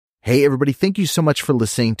Hey, everybody. Thank you so much for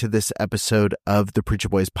listening to this episode of the Preacher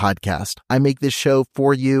Boys podcast. I make this show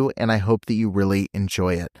for you, and I hope that you really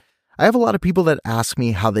enjoy it. I have a lot of people that ask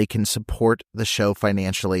me how they can support the show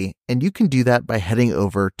financially, and you can do that by heading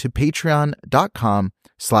over to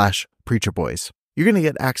patreon.com/preacherboys. You're going to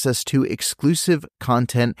get access to exclusive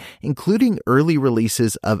content, including early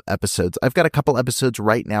releases of episodes. I've got a couple episodes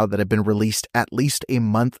right now that have been released at least a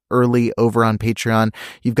month early over on Patreon.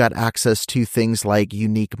 You've got access to things like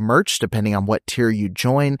unique merch, depending on what tier you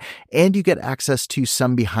join, and you get access to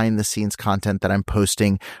some behind the scenes content that I'm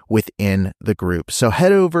posting within the group. So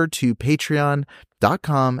head over to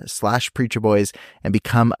patreon.com/preacherboys and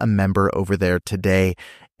become a member over there today.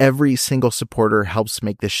 Every single supporter helps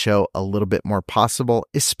make this show a little bit more possible,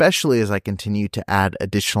 especially as I continue to add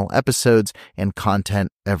additional episodes and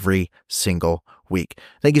content every single week.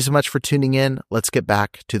 Thank you so much for tuning in. Let's get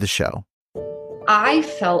back to the show. I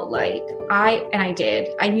felt like I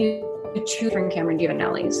knew two different Cameron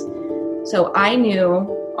Giovanellis. So I knew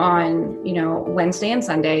on, Wednesday and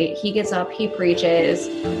Sunday, he gets up, he preaches.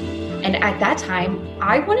 And at that time,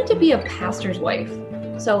 I wanted to be a pastor's wife.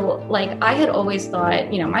 So I had always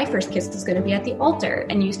thought, my first kiss is going to be at the altar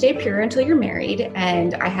and you stay pure until you're married.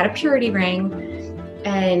 And I had a purity ring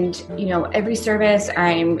and, every service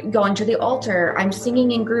I'm going to the altar, I'm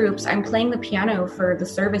singing in groups, I'm playing the piano for the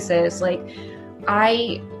services.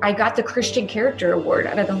 I got the Christian Character Award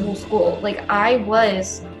out of the whole school. I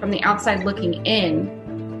was, from the outside looking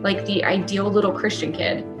in, the ideal little Christian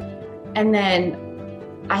kid. And then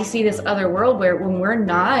I see this other world where when we're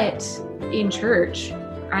not in church,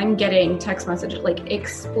 I'm getting text messages,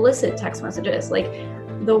 explicit text messages,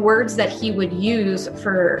 the words that he would use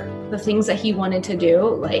for the things that he wanted to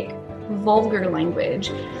do, vulgar language.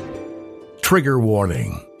 Trigger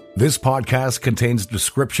warning. This podcast contains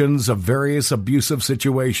descriptions of various abusive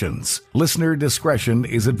situations. Listener discretion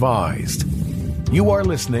is advised. You are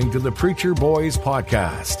listening to the Preacher Boys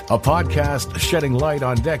podcast, a podcast shedding light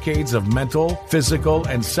on decades of mental, physical,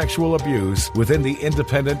 and sexual abuse within the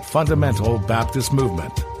independent fundamental Baptist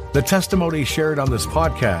movement. The testimonies shared on this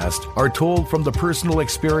podcast are told from the personal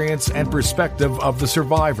experience and perspective of the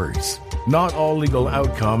survivors. Not all legal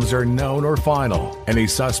outcomes are known or final. Any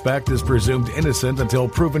suspect is presumed innocent until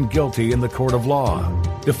proven guilty in the court of law.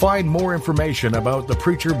 To find more information about the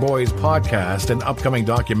Preacher Boys podcast and upcoming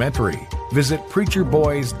documentary, visit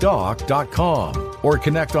preacherboysdoc.com or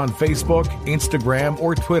connect on Facebook, Instagram,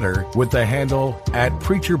 or Twitter with the handle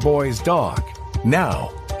 @preacherboysdoc.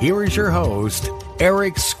 Now, here is your host,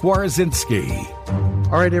 Eric Skwarczynski.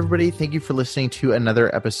 All right, everybody. Thank you for listening to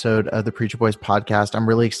another episode of the Preacher Boys podcast. I'm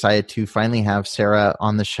really excited to finally have Sarah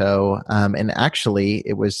on the show. And actually,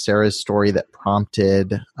 it was Sarah's story that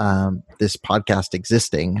prompted this podcast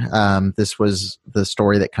existing. This was the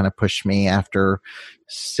story that kind of pushed me after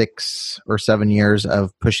 6 or 7 years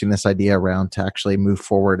of pushing this idea around to actually move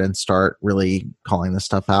forward and start really calling this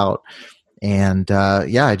stuff out. And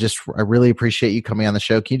I really appreciate you coming on the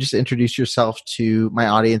show. Can you just introduce yourself to my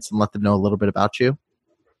audience and let them know a little bit about you?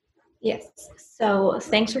 Yes. So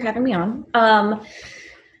thanks for having me on.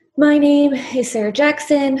 My name is Sarah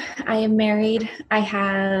Jackson. I am married. I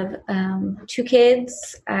have 2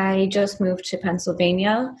 kids. I just moved to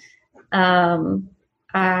Pennsylvania. I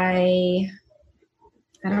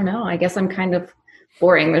don't know. I guess I'm kind of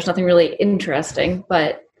boring. There's nothing really interesting,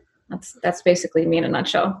 but that's basically me in a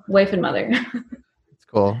nutshell. Wife and mother.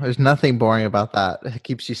 Cool. There's nothing boring about that. It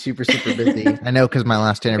keeps you super, super busy. I know because my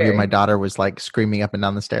last interview, my daughter was screaming up and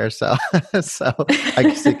down the stairs. So I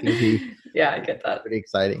guess it can be I get that. Pretty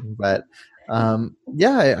exciting. But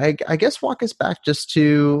I guess walk us back just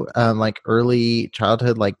to early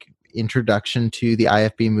childhood, introduction to the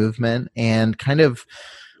IFB movement and kind of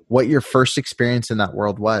what your first experience in that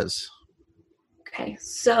world was. Okay.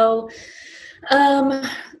 So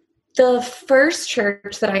the first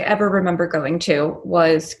church that I ever remember going to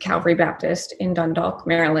was Calvary Baptist in Dundalk,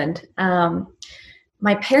 Maryland.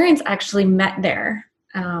 My parents actually met there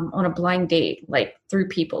on a blind date, through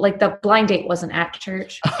people. The blind date wasn't at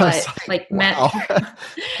church, but met. Wow.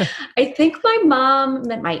 I think my mom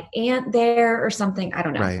met my aunt there or something. I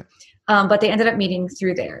don't know. Right. But they ended up meeting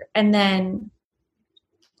through there. And then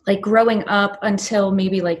growing up until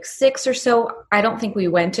maybe 6 or so, I don't think we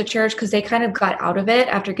went to church because they kind of got out of it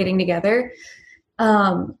after getting together.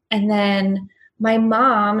 And then my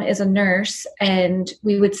mom is a nurse and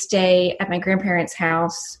we would stay at my grandparents'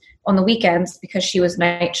 house on the weekends because she was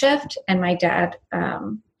night shift and my dad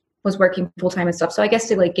was working full time and stuff. So I guess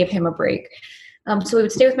to give him a break. So we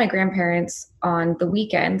would stay with my grandparents on the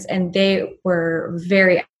weekends and they were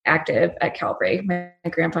very active at Calvary. My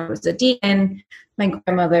grandfather was a deacon. My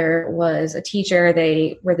grandmother was a teacher.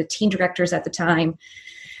 They were the teen directors at the time.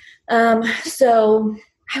 So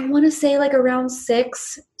I want to say like around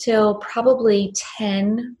 6 till probably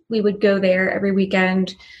 10, we would go there every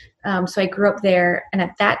weekend. So I grew up there. And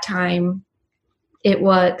at that time,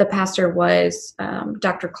 the pastor was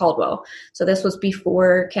Dr. Caldwell. So this was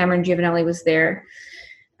before Cameron Giovanelli was there.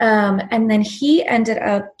 And then he ended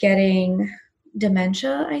up getting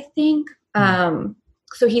dementia, I think.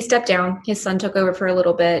 So he stepped down. His son took over for a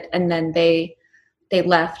little bit, and then they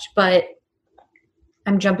left. But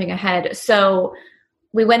I'm jumping ahead. So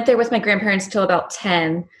we went there with my grandparents till about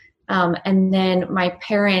 10. And then my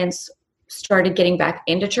parents started getting back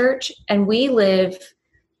into church. And we live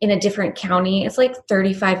in a different county. It's like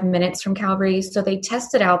 35 minutes from Calvary. So they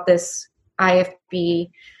tested out this IFB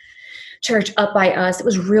church up by us. It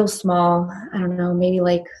was real small. I don't know, maybe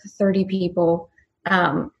like 30 people,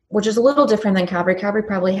 which is a little different than Calvary. Calvary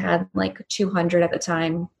probably had like 200 at the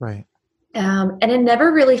time. Right. And it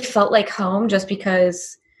never really felt like home, just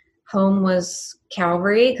because home was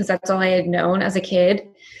Calvary, because that's all I had known as a kid.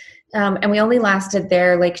 And we only lasted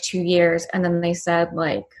there like 2 years. And then they said,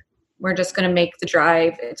 like, we're just going to make the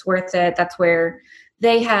drive. It's worth it. That's where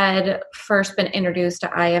they had first been introduced to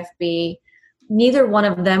IFB. Neither one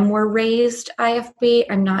of them were raised IFB.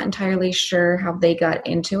 I'm not entirely sure how they got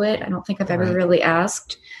into it. I don't think I've ever really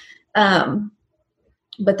asked.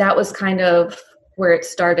 But that was kind of where it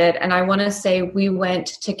started. And I want to say we went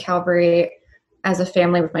to Calvary as a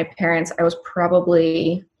family with my parents. I was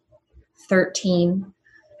probably 13.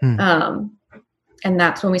 And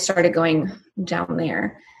that's when we started going down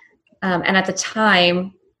there. And at the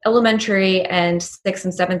time, elementary and 6th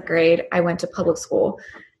and 7th grade, I went to public school.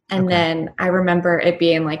 And then I remember it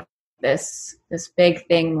being like this big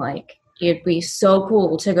thing, like it'd be so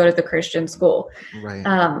cool to go to the Christian school. Right.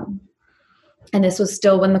 And this was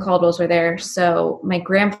still when the Caldwells were there. So my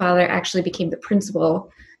grandfather actually became the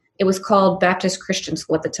principal. It was called Baptist Christian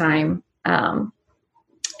School at the time.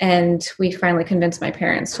 And we finally convinced my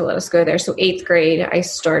parents to let us go there. So 8th grade, I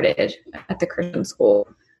started at the Christian school.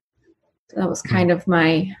 So that was kind of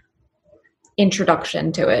my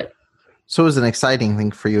introduction to it. So it was an exciting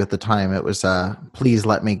thing for you at the time. It was a please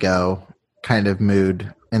let me go kind of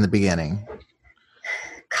mood in the beginning.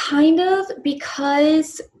 Kind of,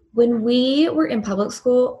 because when we were in public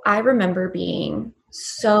school, I remember being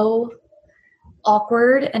so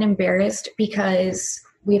awkward and embarrassed because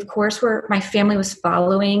we, of course, my family was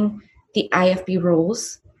following the IFB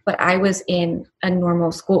rules, but I was in a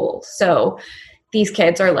normal school. So these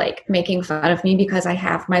kids are like making fun of me because I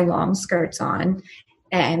have my long skirts on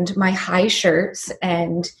and my high shirts,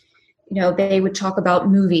 and, you know, they would talk about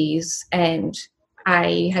movies, and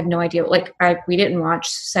I had no idea, like we didn't watch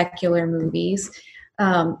secular movies.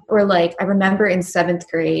 Or like, I remember in 7th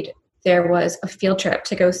grade, there was a field trip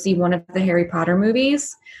to go see one of the Harry Potter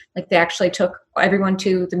movies. Like they actually took everyone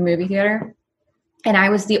to the movie theater. And I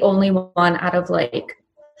was the only one out of like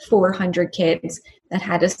 400 kids that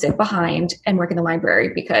had to sit behind and work in the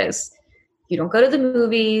library, because you don't go to the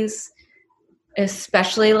movies,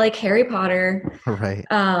 especially like Harry Potter. Right.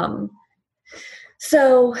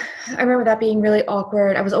 So I remember that being really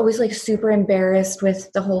awkward. I was always like super embarrassed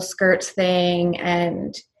with the whole skirts thing.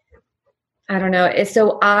 And I don't know.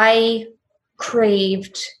 So I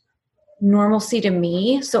craved normalcy to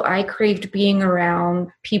me. So I craved being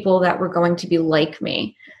around people that were going to be like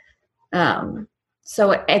me.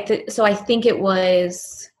 So I think it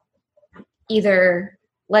was either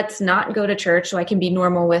let's not go to church so I can be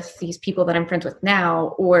normal with these people that I'm friends with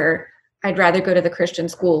now, or I'd rather go to the Christian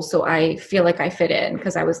school so I feel like I fit in,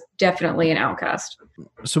 because I was definitely an outcast.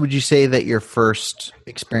 So would you say that your first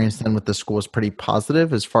experience then with the school was pretty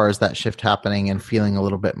positive as far as that shift happening and feeling a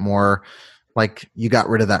little bit more like you got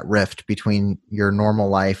rid of that rift between your normal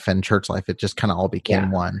life and church life? It just kind of all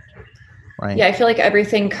became one, right? Yeah, I feel like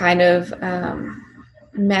everything kind of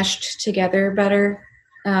meshed together better.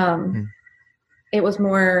 It was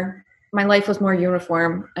more, my life was more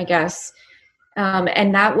uniform, I guess.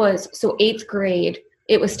 And that was, so 8th grade,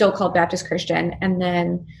 it was still called Baptist Christian. And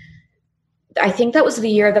then I think that was the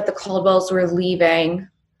year that the Caldwells were leaving.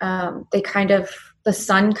 The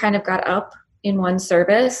son kind of got up in one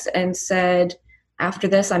service and said, after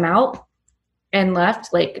this, I'm out, and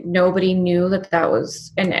left. Like nobody knew that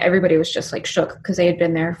was, and everybody was just like shook because they had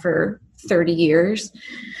been there for 30 years.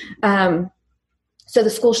 So the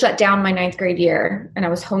school shut down my 9th grade year, and I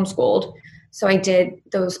was homeschooled. So I did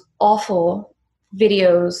those awful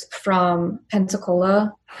videos from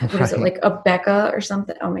Pensacola. What is it, like a Becca or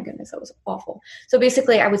something? Oh my goodness, that was awful. So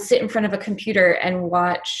basically I would sit in front of a computer and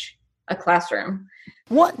watch a classroom.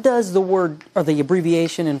 What does the word or the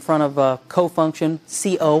abbreviation in front of co-function,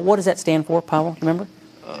 CO, what does that stand for, Powell? Remember?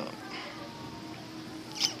 I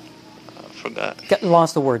forgot.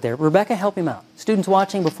 Lost the word there. Rebecca, help him out. Students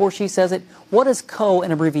watching, before she says it, what is co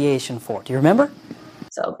an abbreviation for? Do you remember?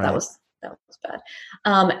 So that was bad.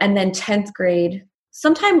 And then 10th grade,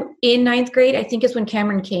 sometime in 9th grade, I think is when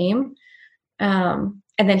Cameron came. And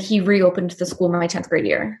then he reopened the school my 10th grade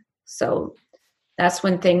year. So that's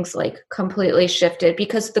when things like completely shifted,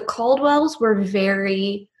 because the Caldwells were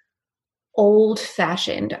very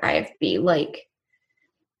old-fashioned IFB, like,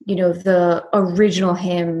 you know, the original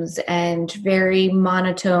hymns and very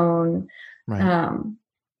monotone. Right.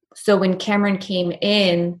 So when Cameron came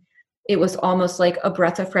in, it was almost like a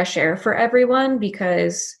breath of fresh air for everyone,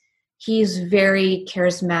 because he's very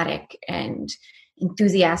charismatic and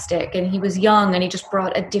enthusiastic, and he was young, and he just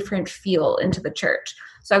brought a different feel into the church.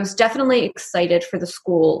 So I was definitely excited for the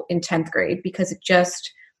school in 10th grade, because it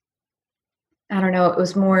just, I don't know, it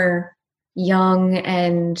was more young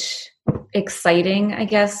and exciting, I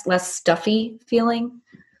guess, less stuffy feeling.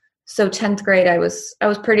 So 10th grade, I was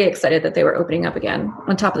pretty excited that they were opening up again,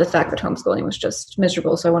 on top of the fact that homeschooling was just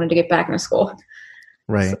miserable. So I wanted to get back into school.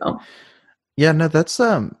 Right. So. Yeah, no, that's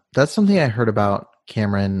something I heard about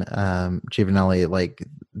Cameron Giovanelli, like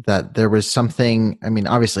that there was something, I mean,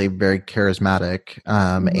 obviously very charismatic,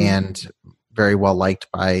 and very well liked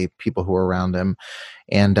by people who were around him.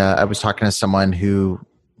 And I was talking to someone who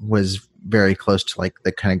was very close to like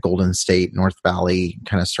the kind of Golden State, North Valley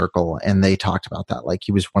kind of circle. And they talked about that. Like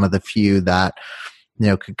he was one of the few that, you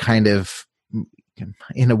know, could kind of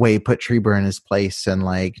in a way put Trieber in his place and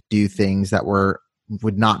like do things that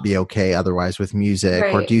would not be okay otherwise with music,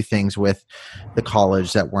 right, or do things with the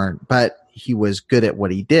college that weren't, but he was good at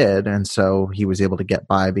what he did. And so he was able to get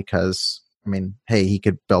by because, I mean, hey, he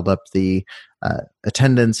could build up the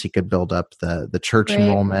attendance, he could build up the church right,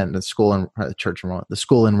 enrollment, the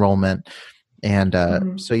school enrollment.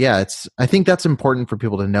 And so, yeah, I think that's important for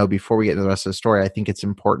people to know before we get to the rest of the story. I think it's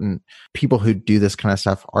important. People who do this kind of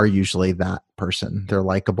stuff are usually that person. They're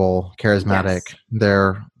likable, charismatic. Yes.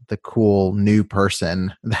 They're the cool new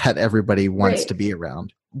person that everybody wants to be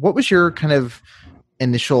around. What was your kind of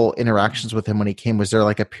initial interactions with him when he came? Was there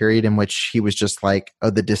like a period in which he was just like, oh,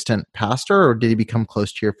 the distant pastor, or did he become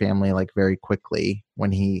close to your family like very quickly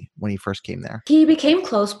when he first came there? He became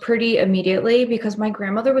close pretty immediately, because my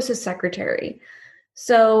grandmother was his secretary.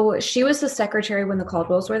 So she was the secretary when the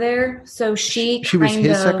Caldwells were there. So she was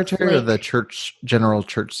his secretary, like, or the general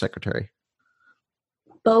church secretary?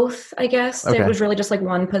 Both, I guess. Okay. It was really just like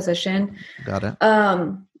one position. Got it.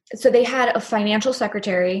 So they had a financial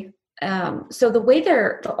secretary. So the way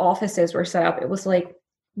the offices were set up, it was like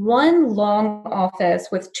one long office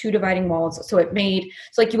with two dividing walls. So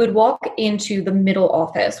like you would walk into the middle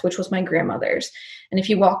office, which was my grandmother's. And if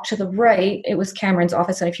you walked to the right, it was Cameron's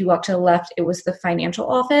office. And if you walked to the left, it was the financial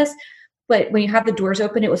office. But when you have the doors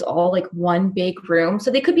open, it was all like one big room.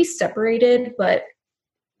 So they could be separated, but,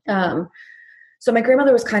 so my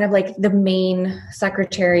grandmother was kind of like the main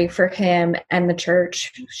secretary for him and the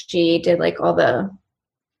church. She did like all the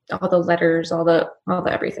letters, all the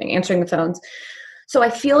everything, answering the phones. So I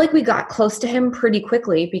feel like we got close to him pretty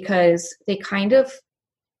quickly, because they kind of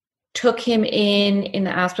took him in the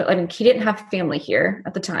aspect. I mean, he didn't have family here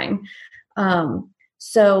at the time.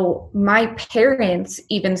 So my parents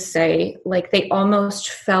even say like they almost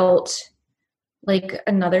felt like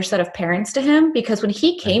another set of parents to him, because when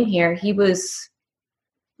he came here, he was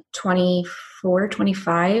 24,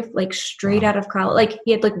 25, like straight out of college. Like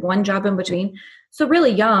he had like one job in between. So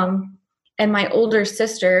really young. And my older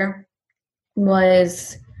sister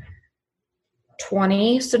was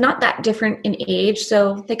 20. So not that different in age.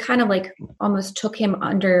 So they kind of like almost took him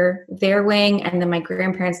under their wing. And then my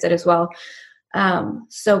grandparents did as well.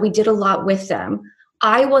 So we did a lot with them.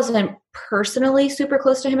 I wasn't personally super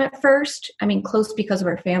close to him at first. I mean, close because of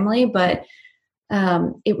our family, but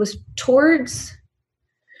it was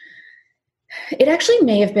it actually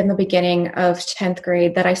may have been the beginning of 10th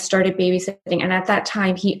grade that I started babysitting. And at that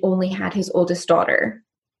time, he only had his oldest daughter.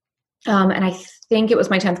 And I think it was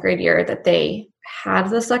my 10th grade year that they had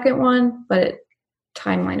the second one, but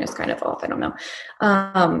timeline is kind of off. I don't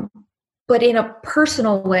know. But in a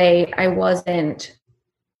personal way, I wasn't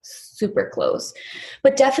super close.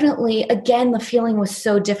 But definitely, again, the feeling was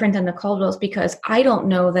so different than the Caldwells, because I don't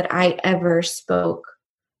know that I ever spoke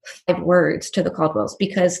 5 words to the Caldwells,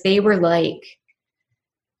 because they were like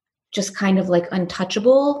just kind of like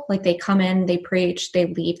untouchable. Like they come in, they preach, they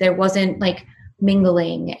leave. There wasn't like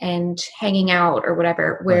mingling and hanging out or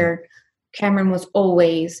whatever, where Cameron was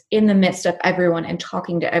always in the midst of everyone and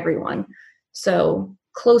talking to everyone. So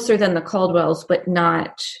closer than the Caldwells, but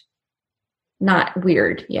not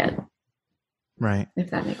weird yet. Right. If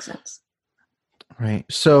that makes sense. Right.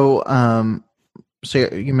 So, so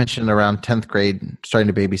you mentioned around 10th grade,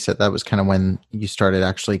 starting to babysit. That was kind of when you started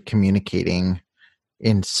actually communicating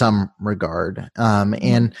in some regard.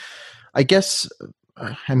 And I guess,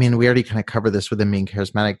 I mean, we already kind of covered this with him being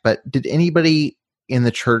charismatic, but did anybody in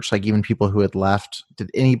the church, like even people who had left, did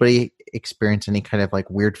anybody experience any kind of like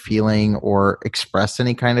weird feeling or express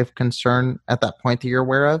any kind of concern at that point that you're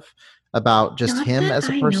aware of about just Not him that as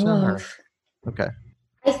a I person? know Or, of. okay.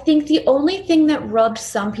 I think the only thing that rubbed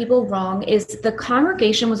some people wrong is the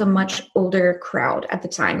congregation was a much older crowd at the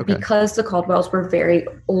time because the Caldwells were very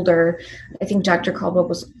older. I think Dr. Caldwell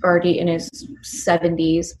was already in his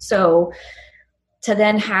 70s. So to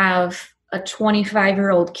then have a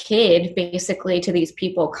 25-year-old kid basically to these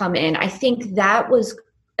people come in, I think that was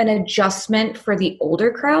an adjustment for the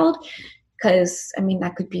older crowd because, I mean,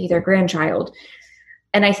 that could be their grandchild.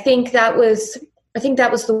 And I think that was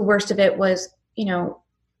the worst of it was, you know,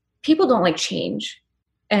 people don't like change.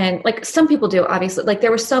 And like some people do, obviously. Like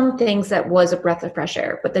there were some things that was a breath of fresh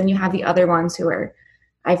air, but then you have the other ones who are,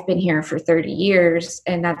 I've been here for 30 years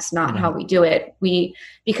and that's not how we do it.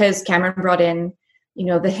 Because Cameron brought in, you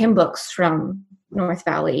know, the hymn books from North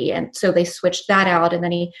Valley. And so they switched that out and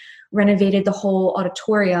then he renovated the whole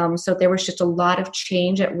auditorium. So there was just a lot of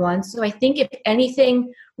change at once. So I think if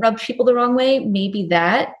anything rubbed people the wrong way, maybe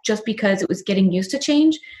that, just because it was getting used to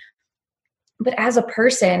change. But as a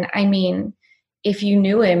person, I mean, if you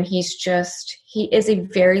knew him, he is a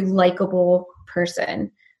very likable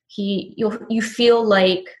person. You feel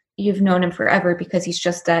like you've known him forever because he's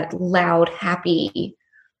just that loud, happy,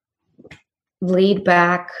 laid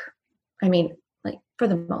back. I mean, like for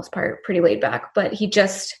the most part, pretty laid back, but he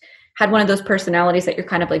just had one of those personalities that you're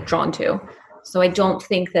kind of like drawn to. So I don't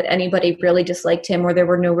think that anybody really disliked him or there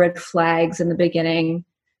were no red flags in the beginning,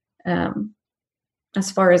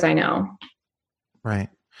 as far as I know. Right.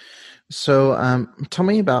 So tell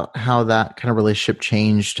me about how that kind of relationship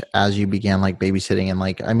changed as you began like babysitting and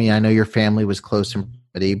like, I mean, I know your family was close in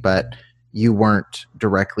proximity, but you weren't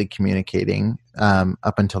directly communicating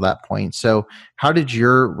up until that point. So how did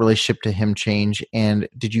your relationship to him change? And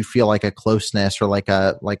did you feel like a closeness or like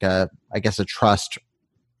a, I guess a trust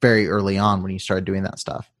very early on when you started doing that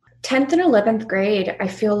stuff? 10th and 11th grade, I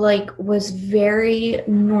feel like was very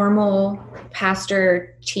normal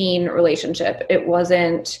pastor-teen relationship.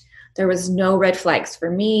 There was no red flags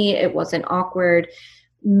for me. It wasn't awkward.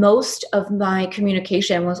 Most of my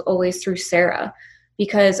communication was always through Sarah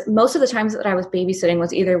because most of the times that I was babysitting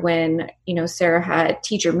was either when, you know, Sarah had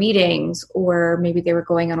teacher meetings or maybe they were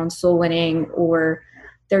going out on soul winning or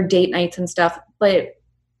their date nights and stuff. But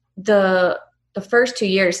the first 2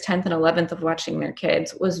 years, 10th and 11th of watching their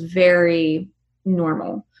kids was very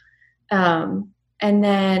normal. And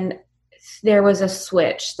then there was a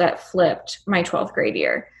switch that flipped my 12th grade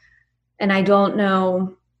year. And I don't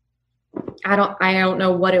know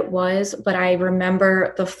what it was, but I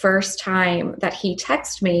remember the first time that he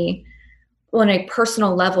texted me on a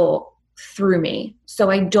personal level through me. So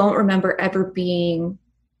I don't remember ever being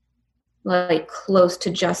like close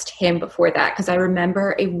to just him before that. Cause I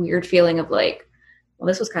remember a weird feeling of like, well,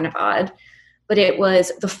 this was kind of odd, but it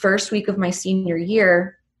was the first week of my senior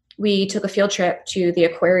year. We took a field trip to the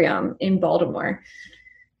aquarium in Baltimore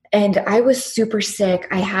and I was super sick.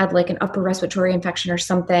 I had like an upper respiratory infection or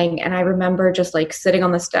something. And I remember just like sitting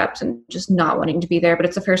on the steps and just not wanting to be there, but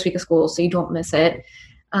it's the first week of school, so you don't miss it.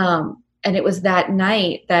 And it was that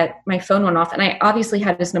night that my phone went off and I obviously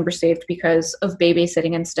had his number saved because of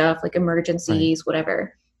babysitting and stuff like emergencies,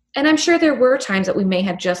 whatever. And I'm sure there were times that we may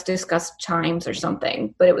have just discussed times or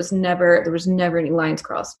something, but there was never any lines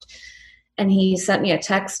crossed. And he sent me a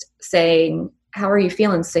text saying, "How are you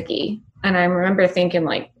feeling, Sicky?" And I remember thinking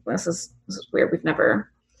like, this is weird.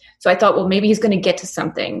 So I thought, well, maybe he's going to get to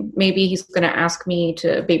something. Maybe he's going to ask me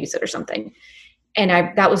to babysit or something. And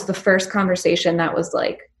that was the first conversation that was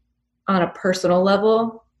like on a personal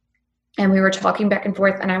level. And we were talking back and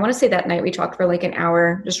forth. And I want to say that night we talked for like an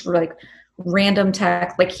hour, just for like random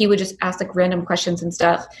text. Like he would just ask like random questions and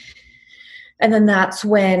stuff. And then that's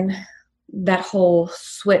when that whole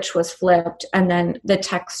switch was flipped. And then the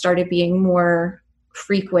text started being more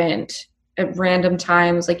frequent at random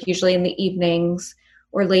times, like usually in the evenings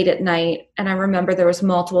or late at night. And I remember there was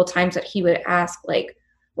multiple times that he would ask like,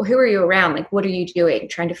 well, who are you around? Like, what are you doing?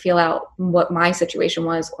 Trying to feel out what my situation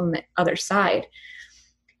was on the other side.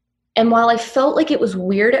 And while I felt like it was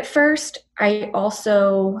weird at first, I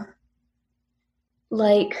also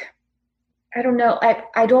like, I don't know.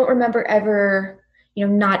 I don't remember ever,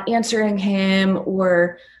 not answering him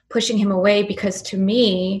or pushing him away, because to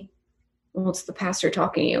me, well, it's the pastor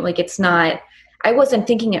talking to you. Like, it's not, I wasn't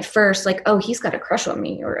thinking at first, like, oh, he's got a crush on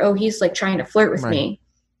me, or, oh, he's like trying to flirt with me.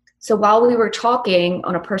 So while we were talking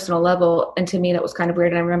on a personal level, and to me, that was kind of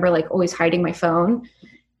weird. And I remember like always hiding my phone.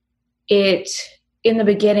 In the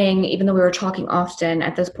beginning, even though we were talking often,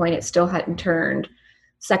 at this point, it still hadn't turned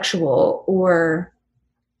sexual. Or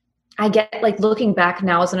I get like looking back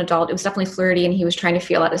now as an adult, it was definitely flirty, and he was trying to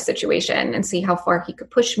feel out a situation and see how far he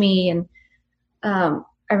could push me. And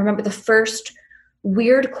I remember the first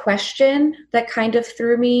weird question that kind of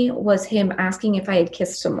threw me was him asking if I had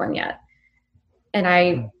kissed someone yet.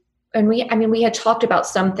 And we had talked about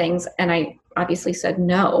some things, and I obviously said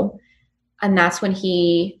no. And that's when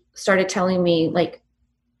he started telling me like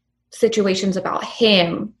situations about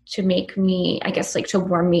him to make me, I guess, like to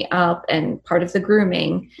warm me up, and part of the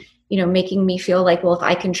grooming, making me feel like, well, if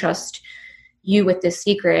I can trust you with this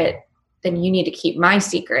secret, then you need to keep my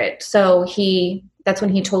secret. So that's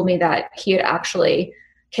when he told me that he had actually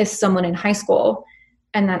kissed someone in high school,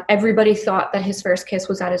 and that everybody thought that his first kiss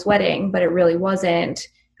was at his wedding, but it really wasn't,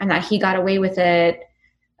 and that he got away with it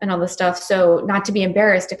and all this stuff. So not to be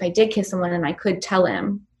embarrassed if I did kiss someone, and I could tell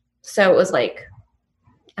him. So it was like,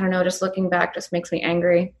 I don't know, just looking back just makes me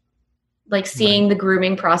angry. Like seeing the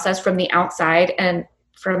grooming process from the outside and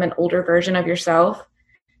from an older version of yourself,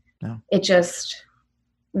 it just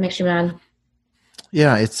makes you mad.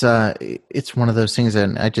 Yeah, it's one of those things,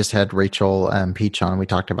 and I just had Rachel Peach on. We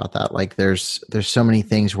talked about that. Like, there's so many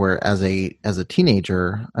things where as a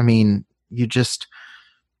teenager, I mean, you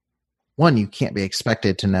can't be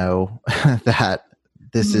expected to know that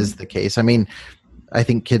this is the case. I mean, I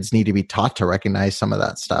think kids need to be taught to recognize some of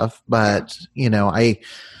that stuff, but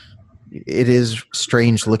it is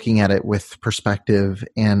strange looking at it with perspective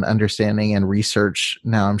and understanding and research.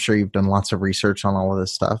 Now, I'm sure you've done lots of research on all of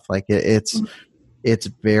this stuff. Like it's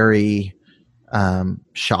very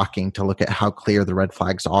shocking to look at how clear the red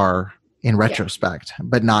flags are in retrospect,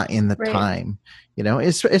 but not in the time,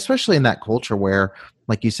 especially in that culture where,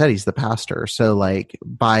 like you said, he's the pastor. So like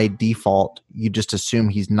by default, you just assume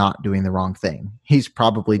he's not doing the wrong thing. He's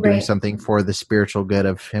probably doing something for the spiritual good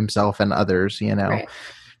of himself and others,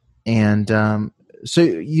 And so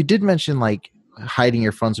you did mention like hiding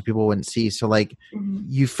your phone so people wouldn't see. So like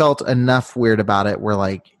you felt enough weird about it where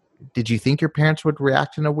like, did you think your parents would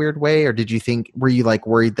react in a weird way? Or were you like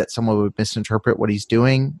worried that someone would misinterpret what he's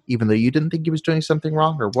doing, even though you didn't think he was doing something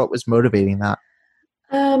wrong? Or what was motivating that?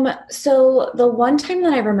 So the one time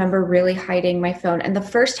that I remember really hiding my phone, and the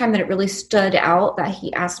first time that it really stood out that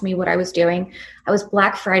he asked me what I was doing, I was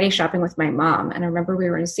Black Friday shopping with my mom. And I remember we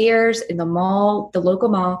were in Sears in the mall, the local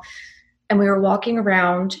mall, and we were walking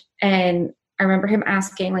around, and I remember him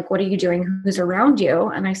asking, like, what are you doing? Who's around you?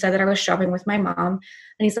 And I said that I was shopping with my mom. And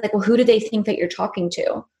he's like, well, who do they think that you're talking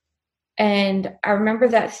to? And I remember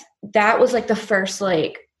that was like the first,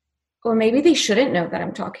 like, or maybe they shouldn't know that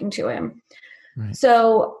I'm talking to him. Right.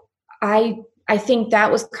 So I think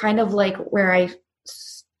that was kind of like where I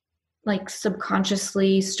like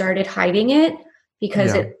subconsciously started hiding it,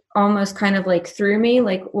 because it almost kind of like threw me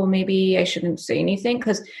like, well, maybe I shouldn't say anything,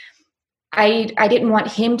 because I didn't want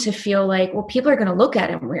him to feel like, well, people are going to look at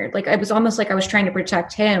him weird. Like, I was almost like I was trying to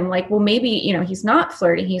protect him. Like, well, maybe, he's not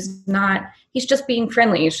flirting. He's just being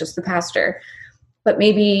friendly. He's just the pastor. But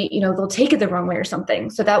maybe, they'll take it the wrong way or something.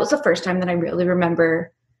 So that was the first time that I really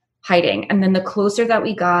remember hiding. And then the closer that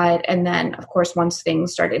we got, and then of course, once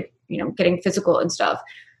things started, getting physical and stuff,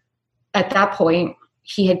 at that point,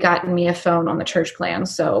 he had gotten me a phone on the church plan.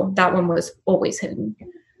 So that one was always hidden.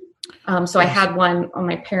 So I had one on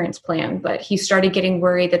my parents' plan, but he started getting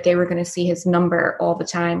worried that they were going to see his number all the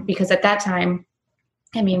time, because at that time,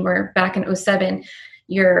 I mean, we're back in 2007,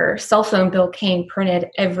 your cell phone bill came printed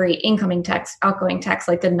every incoming text, outgoing text,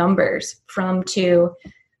 like the numbers from to.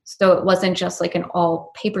 So it wasn't just like an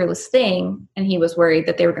all paperless thing. And he was worried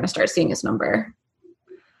that they were going to start seeing his number.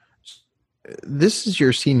 This is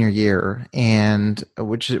your senior year, and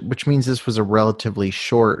which means this was a relatively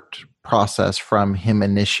short process from him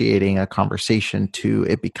initiating a conversation to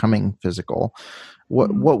it becoming physical.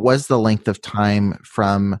 What was the length of time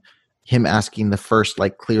from him asking the first,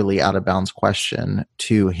 like, clearly out of bounds question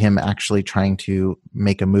to him actually trying to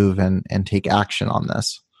make a move and take action on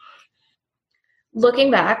this? Looking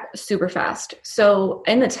back, super fast. So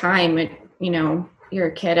in the time, you're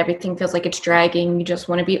a kid, everything feels like it's dragging. You just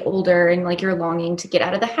want to be older, and like you're longing to get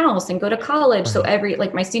out of the house and go to college. So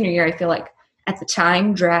my senior year, I feel like at the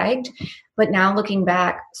time dragged, but now looking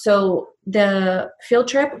back, so the field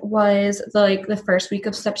trip was like the first week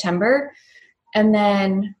of September. And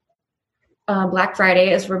then Black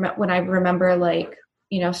Friday is when I remember like,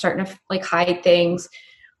 starting to like hide things.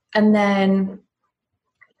 And then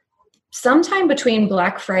sometime between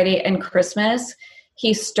Black Friday and Christmas,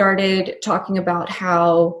 he started talking about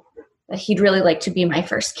how he'd really like to be my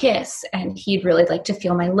first kiss, and he'd really like to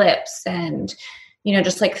feel my lips, and,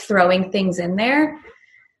 just like throwing things in there.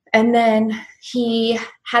 And then he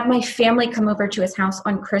had my family come over to his house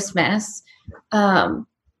on Christmas,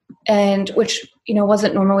 and which,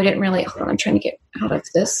 wasn't normal. We didn't really, hold on, I'm trying to get out of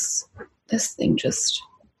this. This thing just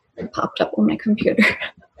popped up on my computer.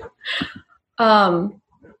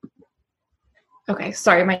 Okay,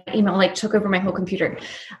 sorry, my email like took over my whole computer.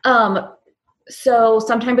 So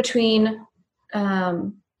sometime between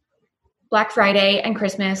Black Friday and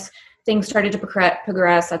Christmas, things started to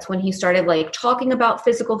progress. That's when he started like talking about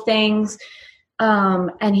physical things.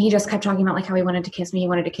 And he just kept talking about like how he wanted to kiss me. He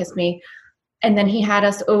wanted to kiss me. And then he had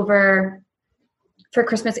us over for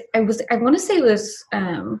Christmas. I want to say it was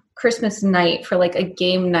Christmas night for like a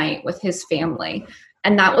game night with his family.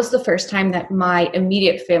 And that was the first time that my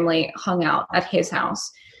immediate family hung out at his house.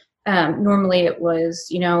 Normally it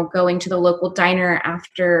was, going to the local diner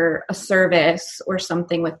after a service or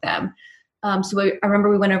something with them. So I remember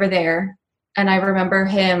we went over there, and I remember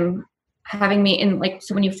him having me in like,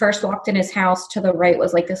 so when you first walked in his house, to the right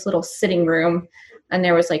was like this little sitting room, and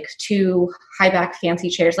there was like 2 high back fancy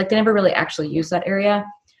chairs. Like they never really actually used that area,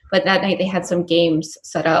 but that night they had some games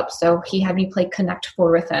set up. So he had me play Connect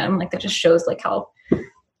 4 with him. Like that just shows like how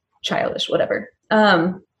childish, whatever.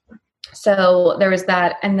 So there was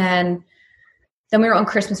that. And then we were on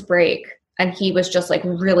Christmas break, and he was just like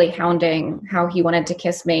really hounding how he wanted to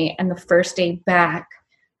kiss me. And the first day back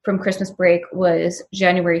from Christmas break was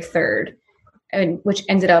January 3rd, and which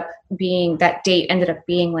ended up being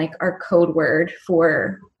like our code word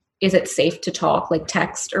for, is it safe to talk, like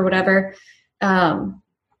text or whatever. And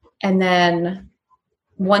then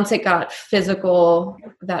once it got physical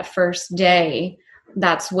that first day,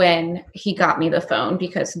 that's when he got me the phone,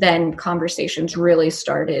 because then conversations really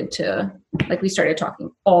started to, like, we started talking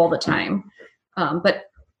all the time. But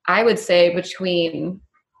I would say between,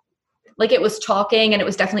 like, it was talking, and it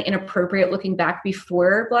was definitely inappropriate looking back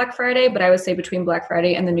before Black Friday, but I would say between Black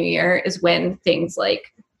Friday and the New Year is when things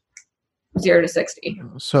like 0 to 60.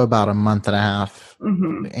 So about a month and a half.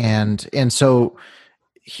 Mm-hmm. And so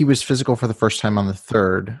he was physical for the first time on the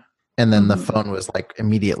 3rd, and then the phone was like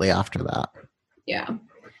immediately after that. Yeah.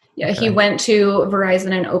 Okay. He went to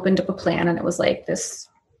Verizon and opened up a plan, and it was like this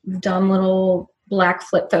dumb little black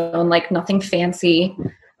flip phone, like nothing fancy.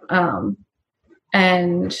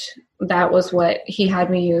 And that was what he had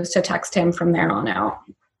me use to text him from there on out.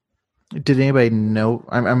 Did anybody know?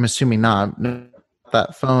 I'm assuming not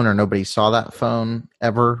that phone, or nobody saw that phone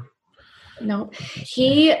ever. No,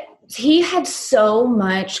 he had so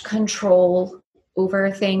much control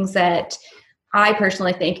over things that I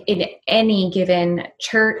personally think in any given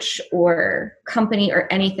church or company or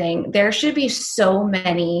anything, there should be so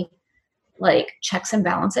many like checks and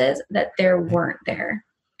balances that there weren't there.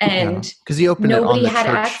 And because he opened nobody it on the had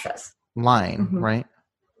church access line, right?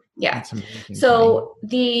 Yeah. So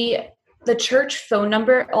the church phone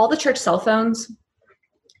number, all the church cell phones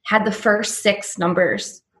had the first 6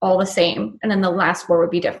 numbers all the same, and then the last 4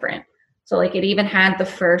 would be different. So like it even had the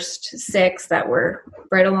first 6 that were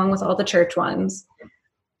right along with all the church ones.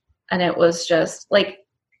 And it was just like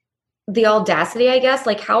the audacity, I guess.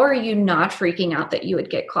 Like, how are you not freaking out that you would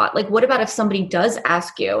get caught? Like, what about if somebody does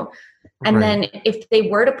ask you, and then if they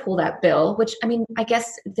were to pull that bill, which, I mean, I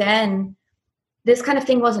guess then this kind of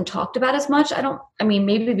thing wasn't talked about as much.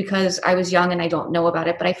 Maybe because I was young and I don't know about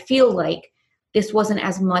it, but I feel like this wasn't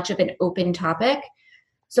as much of an open topic.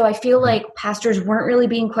 So I feel like pastors weren't really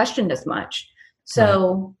being questioned as much.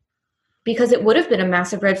 So because it would have been a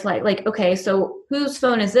massive red flag, like, okay, so whose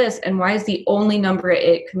phone is this? And why is the only number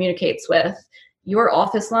it communicates with your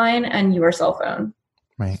office line and your cell phone?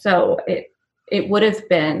 Right. So it would have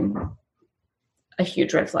been a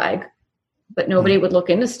huge red flag, but nobody would look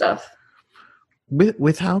into stuff.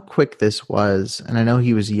 With how quick this was, and I know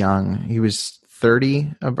he was young, he was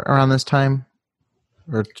 30 around this time,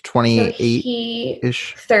 or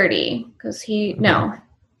 28-ish? 30, because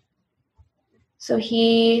So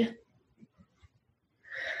he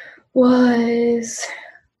was,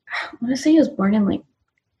 I want to say he was born in like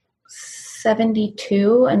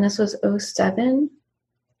 72, and this was 07.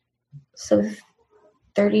 So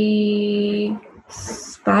 35?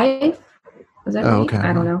 Was that right? Okay.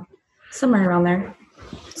 I don't know. Somewhere around there.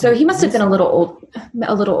 So he must have been a little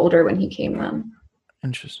older when he came then.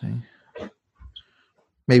 Interesting.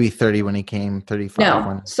 Maybe 30 when he came, 35.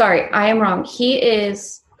 No, sorry, I am wrong. He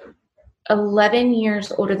is 11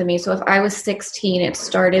 years older than me. So if I was 16, it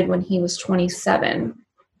started when he was 27.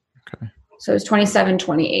 Okay. So it was 27,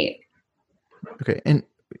 28. Okay. And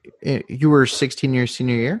you were 16 your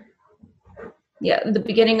senior year? Yeah. The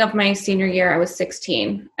beginning of my senior year, I was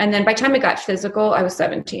 16. And then by the time I got physical, I was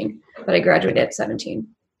 17. But I graduated at 17.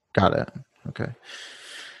 Got it. Okay.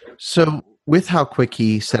 So with how quick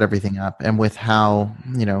he set everything up and with how,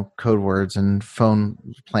 code words and phone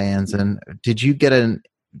plans, and did you get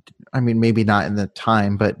maybe not in the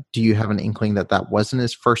time, but do you have an inkling that wasn't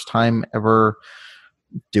his first time ever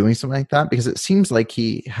doing something like that? Because it seems like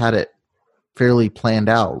he had it fairly planned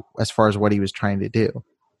out as far as what he was trying to do.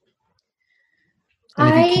 And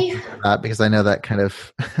if you can answer that, because I know that kind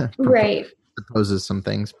of right proposes some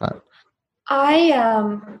things, but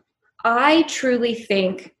I truly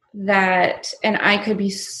think that, and I could be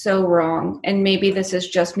so wrong, and maybe this is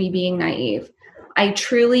just me being naive, I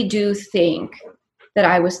truly do think that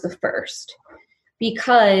I was the first,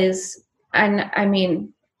 because, and I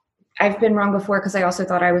mean, I've been wrong before because I also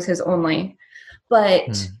thought I was his only,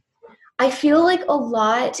 but I feel like a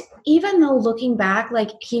lot, even though looking back,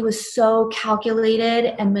 like he was so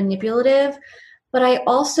calculated and manipulative, but I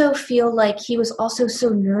also feel like he was also so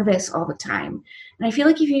nervous all the time. And I feel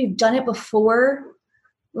like if you've done it before,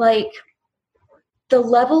 like the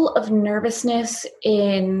level of nervousness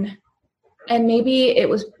and maybe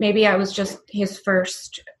I was just his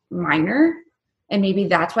first minor, and maybe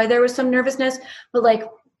that's why there was some nervousness, but like,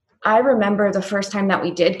 I remember the first time that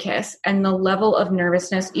we did kiss, and the level of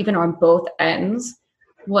nervousness, even on both ends,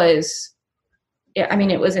 was,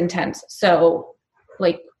 it was intense. So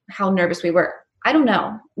like how nervous we were, I don't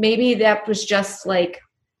know. Maybe that was just like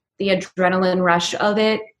the adrenaline rush of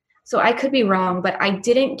it. So I could be wrong, but I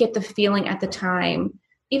didn't get the feeling at the time.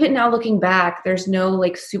 Even now looking back, there's no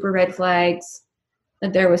like super red flags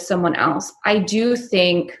that there was someone else. I do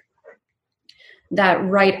think that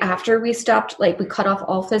right after we stopped, like we cut off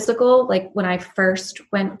all physical, like when I first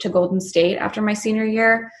went to Golden State after my senior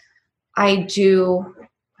year, I do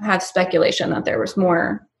have speculation that there was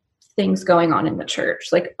more things going on in the church,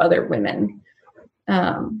 like other women.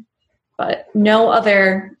 But no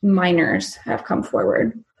other minors have come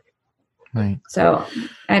forward. Right. So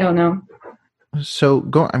I don't know. So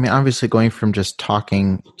obviously going from just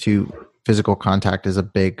talking to physical contact is a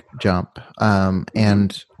big jump.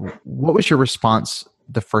 And what was your response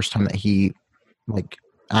the first time that he like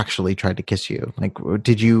actually tried to kiss you? Like,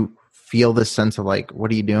 did you feel this sense of like,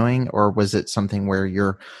 what are you doing? Or was it something where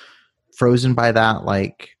you're frozen by that?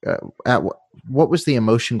 Like, what was the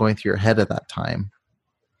emotion going through your head at that time?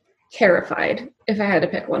 Terrified, if I had to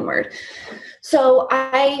pick one word. So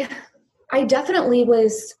I definitely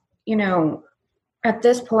was, at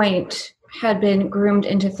this point had been groomed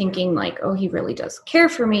into thinking like, oh, he really does care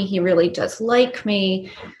for me. He really does like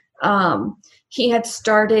me. He had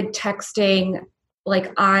started texting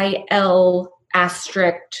like IL*VEU.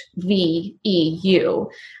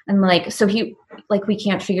 And like, so he, like, we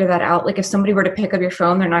can't figure that out. Like if somebody were to pick up your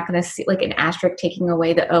phone, they're not going to see like an asterisk taking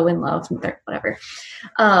away the O in love, whatever.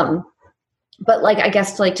 But like, I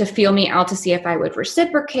guess like to feel me out to see if I would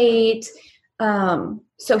reciprocate.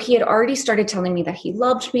 So he had already started telling me that he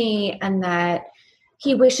loved me and that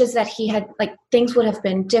he wishes that he had like things would have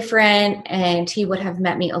been different and he would have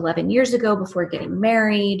met me 11 years ago before getting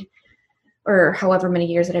married, or however many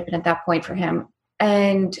years it had been at that point for him.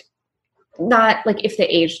 And not like if the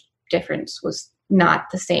age difference was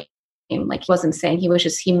not the same, like he wasn't saying he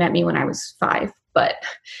wishes he met me when I was 5, but,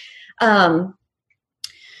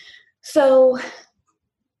 so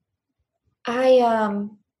I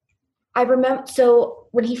remember, so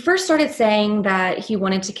when he first started saying that he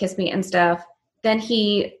wanted to kiss me and stuff, then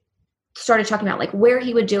he started talking about like where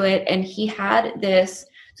he would do it. And he had this,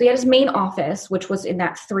 so he had his main office, which was in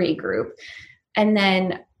that 3 group. And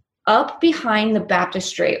then up behind the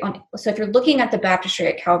baptistry so if you're looking at the baptistry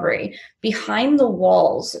at Calvary, behind the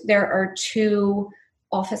walls, there are 2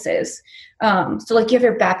 offices. So like you have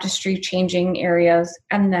your baptistry changing areas,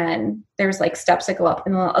 and then there's like steps that go up,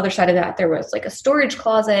 and on the other side of that there was like a storage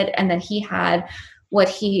closet, and then he had what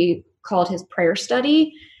he called his prayer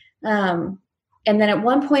study. And then at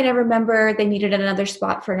one point I remember they needed another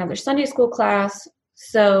spot for another Sunday school class,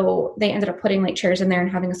 so they ended up putting like chairs in there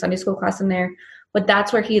and having a Sunday school class in there. But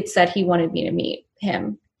that's where he had said he wanted me to meet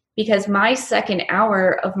him, because my second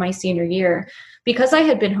hour of my senior year, because I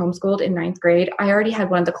had been homeschooled in 9th grade, I already had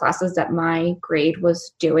one of the classes that my grade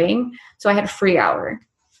was doing. So I had a free hour.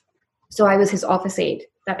 So I was his office aide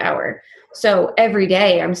that hour. So every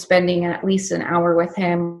day I'm spending at least an hour with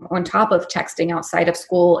him on top of texting outside of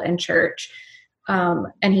school and church.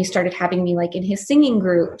 And he started having me like in his singing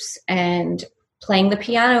groups and playing the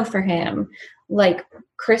piano for him. Like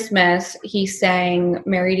Christmas, he sang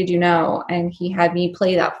Mary Did You Know, and he had me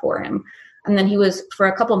play that for him. And then for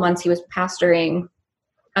a couple months, he was pastoring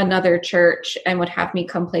another church and would have me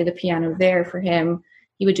come play the piano there for him.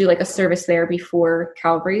 He would do like a service there before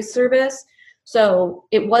Calvary's service. So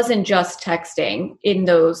it wasn't just texting in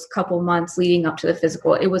those couple months leading up to the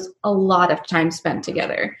physical. It was a lot of time spent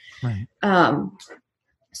together. Right.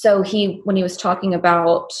 So when he was talking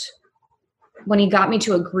about when he got me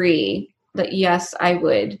to agree that, yes, I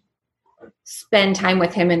would spend time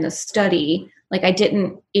with him in the study, like I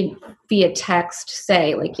didn't via text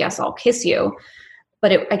say like, yes, I'll kiss you.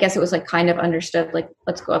 But I guess it was like kind of understood, like,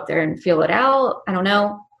 let's go up there and feel it out. I don't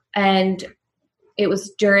know. And it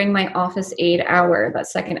was during my office aid hour, that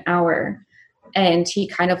second hour. And he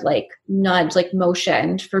kind of like nudged, like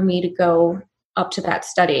motioned for me to go up to that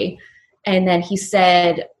study. And then he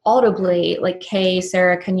said audibly, like, hey,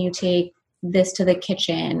 Sarah, can you take this to the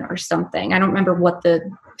kitchen or something? I don't remember what the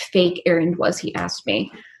fake errand was he asked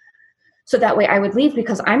me. So that way I would leave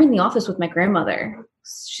because I'm in the office with my grandmother.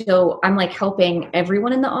 So I'm like helping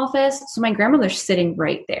everyone in the office. So my grandmother's sitting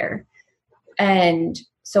right there. And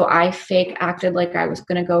so I fake acted like I was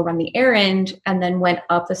going to go run the errand and then went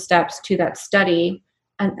up the steps to that study.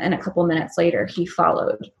 And a couple minutes later, he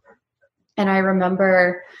followed. And I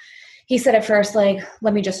remember he said at first, like,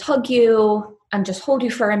 let me just hug you and just hold you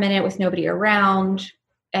for a minute with nobody around.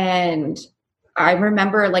 And I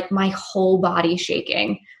remember like my whole body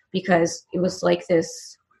shaking because it was like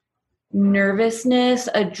this nervousness,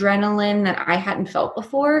 adrenaline that I hadn't felt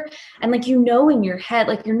before. And like, in your head,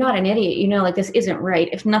 like, you're not an idiot, like this isn't right.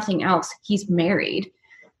 If nothing else, he's married.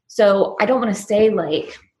 So I don't want to say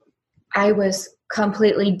like I was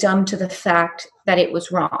completely dumb to the fact that it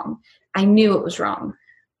was wrong. I knew it was wrong,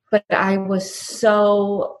 but I was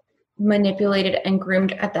so manipulated and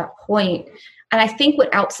groomed at that point. And I think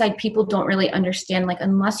what outside people don't really understand, like,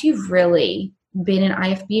 unless you've really been in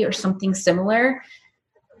IFB or something similar,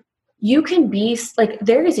 you can be like,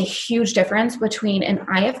 there is a huge difference between an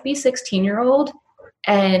IFB 16-year-old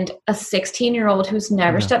and a 16-year-old who's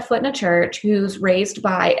never stepped foot in a church, who's raised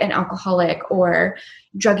by an alcoholic or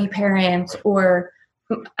druggy parents, or,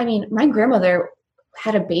 I mean, my grandmother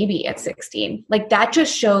had a baby at 16. Like, that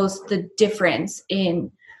just shows the difference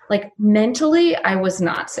in, like, mentally, I was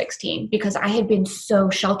not 16 because I had been so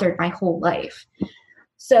sheltered my whole life.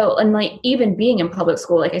 So, and like, even being in public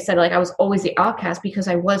school, like I said, like, I was always the outcast because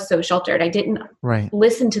I was so sheltered. I didn't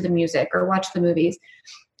listen to the music or watch the movies.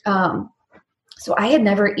 So I had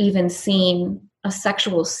never even seen a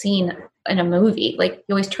sexual scene in a movie. Like,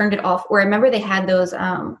 you always turned it off. Or I remember they had those,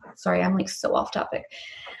 sorry, I'm like so off topic,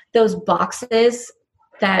 those boxes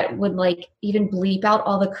that would like even bleep out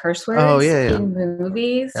all the curse words in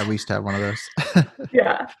movies. Yeah, we used to have one of those.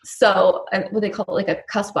 Yeah. So what they call it, like a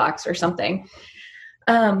cuss box or something.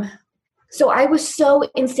 So I was so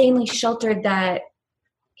insanely sheltered that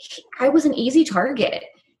I was an easy target.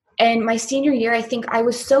 And my senior year, I think I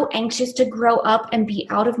was so anxious to grow up and be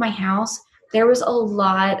out of my house. There was a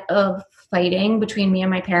lot of fighting between me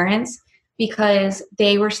and my parents because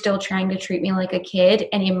they were still trying to treat me like a kid.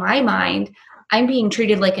 And in my mind, I'm being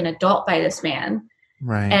treated like an adult by this man.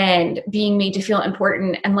 Right. And being made to feel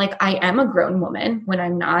important. And like, I am a grown woman when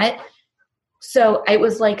I'm not. So it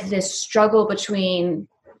was like this struggle between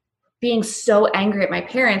being so angry at my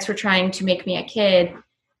parents for trying to make me a kid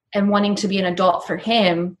and wanting to be an adult for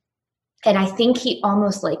him. And I think he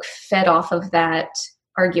almost like fed off of that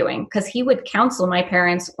arguing, because he would counsel my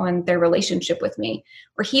parents on their relationship with me,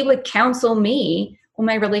 or he would counsel me on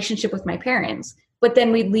my relationship with my parents. But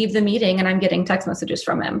then we'd leave the meeting and I'm getting text messages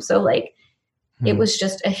from him. So like, it was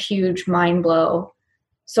just a huge mind blow.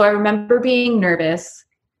 So I remember being nervous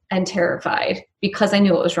and terrified because I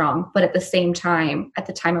knew it was wrong. But at the same time, at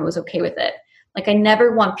the time I was okay with it. Like, I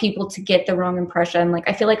never want people to get the wrong impression. Like,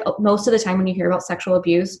 I feel like most of the time when you hear about sexual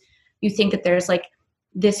abuse, you think that there's like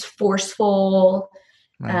this forceful,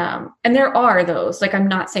 and there are those, like, I'm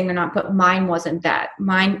not saying they're not, but mine wasn't that.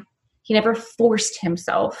 Mine, he never forced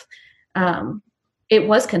himself. It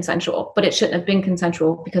was consensual, but it shouldn't have been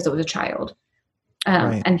consensual because it was a child.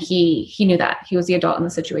 And he knew that. He was the adult in the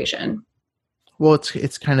situation. Well,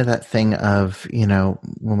 it's kind of that thing of,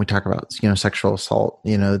 when we talk about, sexual assault,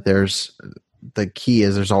 there's the key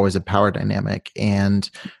is there's always a power dynamic. And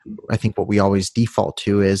I think what we always default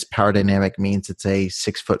to is power dynamic means it's a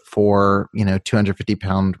 6'4",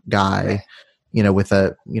 250-pound guy, with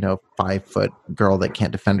a, 5-foot girl that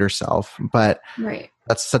can't defend herself. But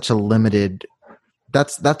that's such a limited,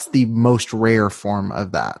 that's the most rare form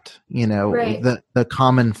of that. The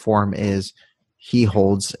common form is he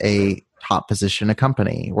holds a top position in a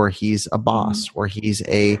company, or he's a boss, or he's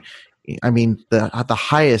the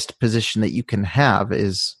highest position that you can have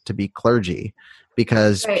is to be clergy,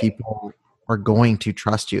 because Right. people are going to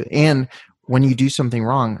trust you. And when you do something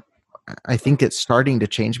wrong, I think it's starting to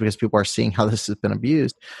change because people are seeing how this has been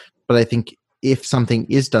abused. But I think if something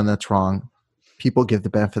is done that's wrong, people give the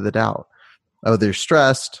benefit of the doubt. Oh, they're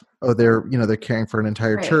stressed. Oh, they're caring for an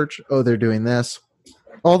entire Right. church. Oh, they're doing this.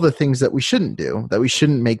 All the things that we shouldn't do, that we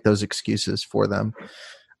shouldn't make those excuses for them.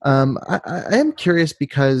 I am curious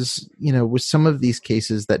because, with some of these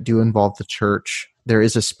cases that do involve the church, there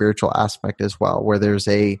is a spiritual aspect as well, where there's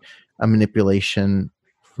a manipulation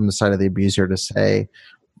from the side of the abuser to say,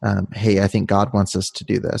 hey, I think God wants us to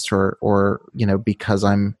do this, or because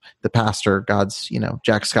I'm the pastor, God's,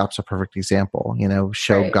 Jack Scott's a perfect example,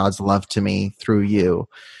 show Right. God's love to me through you.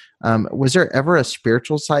 Was there ever a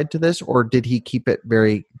spiritual side to this, or did he keep it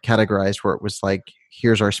very categorized where it was like,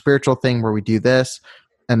 here's our spiritual thing where we do this,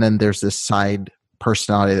 and then there's this side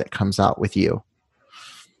personality that comes out with you?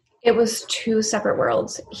 It was two separate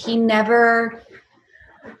worlds. He never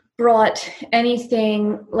brought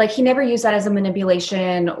anything, like he never used that as a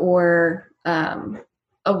manipulation or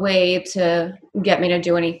a way to get me to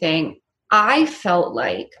do anything. I felt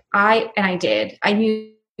like I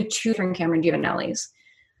knew two different Cameron Giovanellis.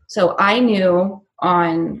 So I knew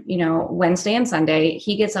on, Wednesday and Sunday,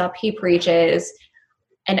 he gets up, he preaches.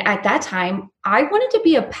 And at that time, I wanted to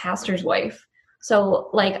be a pastor's wife. So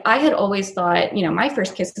like I had always thought, my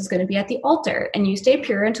first kiss is going to be at the altar and you stay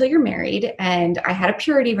pure until you're married. And I had a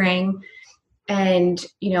purity ring, and,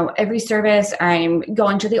 every service I'm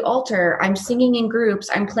going to the altar, I'm singing in groups,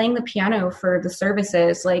 I'm playing the piano for the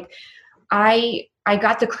services. Like I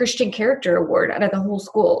got the Christian Character Award out of the whole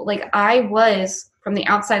school. Like I was, from the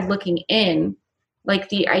outside looking in, like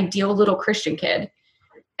the ideal little Christian kid.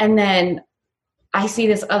 And then I see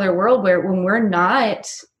this other world where when we're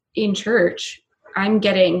not in church, I'm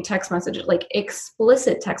getting text messages, like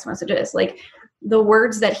explicit text messages, like the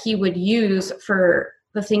words that he would use for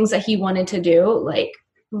the things that he wanted to do, like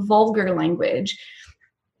vulgar language.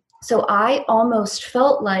 So I almost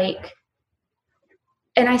felt like,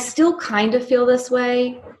 and I still kind of feel this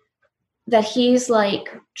way, that he's like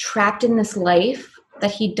trapped in this life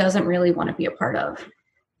that he doesn't really want to be a part of.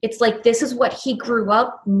 It's like, this is what he grew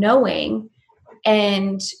up knowing.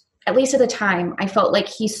 And at least at the time, I felt like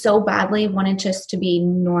he so badly wanted just to be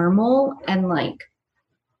normal and like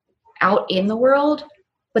out in the world.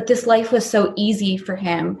 But this life was so easy for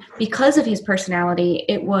him because of his personality.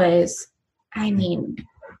 It was, it's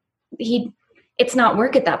not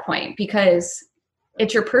work at that point because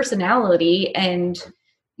it's your personality and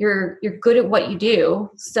you're good at what you do.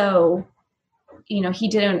 So, he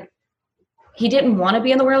didn't want to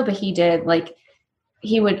be in the world, but he did. Like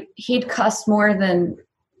he'd cuss more than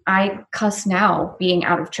I cuss now being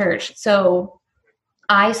out of church. So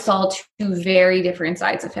I saw two very different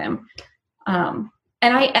sides of him.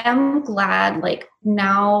 And I am glad, like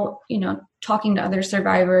now, talking to other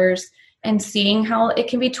survivors and seeing how it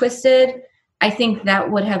can be twisted, I think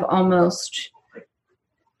that would have almost,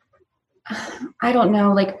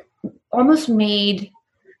 almost made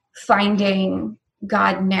finding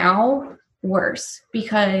God now worse,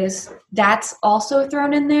 because that's also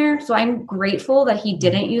thrown in there. So I'm grateful that he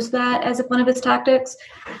didn't use that as one of his tactics.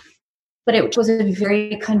 But it was a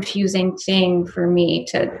very confusing thing for me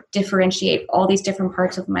to differentiate all these different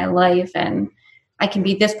parts of my life. And I can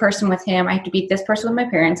be this person with him. I have to be this person with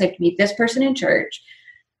my parents. I have to be this person in church.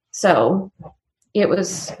 So it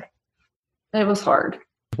was hard.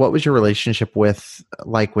 What was your relationship with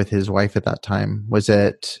his wife at that time?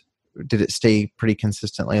 Did it stay pretty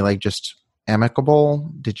consistently, like just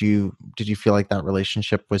amicable? Did you feel like that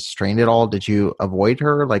relationship was strained at all? Did you avoid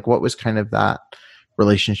her? Like what was kind of that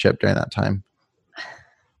relationship during that time?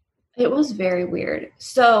 It was very weird.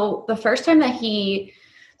 So the first day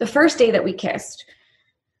that we kissed,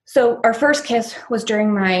 so our first kiss was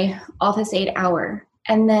during my office aide hour.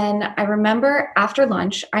 And then I remember after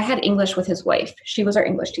lunch, I had English with his wife. She was our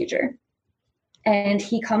English teacher. And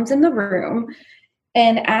he comes in the room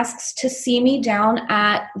and asks to see me down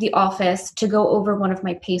at the office to go over one of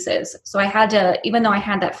my paces. So I had to, even though I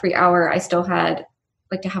had that free hour, I still had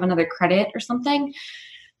like to have another credit or something.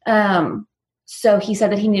 So he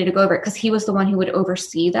said that he needed to go over it because he was the one who would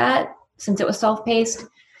oversee that since it was self-paced.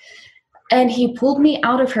 And he pulled me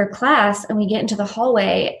out of her class and we get into the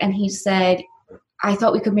hallway and he said, I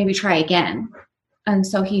thought we could maybe try again. And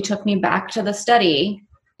so he took me back to the study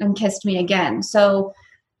and kissed me again. So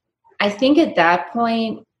I think at that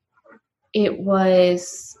point it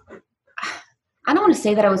was, I don't want to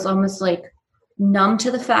say that I was almost like numb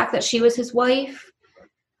to the fact that she was his wife,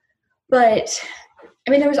 But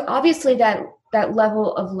I mean, there was obviously that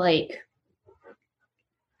level of like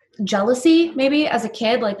jealousy maybe as a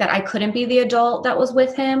kid, like that I couldn't be the adult that was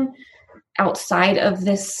with him outside of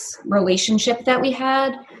this relationship that we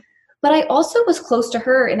had. But I also was close to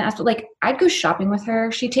her in the aspect, like I'd go shopping with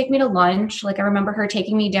her. She'd take me to lunch. Like I remember her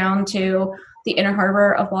taking me down to the Inner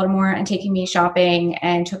Harbor of Baltimore and taking me shopping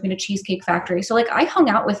and took me to Cheesecake Factory. So like I hung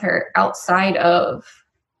out with her outside of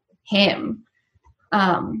him.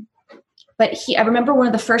 But I remember one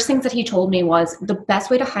of the first things that he told me was the best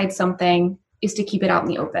way to hide something is to keep it out in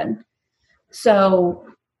the open. So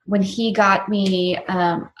when he got me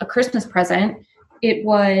a Christmas present, it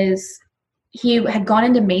was, he had gone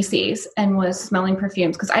into Macy's and was smelling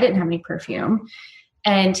perfumes because I didn't have any perfume.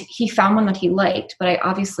 And he found one that he liked, but I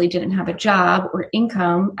obviously didn't have a job or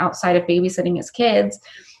income outside of babysitting his kids.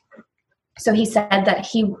 So he said that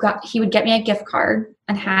he would get me a gift card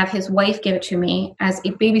and have his wife give it to me as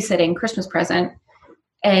a babysitting Christmas present.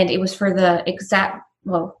 And it was for the exact,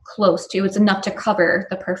 well, close to, it's enough to cover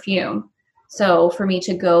the perfume. So for me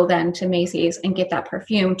to go then to Macy's and get that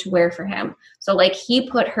perfume to wear for him. So like he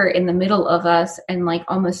put her in the middle of us and like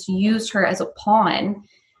almost used her as a pawn.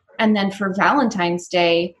 And then for Valentine's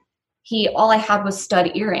Day, all I had was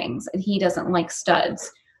stud earrings and he doesn't like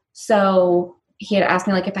studs. So he had asked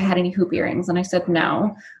me like if I had any hoop earrings and I said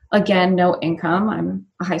no. Again, no income. I'm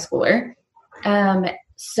a high schooler.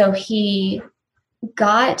 So he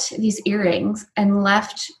got these earrings and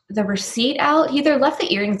left the receipt out. He either left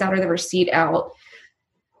the earrings out or the receipt out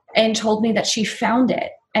and told me that she found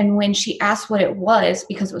it. And when she asked what it was,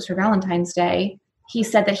 because it was for Valentine's Day, he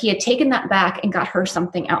said that he had taken that back and got her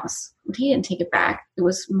something else. But he didn't take it back. It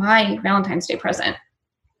was my Valentine's Day present.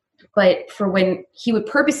 But for when he would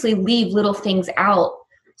purposely leave little things out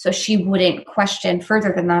so she wouldn't question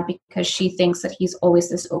further than that because she thinks that he's always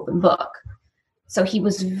this open book. So he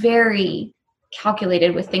was very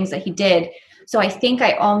calculated with things that he did. So I think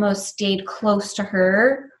I almost stayed close to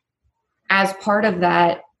her as part of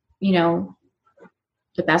that, you know,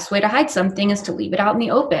 the best way to hide something is to leave it out in the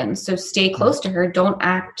open. So stay close to her. Don't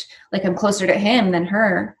act like I'm closer to him than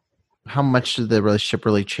her. How much did the relationship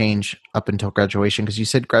really change up until graduation? Because you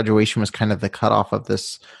said graduation was kind of the cutoff of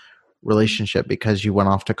this relationship because you went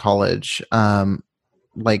off to college.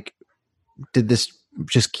 Like, did this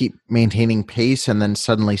just keep maintaining pace and then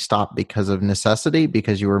suddenly stop because of necessity,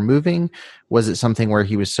 because you were moving? Was it something where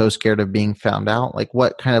he was so scared of being found out? Like,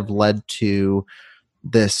 what kind of led to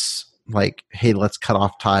this, like, hey, let's cut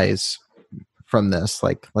off ties from this,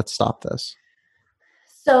 like, let's stop this?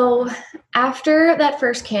 So after that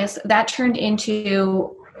first kiss, that turned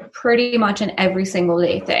into pretty much an every single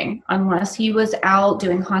day thing, unless he was out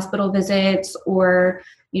doing hospital visits or,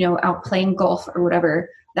 you know, out playing golf or whatever.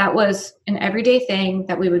 That was an everyday thing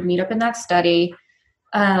that we would meet up in that study.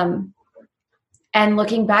 And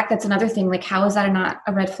looking back, that's another thing. Like, how is that not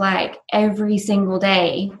a red flag? Every single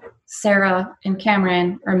day, Sarah and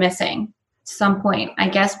Cameron are missing at some point. I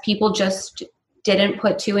guess people just didn't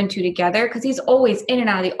put two and two together because he's always in and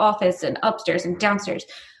out of the office and upstairs and downstairs.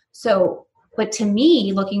 So, but to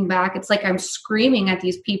me, looking back, it's like I'm screaming at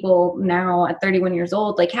these people now at 31 years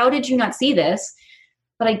old. Like, how did you not see this?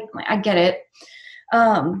 But I get it.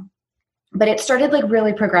 But it started like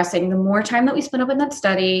really progressing. The more time that we spent up in that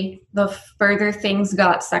study, the further things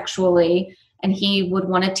got sexually, and he would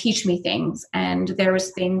want to teach me things. And there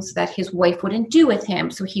was things that his wife wouldn't do with him.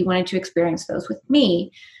 So he wanted to experience those with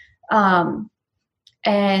me.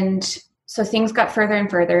 And so things got further and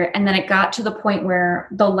further. And then it got to the point where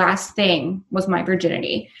the last thing was my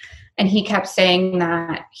virginity. And he kept saying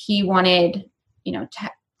that he wanted, you know,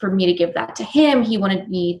 for me to give that to him. He wanted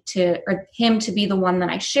him to be the one that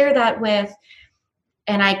I share that with.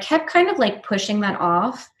 And I kept kind of like pushing that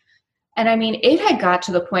off. And I mean, it had got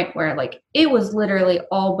to the point where like, it was literally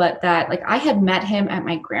all but that. Like, I had met him at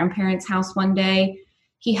my grandparents' house one day.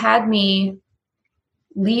 He had me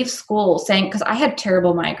leave school saying, because I had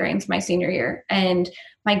terrible migraines my senior year, and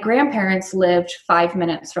my grandparents lived 5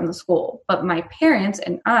 minutes from the school, but my parents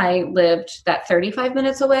and I lived that 35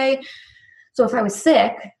 minutes away. So if I was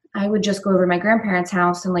sick, I would just go over to my grandparents'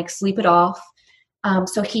 house and like sleep it off.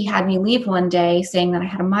 So he had me leave one day saying that I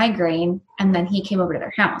had a migraine, and then he came over to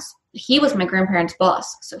their house. He was my grandparents'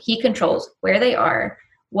 boss, so he controls where they are,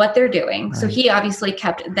 what they're doing. Right. So he obviously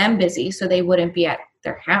kept them busy so they wouldn't be at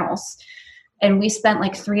their house. And we spent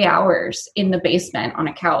like 3 hours in the basement on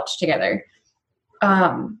a couch together.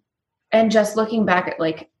 And just looking back at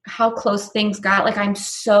like how close things got, like I'm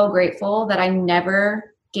so grateful that I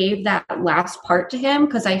never gave that last part to him,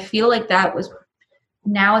 because I feel like that was,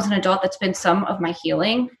 now as an adult, that's been some of my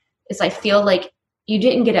healing, is I feel like you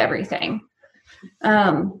didn't get everything.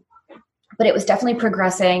 but it was definitely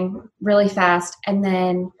progressing really fast. And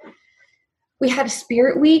then we had a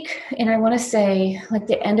Spirit Week, and I want to say like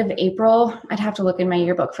the end of April. I'd have to look in my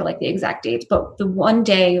yearbook for like the exact dates, but the one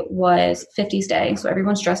day was 50s Day. So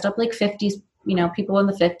everyone's dressed up like 50s, people in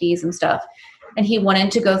the 50s and stuff. And he wanted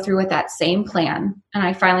to go through with that same plan. And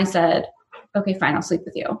I finally said, okay, fine, I'll sleep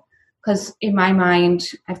with you. Because in my mind,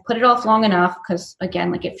 I've put it off long enough because,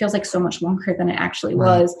 again, like it feels like so much longer than it actually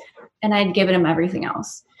was. And I'd given him everything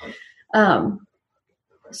else.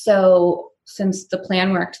 So since the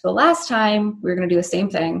plan worked the last time, we were going to do the same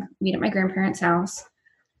thing, meet at my grandparents' house.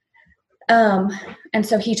 And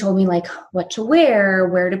so he told me like what to wear,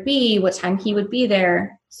 where to be, what time he would be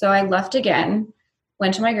there. So I left again,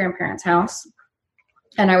 went to my grandparents' house,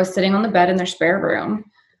 and I was sitting on the bed in their spare room,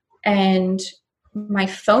 and my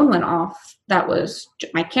phone went off. That was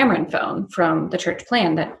my Cameron phone from the church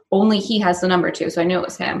plan that only he has the number to. So I knew it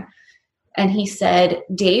was him. And he said,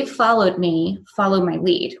 Dave followed me, follow my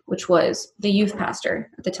lead, which was the youth pastor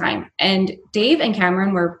at the time. And Dave and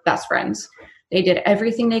Cameron were best friends. They did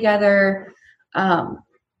everything together.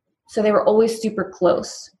 So they were always super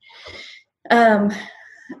close. And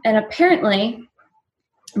apparently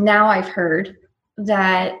now I've heard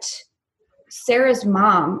that Sarah's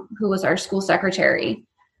mom, who was our school secretary,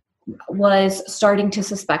 was starting to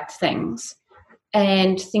suspect things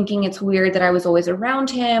and thinking it's weird that I was always around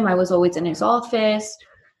him. I was always in his office.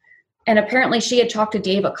 And apparently she had talked to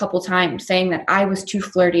Dave a couple times saying that I was too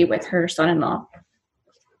flirty with her son-in-law.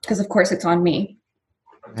 Because of course it's on me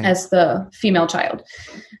as the female child.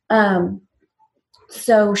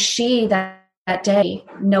 So she that day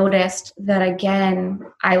noticed that again,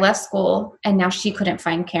 I left school and now she couldn't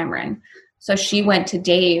find Cameron. So she went to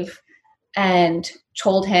Dave and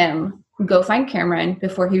told him, go find Cameron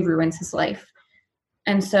before he ruins his life.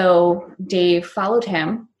 And so Dave followed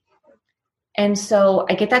him. And so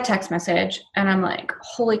I get that text message and I'm like,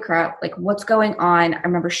 holy crap, like what's going on? I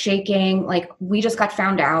remember shaking, like we just got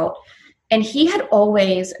found out. And he had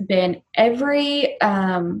always been every,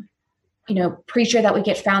 preacher that would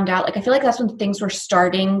get found out. Like, I feel like that's when things were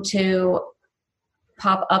starting to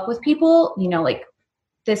pop up with people, like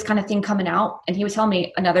this kind of thing coming out. And he would tell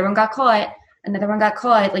me another one got caught.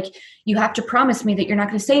 Like, you have to promise me that you're not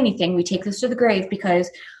going to say anything. We take this to the grave because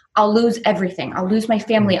I'll lose everything. I'll lose my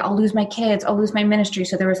family. I'll lose my kids. I'll lose my ministry.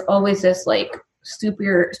 So there was always this like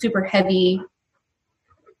super, super heavy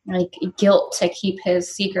like guilt to keep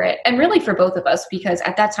his secret. And really for both of us, because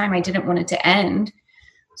at that time I didn't want it to end.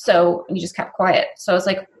 So we just kept quiet. So I was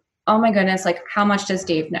like, oh my goodness, like how much does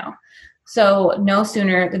Dave know? So no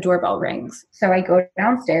sooner the doorbell rings. So I go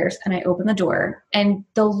downstairs and I open the door, and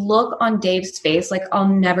the look on Dave's face, like I'll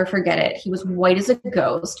never forget it. He was white as a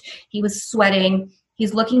ghost. He was sweating.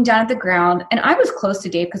 He's looking down at the ground. And I was close to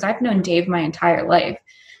Dave because I've known Dave my entire life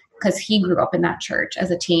because he grew up in that church as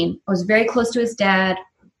a teen. I was very close to his dad.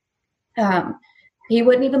 He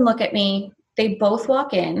wouldn't even look at me. They both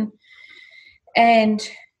walk in, and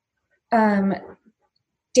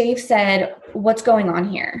Dave said, what's going on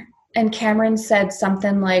here? And Cameron said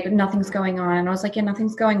something like, nothing's going on. And I was like, yeah,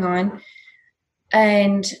 nothing's going on.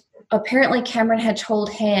 And apparently Cameron had told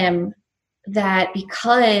him that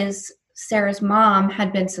because Sarah's mom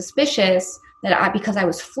had been suspicious that because I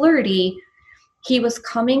was flirty, he was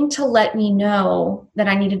coming to let me know that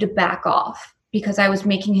I needed to back off because I was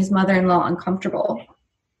making his mother-in-law uncomfortable,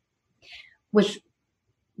 which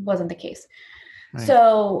wasn't the case. Right.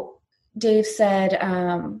 So Dave said,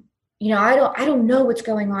 I don't know what's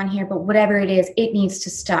going on here, but whatever it is, it needs to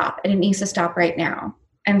stop, and it needs to stop right now.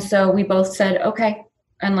 And so we both said, okay,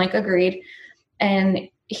 and like agreed. And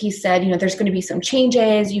he said, there's going to be some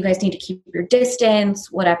changes. You guys need to keep your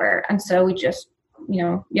distance, whatever. And so we just,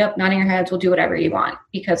 yep, nodding our heads. We'll do whatever you want.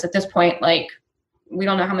 Because at this point, like, we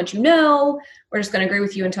don't know how much you know. We're just going to agree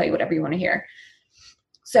with you and tell you whatever you want to hear.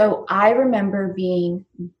 So I remember being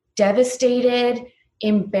devastated,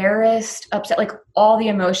 embarrassed, upset, like all the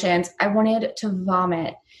emotions. I wanted to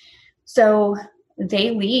vomit. So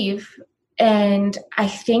they leave. And I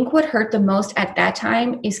think what hurt the most at that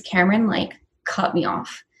time is Cameron like cut me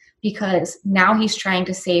off because now he's trying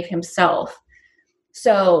to save himself.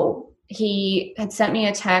 So he had sent me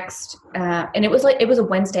a text and it was a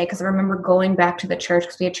Wednesday because I remember going back to the church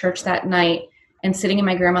because we had church that night and sitting in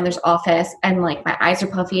my grandmother's office and like my eyes are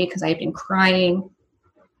puffy because I had been crying.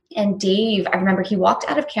 And Dave, I remember he walked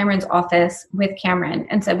out of Cameron's office with Cameron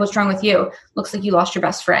and said, what's wrong with you? Looks like you lost your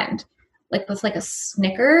best friend. Like with like a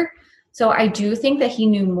snicker. So I do think that he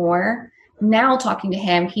knew more. Now talking to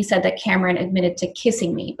him, he said that Cameron admitted to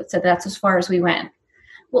kissing me, but said that's as far as we went.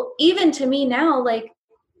 Well, even to me now, like,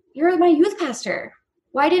 you're my youth pastor.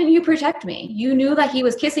 why didn't you protect me? You knew that he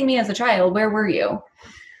was kissing me as a child. Where were you?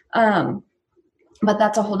 But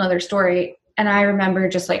that's a whole nother story. And I remember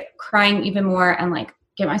just like crying even more and like,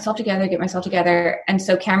 get myself together. And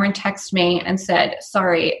so Cameron texted me and said,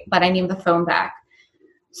 sorry, but I need the phone back.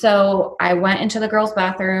 So I went into the girls'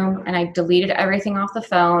 bathroom and I deleted everything off the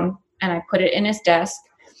phone and I put it in his desk.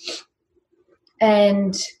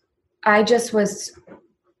 And I just was,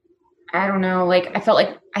 I don't know, like I felt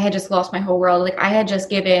like I had just lost my whole world. Like I had just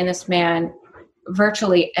given this man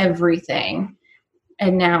virtually everything.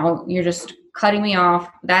 And now you're just cutting me off.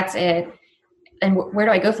 That's it. And where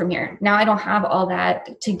do I go from here? Now I don't have all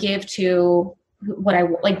that to give to what I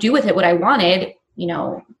like, do with it what I wanted, you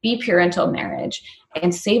know, be pure until marriage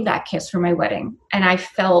and save that kiss for my wedding. And I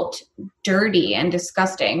felt dirty and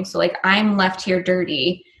disgusting. So like I'm left here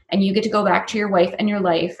dirty and you get to go back to your wife and your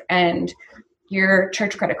life and your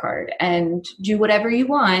church credit card and do whatever you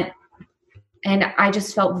want. And I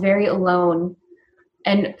just felt very alone.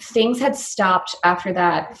 And things had stopped after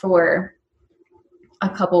that for a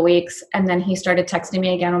couple weeks. And then he started texting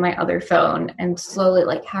me again on my other phone and slowly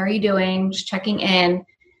like, how are you doing? Just checking in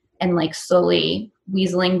and like slowly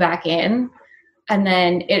weaseling back in. And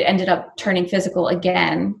then it ended up turning physical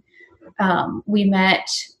again. We met,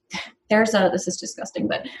 this is disgusting,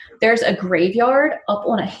 but there's a graveyard up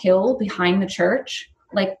on a hill behind the church,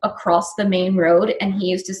 like across the main road. And he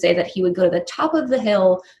used to say that he would go to the top of the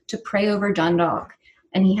hill to pray over Dundalk.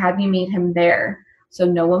 And he had me meet him there. So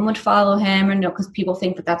no one would follow him or no, because people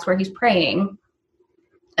think that that's where he's praying.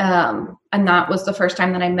 And that was the first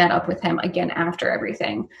time that I met up with him again after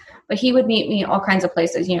everything. But he would meet me all kinds of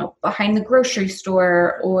places, you know, behind the grocery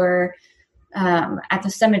store or at the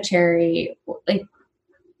cemetery, like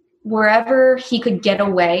wherever he could get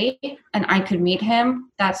away and I could meet him.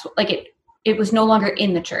 That's like it was no longer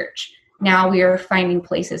in the church. Now we are finding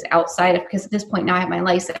places outside of, because at this point now I have my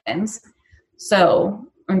license. So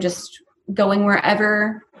I'm just going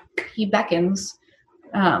wherever he beckons.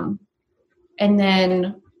 And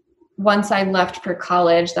then once I left for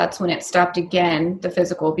college, that's when it stopped again, the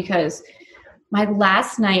physical, because my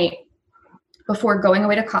last night before going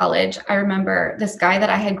away to college, I remember this guy that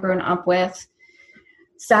I had grown up with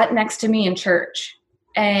sat next to me in church.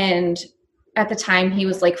 And at the time he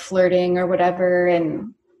was like flirting or whatever.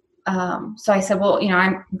 And so I said, well, you know,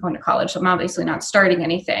 I'm going to college, so I'm obviously not starting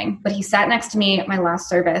anything. But he sat next to me at my last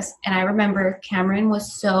service. And I remember Cameron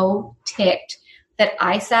was so ticked that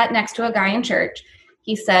I sat next to a guy in church.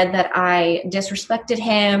 He said that I disrespected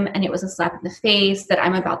him and it was a slap in the face, that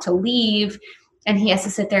I'm about to leave. And he has to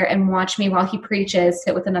sit there and watch me while he preaches,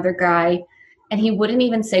 sit with another guy. And he wouldn't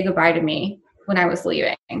even say goodbye to me when I was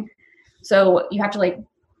leaving. So you have to like,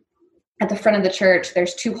 at the front of the church,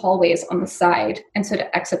 there's 2 hallways on the side. And so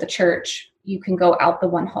to exit the church, you can go out the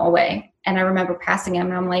one hallway. And I remember passing him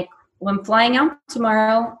and I'm like, well, I'm flying out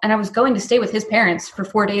tomorrow. And I was going to stay with his parents for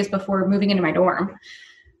 4 days before moving into my dorm.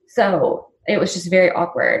 So it was just very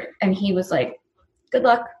awkward. And he was like, good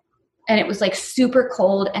luck. And it was like super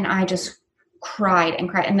cold. And I just cried and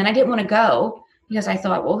cried. And then I didn't want to go because I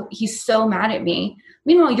thought, well, he's so mad at me.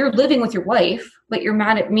 Meanwhile, you're living with your wife, but you're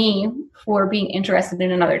mad at me for being interested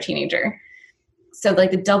in another teenager. So like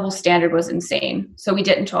the double standard was insane. So we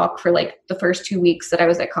didn't talk for like the first 2 weeks that I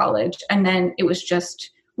was at college. And then it was just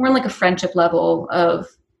more like a friendship level of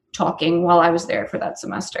talking while I was there for that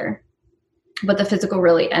semester. But the physical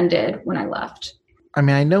really ended when I left. I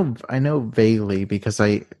mean, I know vaguely because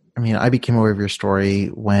I became aware of your story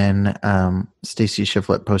when Stacy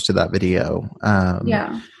Shiflett posted that video.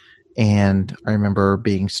 Yeah. And I remember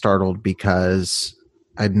being startled because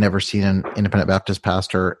I'd never seen an independent Baptist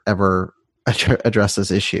pastor ever address this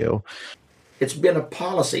issue. It's been a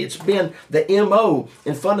policy. It's been the MO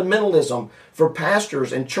in fundamentalism for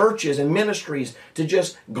pastors and churches and ministries to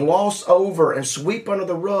just gloss over and sweep under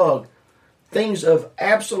the rug things of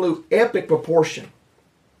absolute epic proportion.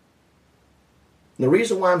 And the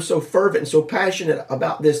reason why I'm so fervent and so passionate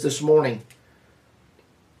about this morning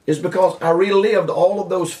is because I relived all of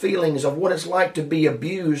those feelings of what it's like to be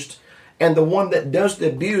abused, and the one that does the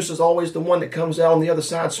abuse is always the one that comes out on the other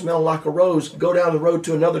side smelling like a rose, go down the road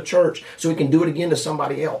to another church so he can do it again to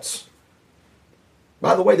somebody else.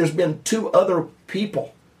 By the way, there's been 2 other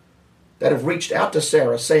people that have reached out to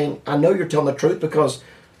Sarah saying, I know you're telling the truth because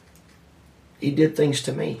he did things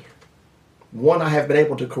to me. One I have been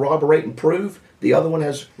able to corroborate and prove. The other one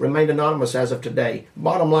has remained anonymous as of today.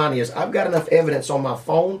 Bottom line is, I've got enough evidence on my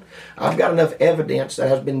phone. I've got enough evidence that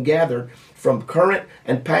has been gathered from current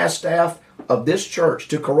and past staff of this church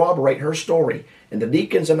to corroborate her story. And the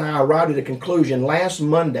deacons and I arrived at a conclusion last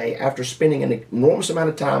Monday after spending an enormous amount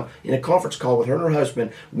of time in a conference call with her and her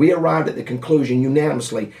husband. We arrived at the conclusion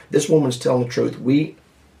unanimously, this woman's telling the truth. We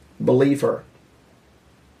believe her.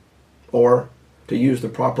 Or, to use the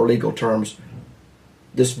proper legal terms,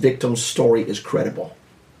 this victim's story is credible.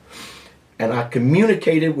 And I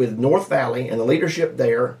communicated with North Valley and the leadership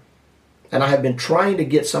there, and I have been trying to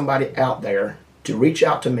get somebody out there to reach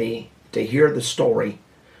out to me to hear the story.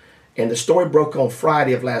 And the story broke on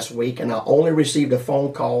Friday of last week, and I only received a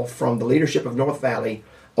phone call from the leadership of North Valley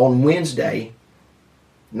on Wednesday,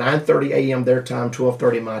 9:30 a.m. their time,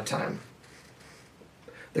 12:30 my time.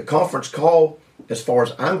 The conference call, as far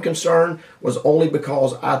as I'm concerned, was only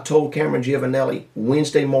because I told Cameron Giovanelli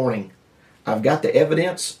Wednesday morning, I've got the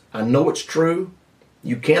evidence, I know it's true,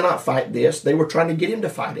 you cannot fight this. They were trying to get him to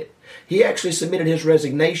fight it. He actually submitted his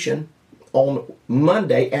resignation on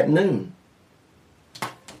Monday at noon.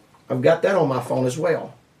 I've got that on my phone as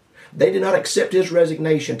well. They did not accept his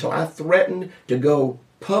resignation until I threatened to go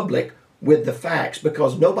public with the facts,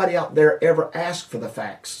 because nobody out there ever asked for the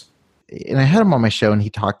facts. And I had him on my show, and he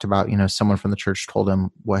talked about, someone from the church told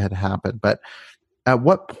him what had happened. But at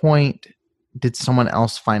what point did someone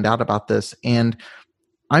else find out about this? And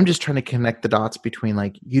I'm just trying to connect the dots between,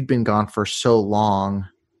 like, you'd been gone for so long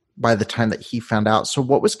by the time that he found out. So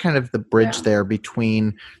what was kind of the bridge there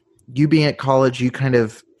between you being at college, you kind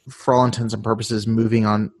of, for all intents and purposes, moving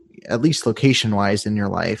on, at least location-wise in your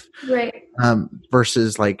life, right?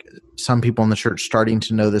 Versus like some people in the church starting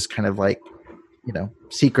to know this kind of like,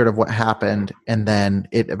 secret of what happened, and then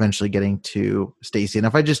it eventually getting to Stacy. And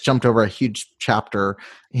if I just jumped over a huge chapter,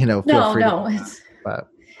 feel free to. But.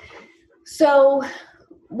 So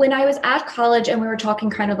when I was at college and we were talking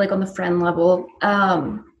kind of like on the friend level,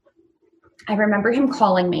 I remember him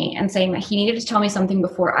calling me and saying that he needed to tell me something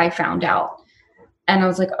before I found out. And I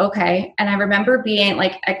was like, okay. And I remember being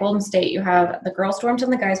like at Golden State, you have the girls' dorms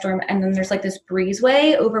and the guys' dorm. And then there's like this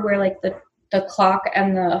breezeway over where like the clock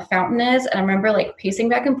and the fountain is. And I remember like pacing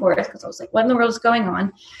back and forth because I was like, what in the world is going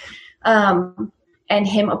on? And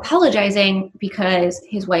him apologizing because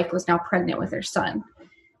his wife was now pregnant with their son.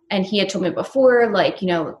 And he had told me before, like,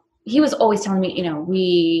 he was always telling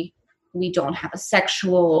me, we don't have a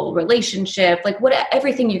sexual relationship, like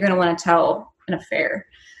everything you're going to want to tell an affair.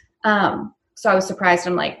 So I was surprised.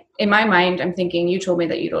 I'm like, in my mind, I'm thinking, you told me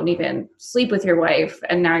that you don't even sleep with your wife,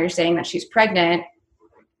 and now you're saying that she's pregnant.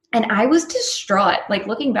 And I was distraught. Like,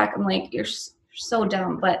 looking back, I'm like, you're so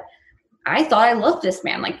dumb. But I thought I loved this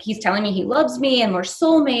man. Like, he's telling me he loves me and we're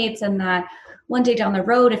soulmates, and that one day down the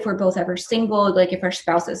road, if we're both ever single, like if our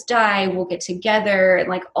spouses die, we'll get together, and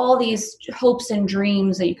like all these hopes and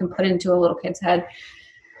dreams that you can put into a little kid's head.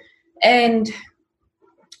 And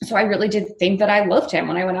so I really did think that I loved him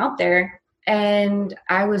when I went out there. And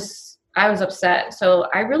I was upset. So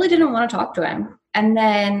I really didn't want to talk to him. And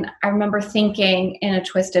then I remember thinking in a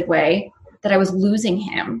twisted way that I was losing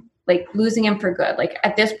him for good. Like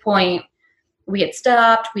at this point, we had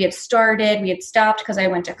stopped because I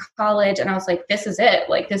went to college, and I was like, this is it.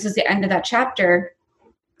 Like, this is the end of that chapter,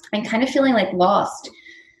 and kind of feeling like lost.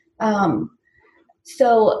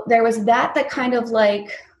 So there was that kind of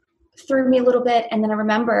like threw me a little bit. And then I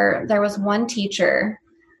remember there was one teacher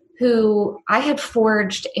who I had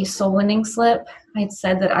forged a soul winning slip. I had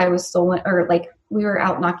said that I was we were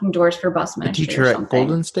out knocking doors for bus ministry. A teacher at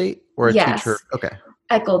Golden State, or a teacher? Okay.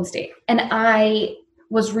 At Golden State. And I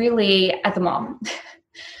was really at the mall.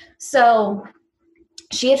 So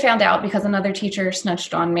she had found out because another teacher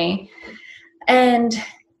snitched on me, and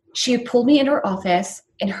she pulled me into her office,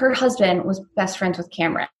 and her husband was best friends with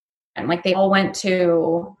Cameron. And like, they all went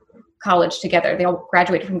to college together. They all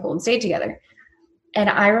graduated from Golden State together. And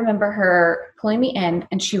I remember her pulling me in,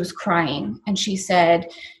 and she was crying, and she said,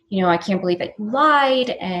 I can't believe that you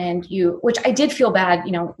lied, which I did feel bad,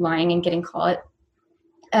 lying and getting caught.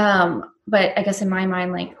 But I guess in my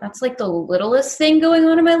mind, like, that's like the littlest thing going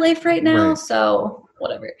on in my life right now. Right. So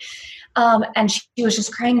whatever. And she was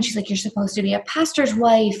just crying, and she's like, you're supposed to be a pastor's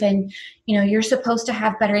wife, and, you're supposed to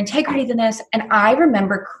have better integrity than this. And I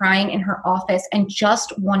remember crying in her office and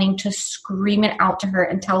just wanting to scream it out to her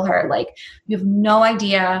and tell her, like, you have no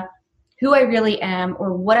idea who I really am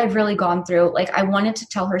or what I've really gone through. Like, I wanted to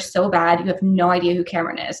tell her so bad, you have no idea who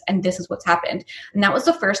Cameron is, and this is what's happened. And that was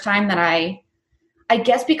the first time that I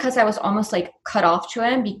guess because I was almost like cut off to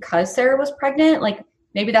him because Sarah was pregnant, like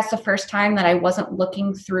maybe that's the first time that I wasn't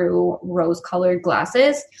looking through rose-colored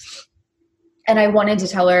glasses. And I wanted to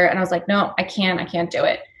tell her, and I was like, no, I can't do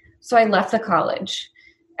it. So I left the college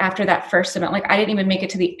after that first event. Like, I didn't even make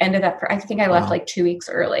it to the end of that. I think I left like 2 weeks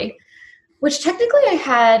early, which technically I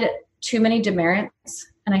had too many demerits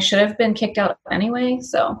and I should have been kicked out anyway.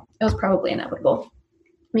 So it was probably inevitable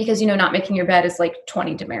because, not making your bed is like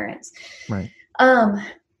 20 demerits. Right.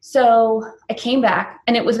 So I came back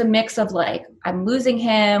and it was a mix of like, I'm losing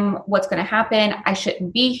him. What's going to happen? I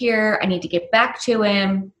shouldn't be here. I need to get back to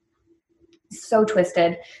him. So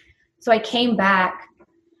twisted. So I came back,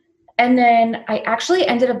 and then I actually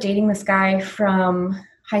ended up dating this guy from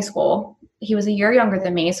high school. He was a year younger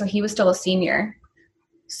than me, so he was still a senior.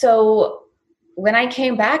 So when I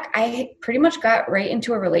came back, I pretty much got right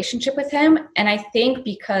into a relationship with him. And I think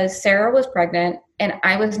because Sarah was pregnant and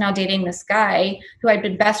I was now dating this guy who I'd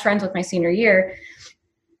been best friends with my senior year,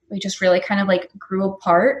 we just really kind of like grew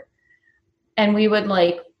apart. And we would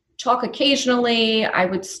like talk occasionally. I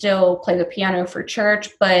would still play the piano for church,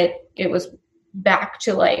 but it was back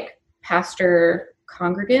to like pastor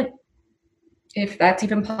congregant, if that's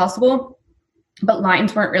even possible. But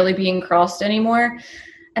lines weren't really being crossed anymore.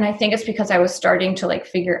 And I think it's because I was starting to like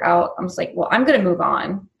figure out, I was like, well, I'm going to move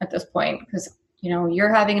on at this point because,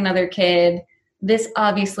 you're having another kid. This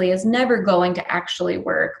obviously is never going to actually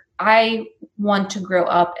work. I want to grow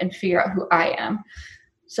up and figure out who I am.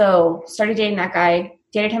 So started dating that guy,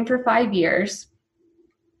 dated him for 5 years.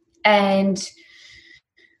 And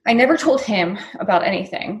I never told him about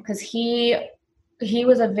anything because he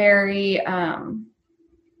was a very,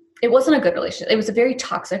 it wasn't a good relationship. It was a very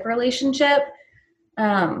toxic relationship.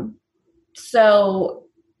 So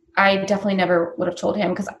I definitely never would have told him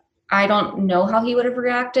because I don't know how he would have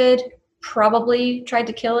reacted. Probably tried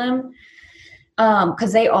to kill him.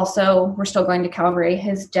 Because they also were still going to Calvary.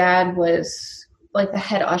 His dad was like the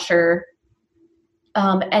head usher.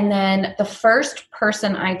 And then the first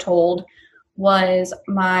person I told was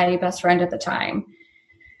my best friend at the time.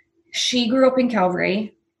 She grew up in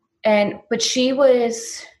Calvary, but she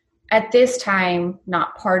was at this time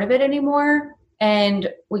not part of it anymore.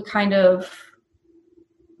 And we kind of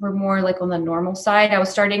were more like on the normal side. I was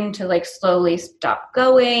starting to like slowly stop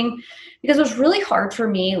going because it was really hard for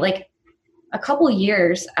me. Like a couple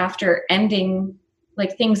years after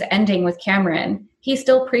things ending with Cameron, he's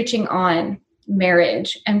still preaching on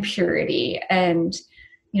marriage and purity and,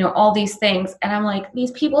 all these things. And I'm like,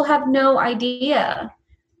 these people have no idea.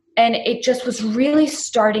 And it just was really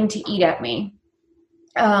starting to eat at me.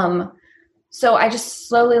 So I just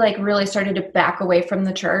slowly really started to back away from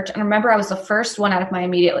the church. And I remember I was the first one out of my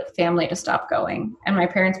immediate family to stop going, and my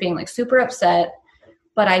parents being super upset.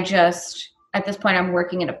 But at this point, I'm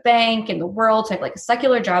working in a bank in the world. So I have a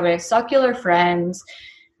secular job. I have secular friends.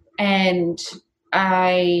 And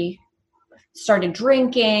I started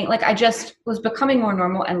drinking. I just was becoming more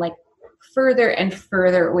normal and further and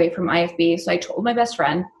further away from IFB. So I told my best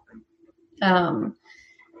friend.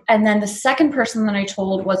 And then the second person that I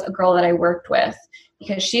told was a girl that I worked with,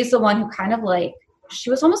 because she's the one who kind of she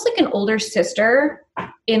was almost like an older sister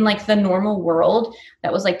in the normal world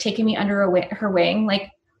that was taking me under her wing.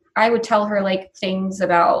 I would tell her things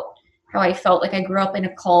about how I felt I grew up in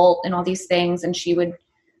a cult and all these things. And she would,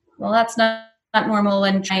 well, that's not normal.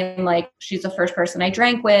 And she's the first person I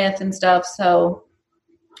drank with and stuff. So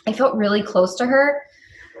I felt really close to her.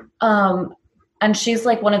 And she's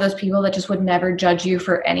one of those people that just would never judge you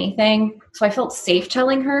for anything. So I felt safe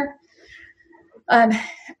telling her. And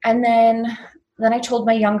then I told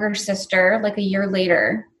my younger sister a year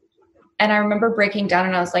later. And I remember breaking down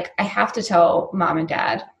and I was like, I have to tell mom and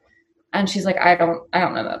dad. And she's like, I don't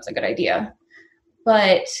know that's a good idea.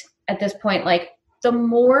 But at this point, the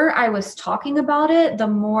more I was talking about it, the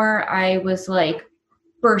more I was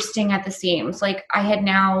bursting at the seams. I had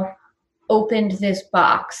now opened this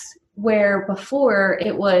box where before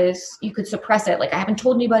it was, you could suppress it. I haven't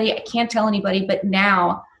told anybody, I can't tell anybody, but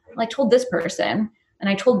now I told this person and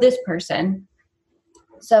I told this person.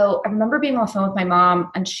 So I remember being on the phone with my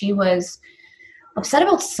mom, and she was upset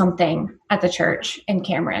about something at the church in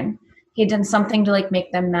Cameron. He had done something to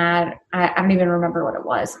make them mad. I don't even remember what it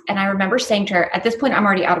was. And I remember saying to her, at this point, I'm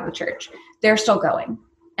already out of the church. They're still going.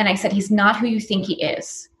 And I said, he's not who you think he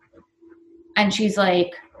is. And she's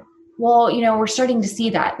like, well, we're starting to see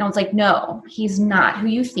that. And I was like, no, he's not who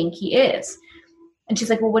you think he is. And she's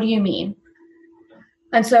like, well, what do you mean?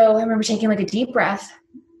 And so I remember taking a deep breath,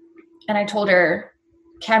 and I told her,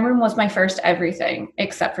 Cameron was my first everything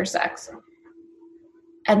except for sex.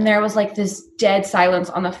 And there was this dead silence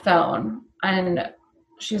on the phone. And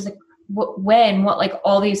she was like, when, what,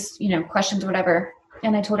 all these, questions, whatever.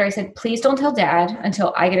 And I told her, I said, please don't tell dad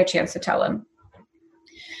until I get a chance to tell him.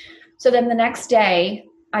 So then the next day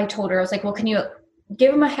I told her, I was like, well, can you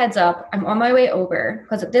give him a heads up? I'm on my way over.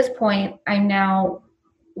 Because at this point I'm now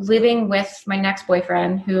living with my next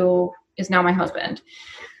boyfriend, who is now my husband.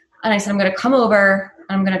 And I said, I'm going to come over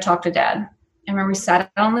and I'm going to talk to dad. I remember we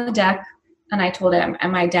sat on the deck and I told him,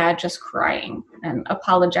 and my dad just crying and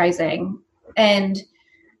apologizing. And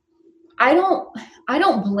I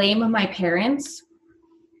don't blame my parents.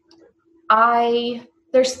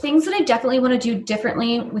 There's things that I definitely want to do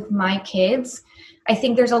differently with my kids. I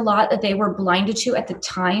think there's a lot that they were blinded to at the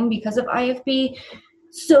time because of IFB.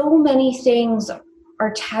 So many things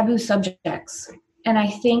are taboo subjects. And I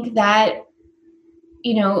think that,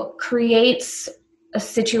 creates a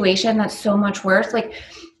situation that's so much worse. Like,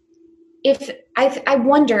 if I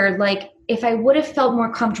wonder, like, if I would have felt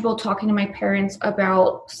more comfortable talking to my parents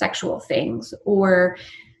about sexual things, or,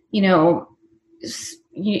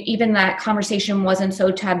 even that conversation wasn't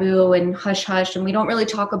so taboo and hush hush and we don't really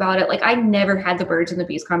talk about it. Like, I never had the birds and the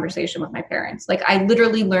bees conversation with my parents. Like, I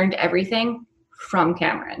literally learned everything from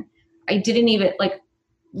Cameron. I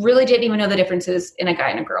really didn't even know the differences in a guy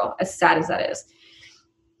and a girl, as sad as that is.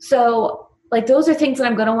 So, like, those are things that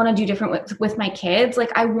I'm going to want to do different with my kids.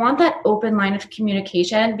 Like, I want that open line of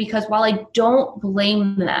communication, because while I don't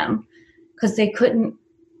blame them, because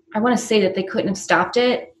I want to say that they couldn't have stopped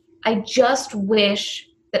it. I just wish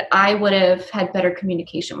that I would have had better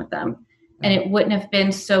communication with them, and it wouldn't have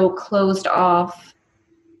been so closed off,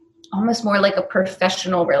 almost more like a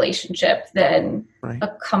professional relationship than a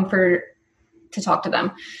comfort to talk to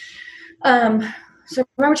them. So I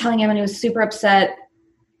remember telling him, and he was super upset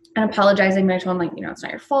and apologizing. And I told him, like, it's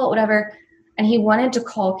not your fault, whatever. And he wanted to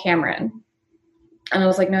call Cameron. And I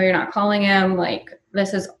was like, no, you're not calling him. Like,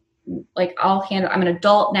 this is, like, I'm an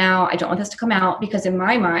adult now. I don't want this to come out, because in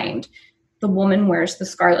my mind, the woman wears the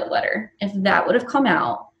scarlet letter. If that would have come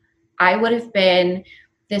out, I would have been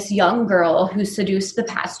this young girl who seduced the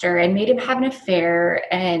pastor and made him have an affair.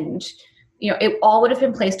 And, it all would have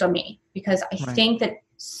been placed on me, because I think that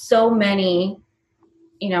so many,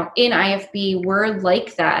 in IFB were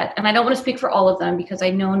like that. And I don't want to speak for all of them, because I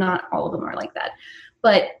know not all of them are like that,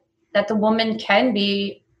 but that the woman can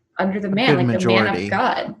be under the man, like majority. The man of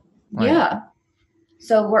God. Right. Yeah.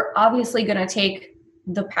 So we're obviously going to take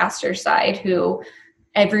the pastor's side, who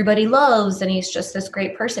everybody loves, and he's just this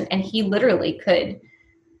great person. And he literally could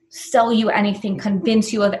sell you anything,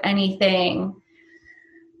 convince you of anything.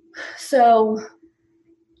 So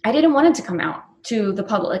I didn't want it to come out to the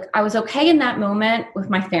public. I was okay in that moment with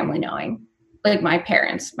my family knowing, like my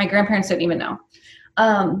grandparents didn't even know.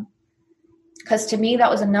 Because to me, that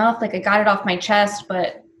was enough. Like, I got it off my chest,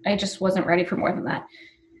 but I just wasn't ready for more than that.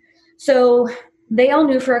 So they all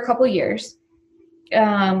knew for a couple years.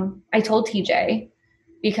 I told TJ,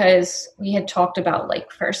 because we had talked about,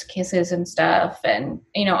 like, first kisses and stuff. And,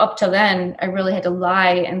 up till then, I really had to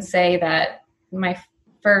lie and say that my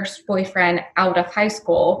first boyfriend out of high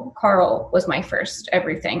school, Carl, was my first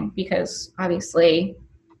everything, because obviously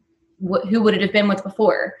who would it have been with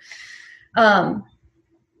before?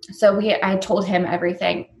 So I told him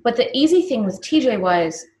everything. But the easy thing with TJ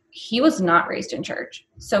was he was not raised in church.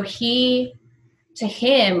 So to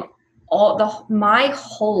him, my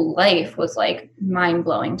whole life was, like, mind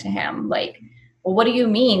blowing to him. Like, well, what do you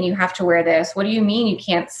mean you have to wear this? What do you mean you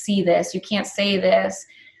can't see this? You can't say this?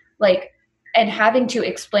 Like, and having to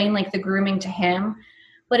explain, like, the grooming to him.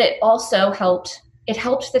 But it also helped. It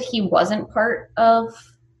helped that he wasn't part of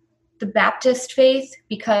the Baptist faith,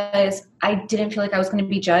 because I didn't feel like I was going to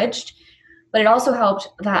be judged. But it also helped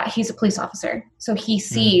that he's a police officer. So he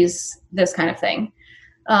sees this kind of thing.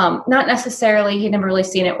 Not necessarily, he'd never really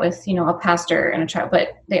seen it with, a pastor and a child, but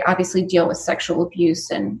they obviously deal with sexual abuse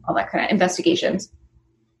and all that kind of investigations.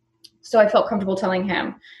 So I felt comfortable telling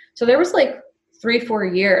him. So there was, like,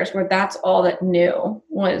 3-4 years where that's all that knew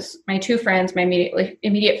was my two friends, my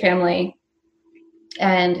immediate family,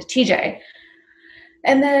 and TJ.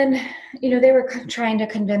 And then, they were trying to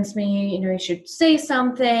convince me, you should say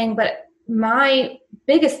something. But my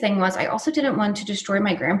biggest thing was I also didn't want to destroy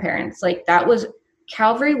my grandparents. Like,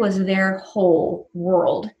 Calvary was their whole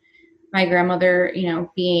world. My grandmother,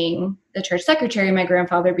 being the church secretary, my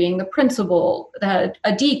grandfather being the principal,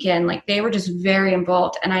 a deacon, like, they were just very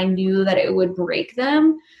involved. And I knew that it would break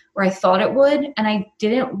them, or I thought it would. And I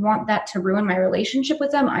didn't want that to ruin my relationship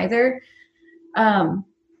with them either.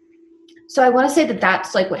 So I want to say that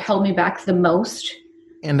that's, like, what held me back the most.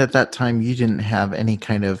 And at that time, you didn't have any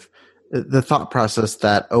kind of the thought process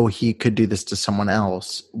that, oh, he could do this to someone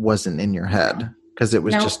else wasn't in your head, because it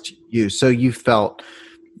was just you. So you felt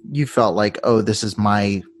like, oh, this is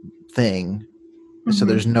my thing. Mm-hmm. So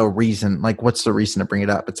there's no reason, like, what's the reason to bring it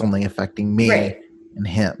up? It's only affecting me and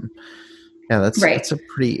him. Yeah, that's a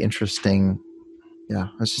pretty interesting. Yeah,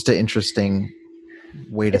 it's just an interesting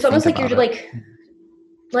way to. It's almost like you're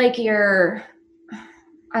like you're,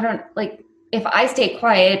 I don't, like, if I stay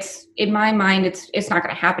quiet, in my mind, it's not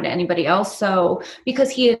going to happen to anybody else. So because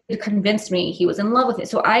he had convinced me he was in love with it.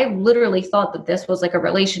 So I literally thought that this was like a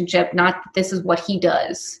relationship, not that this is what he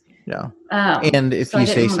does. Yeah. And if you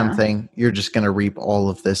say something, you're just going to reap all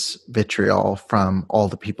of this vitriol from all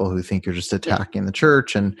the people who think you're just attacking the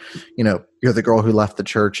church. And, you know, you're the girl who left the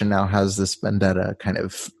church and now has this vendetta kind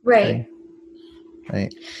of thing.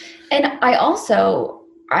 Right. And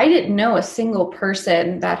I didn't know a single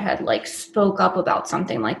person that had like spoke up about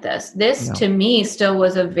something like this. This to me still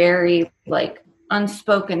was a very like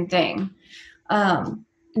unspoken thing.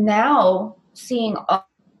 Now seeing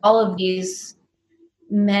all of these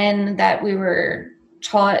men that we were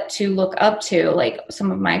taught to look up to, like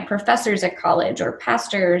some of my professors at college or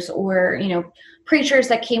pastors or, you know, preachers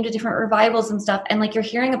that came to different revivals and stuff. And like, you're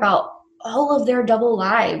hearing about all of their double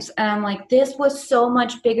lives. And I'm like, this was so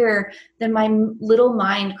much bigger than my little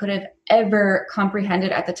mind could have ever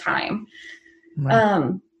comprehended at the time.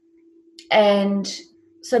 Right. And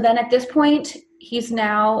so then at this point, he's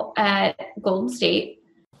now at Golden State.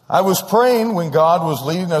 I was praying when God was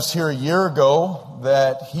leading us here a year ago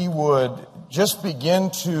that he would just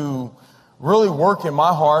begin to really work in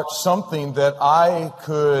my heart something that I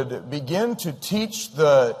could begin to teach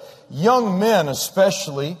the young men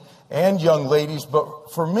especially, and young ladies,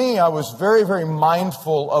 but for me, I was very, very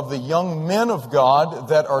mindful of the young men of God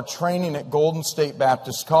that are training at Golden State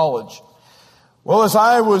Baptist College. Well, as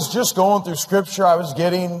I was just going through Scripture, I was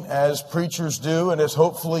getting, as preachers do, and as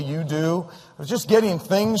hopefully you do, I was just getting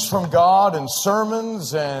things from God and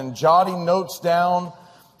sermons and jotting notes down.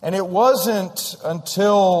 And it wasn't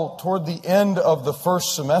until toward the end of the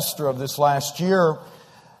first semester of this last year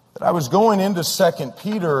that I was going into 2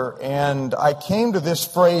 Peter, and I came to this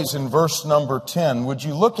phrase in verse number 10. Would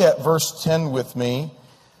you look at verse 10 with me?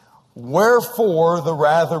 Wherefore, the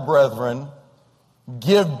rather, brethren,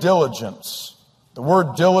 give diligence. The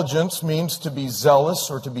word diligence means to be zealous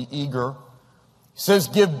or to be eager. He says,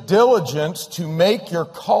 give diligence to make your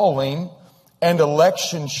calling and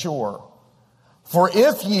election sure. For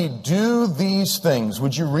if ye do these things,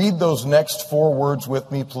 would you read those next 4 words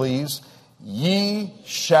with me, please? Ye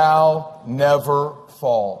shall never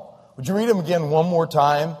fall. Would you read them again one more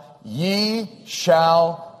time? Ye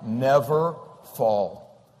shall never fall.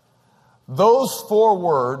 Those 4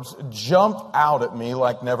 words jumped out at me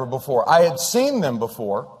like never before. I had seen them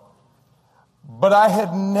before, but I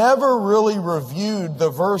had never really reviewed the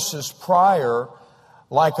verses prior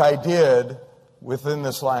like I did within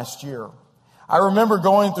this last year. I remember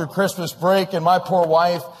going through Christmas break, and my poor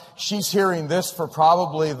wife, she's hearing this for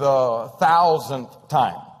probably the 1,000th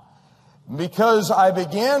time. Because I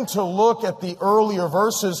began to look at the earlier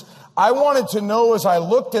verses, I wanted to know as I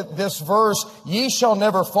looked at this verse, ye shall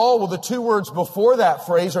never fall. Well, the 2 words before that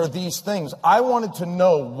phrase are these things. I wanted to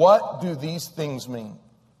know, what do these things mean?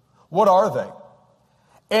 What are they?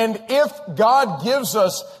 And if God gives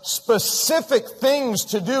us specific things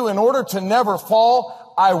to do in order to never fall,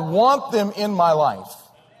 I want them in my life.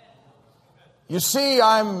 You see,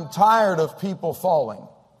 I'm tired of people falling.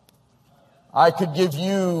 I could give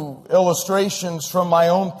you illustrations from my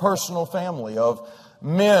own personal family of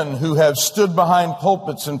men who have stood behind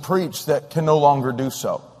pulpits and preached that can no longer do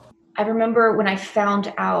so. I remember when I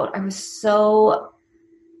found out, I was so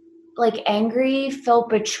angry, felt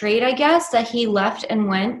betrayed, I guess, that he left and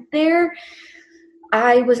went there.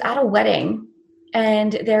 I was at a wedding,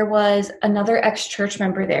 and there was another ex-church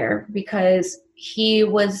member there because he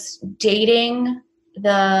was dating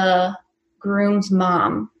the groom's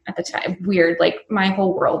mom at the time. Weird, my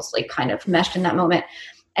whole world's kind of meshed in that moment.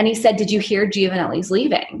 And he said, "Did you hear Giovanelli's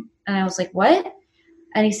leaving?" And I was like, "What?"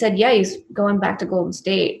 And he said, "Yeah, he's going back to Golden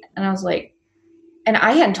State." And I was like, and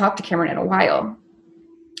I hadn't talked to Cameron in a while.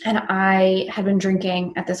 And I had been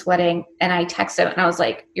drinking at this wedding, and I texted him and I was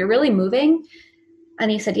like, "You're really moving?" And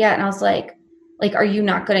he said, "Yeah." And I was like, are you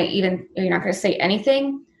not going to say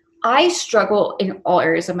anything? I struggle in all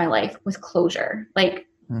areas of my life with closure.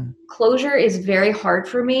 Closure is very hard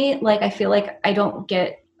for me. I feel like I don't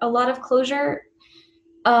get a lot of closure.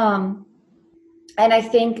 And I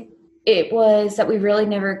think it was that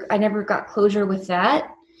I never got closure with that.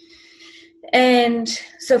 And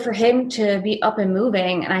so for him to be up and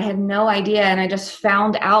moving, and I had no idea, and I just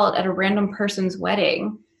found out at a random person's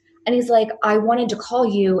wedding, and he's like, "I wanted to call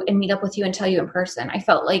you and meet up with you and tell you in person. I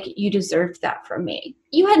felt like you deserved that from me.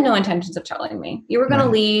 You had no intentions of telling me. You were going to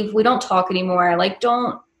leave. We don't talk anymore.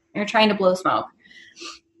 You're trying to blow smoke."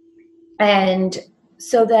 And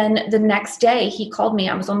so then the next day he called me.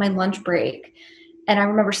 I was on my lunch break, and I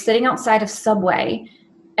remember sitting outside of Subway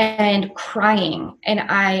and crying. And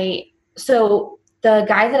so the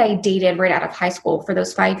guy that I dated right out of high school for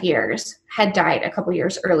those 5 years had died a couple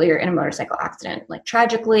years earlier in a motorcycle accident, like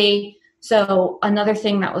tragically. So another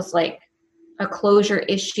thing that was like a closure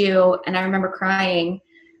issue. And I remember crying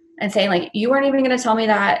and saying, like, you weren't even going to tell me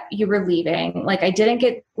that you were leaving. Like, I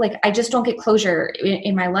just don't get closure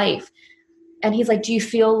in my life. And he's like, do you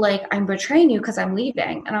feel like I'm betraying you because I'm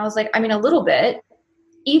leaving? And I was like, I mean, a little bit,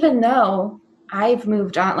 even though I've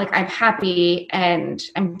moved on, like I'm happy and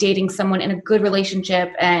I'm dating someone in a good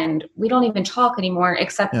relationship and we don't even talk anymore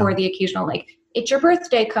except for the occasional, like, it's your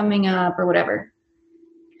birthday coming up or whatever.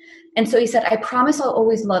 And so he said, I promise I'll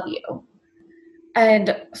always love you.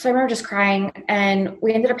 And so I remember just crying, and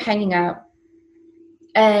we ended up hanging up.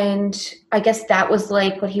 And I guess that was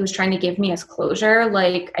like what he was trying to give me as closure.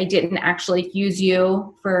 Like, I didn't actually use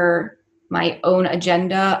you for my own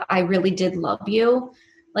agenda. I really did love you.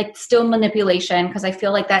 Like, still manipulation, because I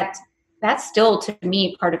feel like that's still, to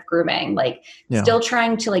me, part of grooming. Like, still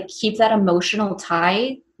trying to like keep that emotional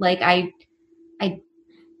tie. Like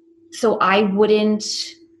so I wouldn't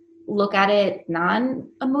look at it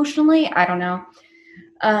non-emotionally. I don't know.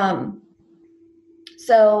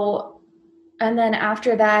 So, and then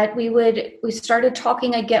after that, we started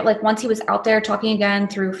talking again. Like, once he was out there talking again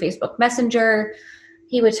through Facebook Messenger,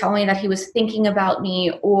 he would tell me that he was thinking about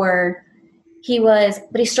me, or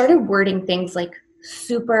but he started wording things like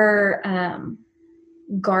super,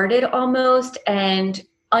 guarded almost, and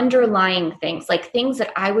underlying things, like things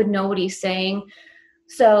that I would know what he's saying.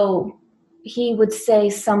 So he would say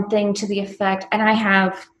something to the effect, and I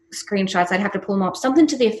have screenshots, I'd have to pull them up, something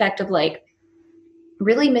to the effect of like,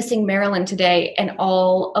 really missing Maryland today and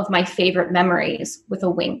all of my favorite memories, with a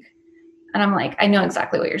wink. And I'm like, I know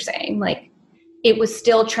exactly what you're saying. Like, it was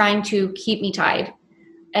still trying to keep me tied.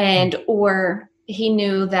 And, or he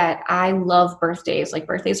knew that I love birthdays. Like,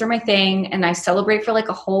 birthdays are my thing, and I celebrate for like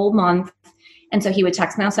a whole month. And so he would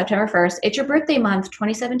text me on September 1st, it's your birthday month,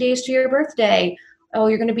 27 days to your birthday. Oh,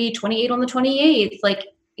 you're going to be 28 on the 28th, like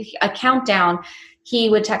a countdown. He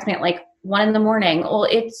would text me at like 1 a.m. Well,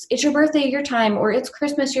 it's your birthday, your time, or it's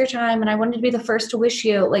Christmas, your time. And I wanted to be the first to wish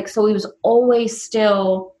you. Like, so he was always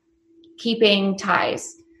still keeping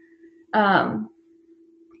ties. And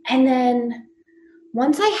then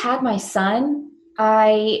once I had my son,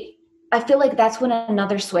 I feel like that's when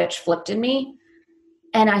another switch flipped in me.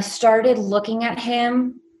 And I started looking at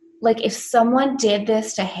him like, if someone did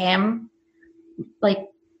this to him, like,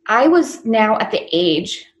 I was now at the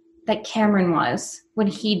age that Cameron was when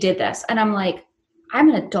he did this. And I'm like, I'm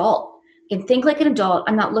an adult. I can think like an adult.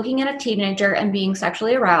 I'm not looking at a teenager and being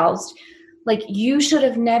sexually aroused. Like, you should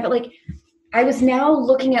have never, like, I was now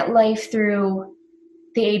looking at life through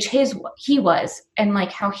the age he was, and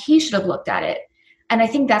like how he should have looked at it. And I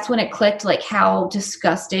think that's when it clicked, like how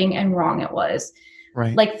disgusting and wrong it was.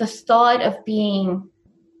 Right. Like, the thought of being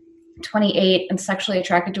 28 and sexually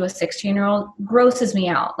attracted to a 16-year-old grosses me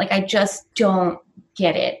out. Like, I just don't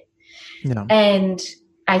get it. No. And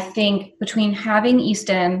I think between having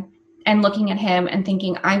Easton and looking at him and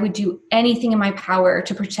thinking I would do anything in my power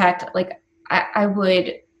to protect, like I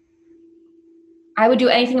would do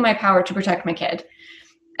anything in my power to protect my kid,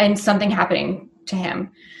 and something happening to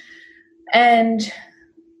him. And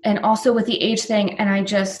also with the age thing, and I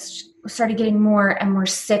just started getting more and more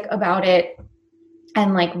sick about it,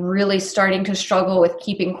 and like really starting to struggle with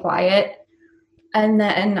keeping quiet. And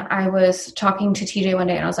then I was talking to TJ one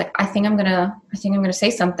day, and I was like, I think I'm gonna say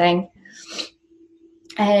something.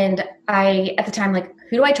 And I, at the time, like,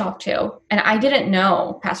 who do I talk to? And I didn't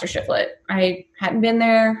know Pastor Shiflett. I hadn't been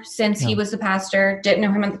there since he was the pastor, didn't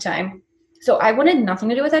know him at the time. So I wanted nothing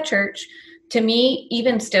to do with that church. To me,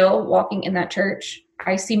 even still walking in that church,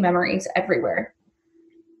 I see memories everywhere.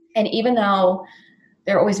 And even though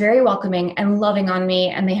they're always very welcoming and loving on me,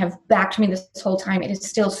 and they have backed me this whole time, it is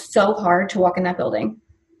still so hard to walk in that building.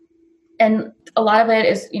 And a lot of it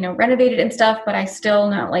is, renovated and stuff, but I still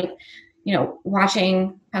not like,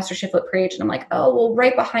 watching Pastor Shiflett preach, and I'm like, oh, well,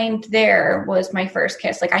 right behind there was my first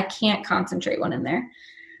kiss. Like, I can't concentrate when in there.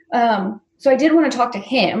 So I did want to talk to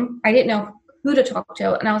him. I didn't know who to talk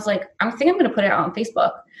to. And I was like, I think I'm going to put it out on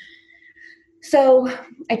Facebook. So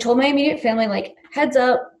I told my immediate family, like, heads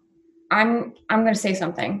up, I'm going to say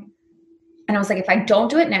something. And I was like, if I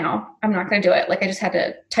don't do it now, I'm not going to do it. Like, I just had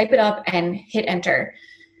to type it up and hit enter.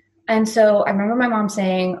 And so I remember my mom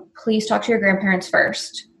saying, please talk to your grandparents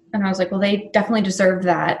first. And I was like, well, they definitely deserved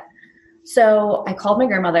that. So I called my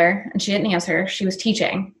grandmother, and she didn't answer. She was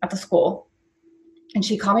teaching at the school. And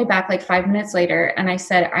she called me back like 5 minutes later. And I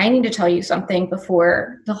said, I need to tell you something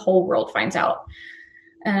before the whole world finds out.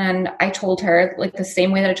 And I told her like the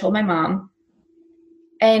same way that I told my mom.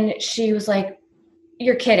 And she was like,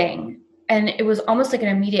 you're kidding. And it was almost like an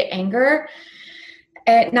immediate anger,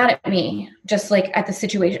 and not at me, just like at the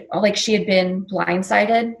situation. Like she had been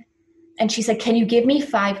blindsided. And she said, can you give me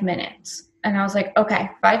 5 minutes? And I was like, okay,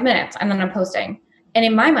 5 minutes. And then I'm posting. And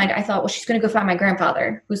in my mind, I thought, well, she's going to go find my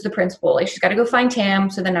grandfather, who's the principal. Like, she's got to go find him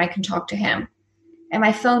so then I can talk to him. And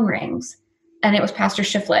my phone rings, and it was Pastor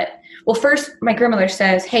Shiflett. Well, first, my grandmother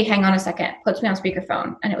says, hey, hang on a second, puts me on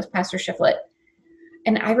speakerphone, and it was Pastor Shiflett.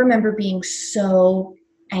 And I remember being so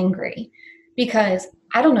angry because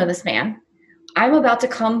I don't know this man. I'm about to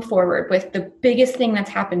come forward with the biggest thing that's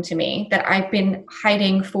happened to me that I've been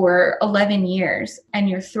hiding for 11 years. And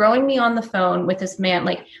you're throwing me on the phone with this man.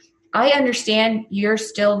 Like, I understand you're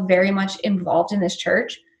still very much involved in this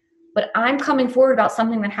church, but I'm coming forward about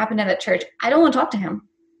something that happened at that church. I don't want to talk to him.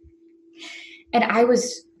 And I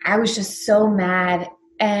was just so mad.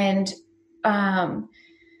 And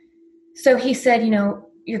so he said,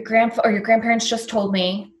 your grandparents just told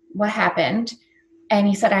me what happened. And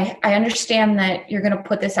he said, I understand that you're going to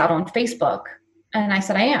put this out on Facebook. And I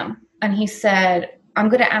said, I am. And he said, I'm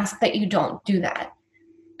going to ask that you don't do that.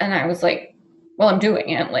 And I was like, well, I'm doing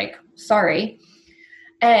it. Like, sorry.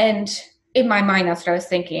 And in my mind, that's what I was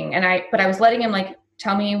thinking. But I was letting him like,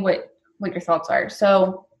 tell me what your thoughts are.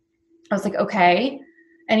 So I was like, okay.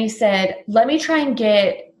 And he said, let me try and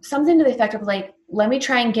get something to the effect of like, let me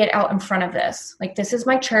try and get out in front of this. Like, this is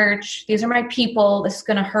my church. These are my people. This is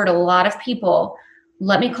going to hurt a lot of people.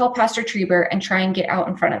 Let me call Pastor Trieber and try and get out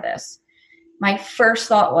in front of this. My first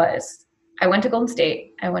thought was, I went to Golden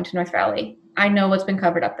State. I went to North Valley. I know what's been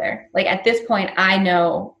covered up there. Like, at this point, I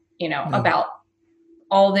know, about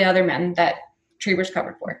all the other men that Trieber's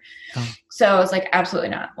covered for. Oh. So I was like, absolutely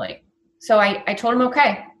not. Like, so I told him,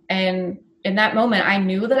 okay. And in that moment, I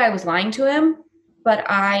knew that I was lying to him, but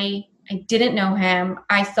I didn't know him.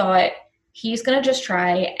 I thought he's going to just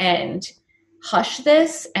try and hush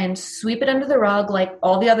this and sweep it under the rug like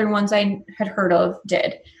all the other ones I had heard of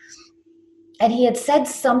did. And he had said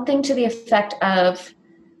something to the effect of,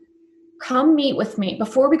 come meet with me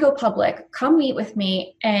before we go public, come meet with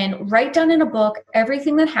me and write down in a book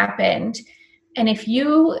everything that happened. And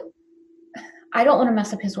I don't want to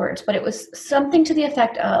mess up his words, but it was something to the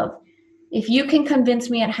effect of, if you can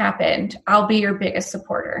convince me it happened, I'll be your biggest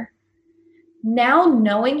supporter. Now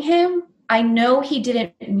knowing him, I know he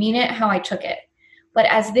didn't mean it how I took it. But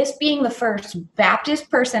as this being the first Baptist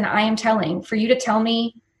person I am telling, for you to tell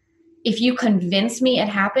me, if you convince me it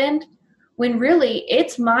happened, when really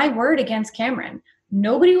it's my word against Cameron.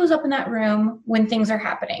 Nobody was up in that room when things are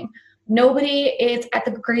happening. Nobody is at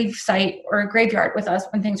the grave site or a graveyard with us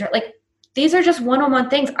when things are like, these are just one-on-one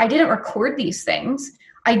things. I didn't record these things.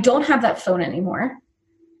 I don't have that phone anymore.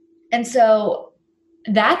 And so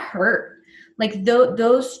that hurt. Like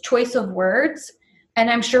those choice of words. And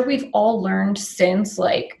I'm sure we've all learned since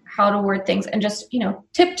like how to word things and just,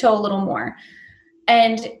 tiptoe a little more.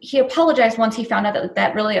 And he apologized once he found out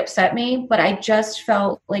that really upset me. But I just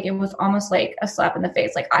felt like it was almost like a slap in the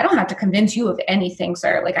face. Like, I don't have to convince you of anything,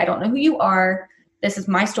 sir. Like, I don't know who you are. This is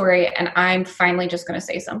my story. And I'm finally just going to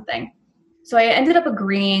say something. So I ended up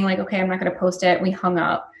agreeing, like, okay, I'm not going to post it. We hung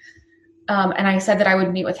up. And I said that I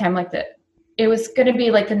would meet with him like that. It was going to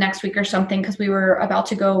be like the next week or something because we were about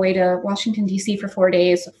to go away to Washington, D.C. for 4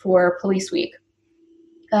 days for Police Week.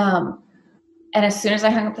 And as soon as I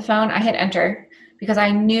hung up the phone, I hit enter because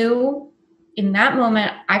I knew in that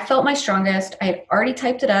moment I felt my strongest. I had already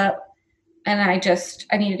typed it up and I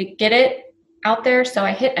needed to get it out there. So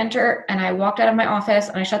I hit enter and I walked out of my office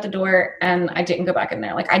and I shut the door and I didn't go back in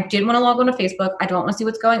there. Like, I did want to log on to Facebook. I don't want to see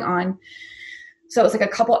what's going on. So it was like a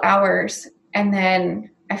couple hours. And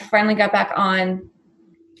then I finally got back on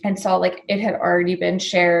and saw like it had already been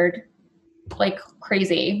shared like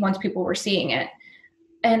crazy once people were seeing it.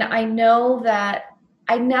 And I know that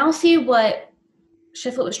I now see what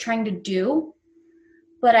Shiflett was trying to do,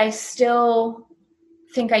 but I still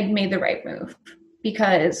think I'd made the right move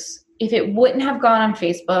because if it wouldn't have gone on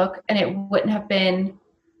Facebook and it wouldn't have been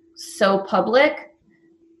so public,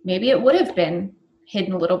 maybe it would have been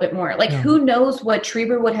hidden a little bit more. Like, who knows what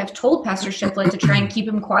Trieber would have told Pastor Shiflett to try and keep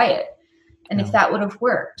him quiet and if that would have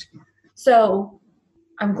worked. So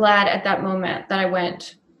I'm glad at that moment that I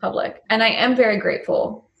went public. And I am very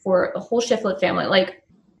grateful for the whole Shiflett family. Like,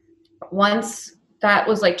 once that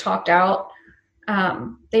was like talked out,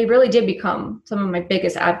 they really did become some of my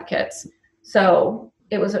biggest advocates. So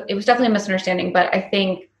it was definitely a misunderstanding, but I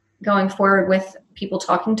think going forward with people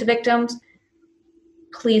talking to victims,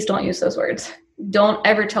 please don't use those words. Don't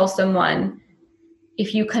ever tell someone,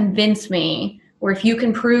 if you convince me or if you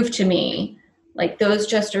can prove to me, like those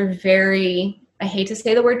just are very, I hate to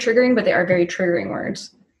say the word triggering, but they are very triggering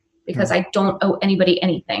words because I don't owe anybody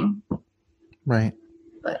anything. Right.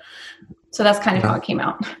 But so that's kind of how it came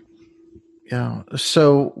out. Yeah.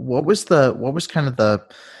 So what was kind of the,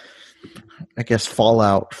 I guess,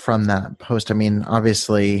 fallout from that post? I mean,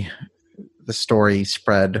 obviously the story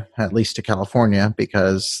spread at least to California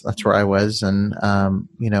because that's where I was. And,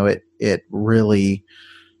 it really,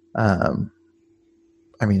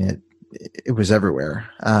 it was everywhere.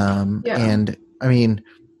 And I mean,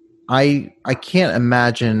 I can't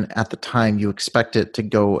imagine at the time you expect it to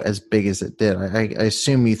go as big as it did. I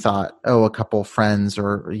assume you thought, a couple friends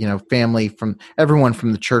or, family everyone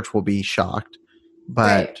from the church will be shocked.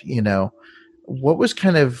 But, what was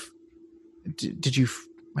kind of,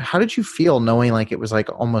 how did you feel knowing like it was like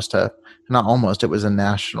it was a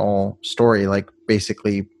national story, like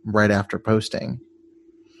basically right after posting?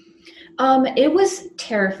 It was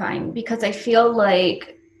terrifying because I feel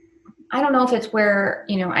like, I don't know if it's where,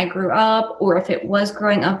 I grew up or if it was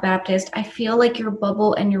growing up Baptist. I feel like your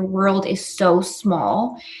bubble and your world is so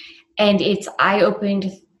small, and it's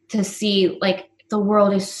eye-opening to see like the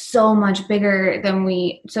world is so much bigger than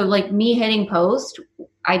so like me hitting post,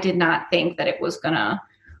 I did not think that it was going to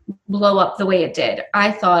blow up the way it did.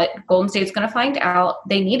 I thought Golden State's going to find out.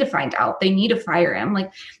 They need to find out. They need to fire him.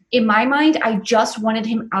 Like in my mind, I just wanted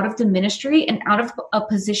him out of the ministry and out of a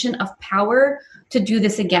position of power to do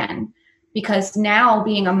this again. Because now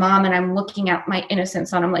being a mom and I'm looking at my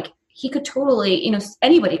innocence on him, like he could totally,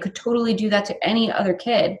 anybody could totally do that to any other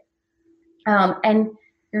kid. And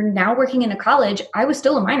you're now working in a college. I was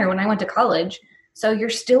still a minor when I went to college. So you're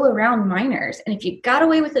still around minors. And if you got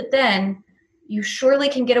away with it then, you surely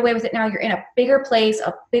can get away with it now. You're in a bigger place,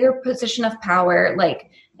 a bigger position of power,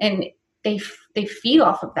 and they feed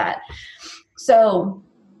off of that. So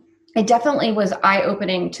it definitely was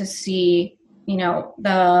eye-opening to see,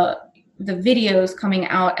 the videos coming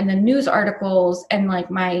out and the news articles and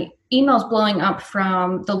like my emails blowing up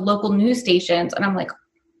from the local news stations. And I'm like,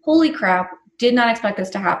 holy crap, did not expect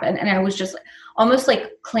this to happen. And I was just almost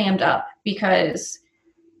like clammed up because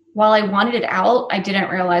while I wanted it out, I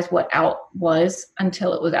didn't realize what out was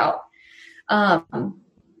until it was out. I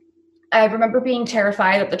remember being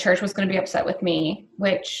terrified that the church was going to be upset with me,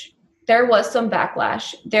 which there was some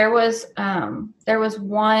backlash. There was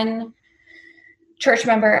one church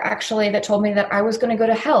member actually that told me that I was going to go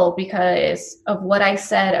to hell because of what I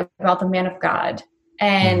said about the man of God.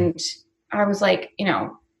 And I was like,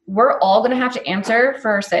 we're all going to have to answer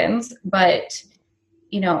for our sins, but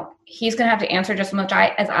he's going to have to answer just as much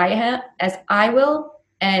as I will.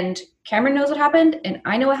 And Cameron knows what happened and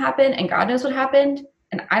I know what happened and God knows what happened.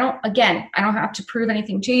 And I don't have to prove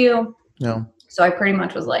anything to you. No. So I pretty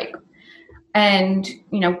much was like, and,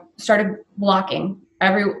 started blocking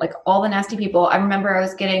all the nasty people. I remember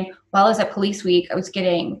while I was at Police Week, I was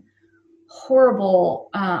getting horrible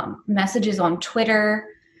messages on Twitter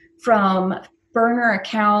from burner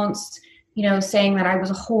accounts, saying that I was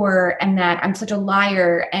a whore and that I'm such a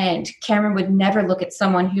liar and Cameron would never look at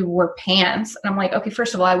someone who wore pants. And I'm like, okay,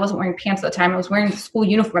 first of all, I wasn't wearing pants at the time. I was wearing the school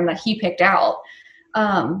uniform that he picked out.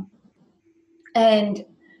 And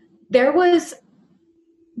there was,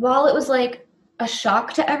 while it was like a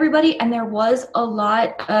shock to everybody and there was a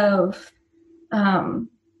lot of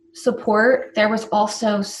support, there was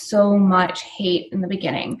also so much hate in the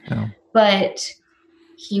beginning. Yeah. But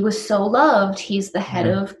he was so loved. He's the head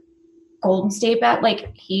of Golden State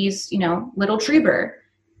he's, little Treber.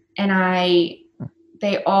 And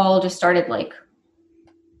they all just started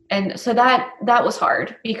and so that was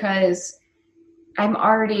hard because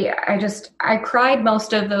I cried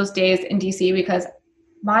most of those days in DC because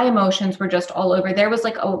my emotions were just all over. There was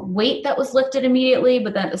a weight that was lifted immediately,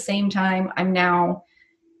 but then at the same time,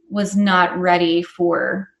 was not ready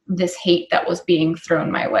for this hate that was being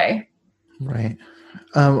thrown my way. Right.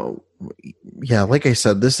 Yeah, like I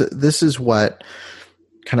said, this is what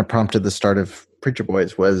kind of prompted the start of Preacher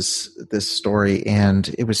Boys was this story,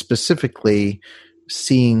 and it was specifically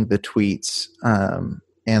seeing the tweets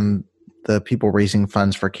and the people raising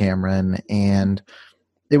funds for Cameron, and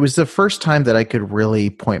it was the first time that I could really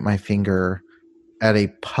point my finger at a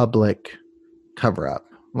public cover-up.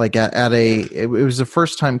 It was the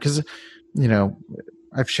first time because,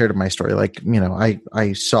 I've shared my story.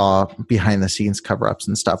 I saw behind the scenes cover-ups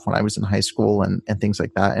and stuff when I was in high school and things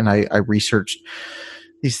like that. And I researched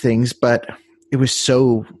these things, but it was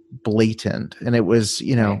so blatant. And it was,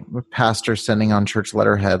 a pastor sending on church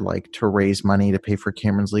letterhead, to raise money to pay for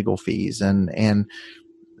Cameron's legal fees. And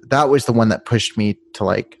that was the one that pushed me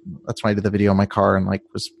to that's why I did the video in my car and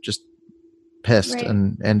was just pissed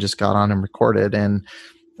and just got on and recorded. And,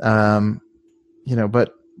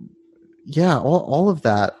 but yeah, all of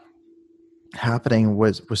that happening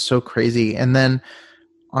was so crazy. And then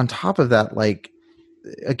on top of that, like,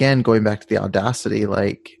 again, going back to the audacity,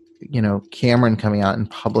 like, Cameron coming out and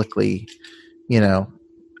publicly,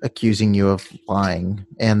 accusing you of lying,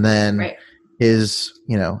 and then Right.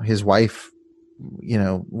 his wife,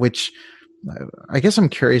 which I guess I'm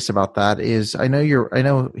curious about that is I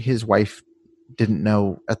know his wife didn't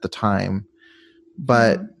know at the time,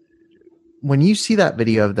 but when you see that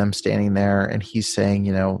video of them standing there and he's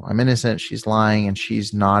saying, I'm innocent, she's lying, and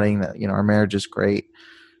she's nodding that, our marriage is great.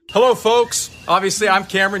 Hello, folks. Obviously, I'm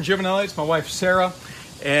Cameron Giovanelli. It's my wife, Sarah.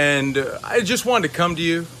 And I just wanted to come to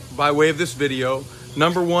you by way of this video,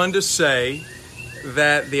 number one, to say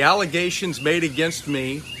that the allegations made against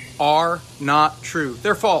me are not true.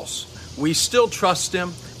 They're false. We still trust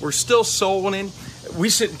him. We're still soul winning. We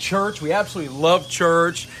sit in church. We absolutely love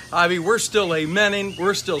church. I mean, we're still amening.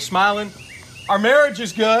 We're still smiling. Our marriage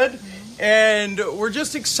is good. And we're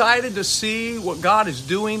just excited to see what God is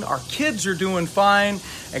doing. Our kids are doing fine.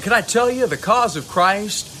 And can I tell you, the cause of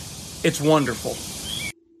Christ, it's wonderful.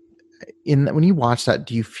 When you watch that,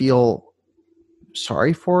 do you feel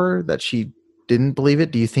sorry for her that she didn't believe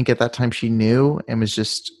it? Do you think at that time she knew and was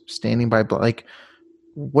just standing by? Like,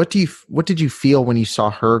 what did you feel when you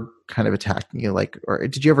saw her kind of attacking you? Like, or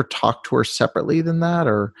did you ever talk to her separately than that?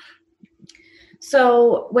 Or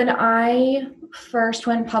so when I first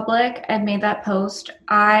went public and made that post,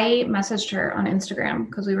 I messaged her on Instagram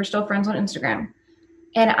because we were still friends on Instagram.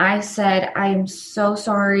 And I said, I am so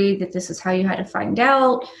sorry that this is how you had to find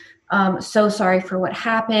out. So sorry for what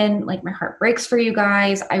happened. Like, my heart breaks for you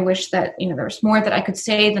guys. I wish that, there was more that I could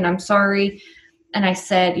say than I'm sorry. And I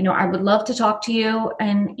said, I would love to talk to you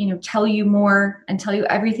and, tell you more and tell you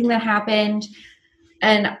everything that happened.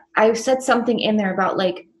 And I said something in there about,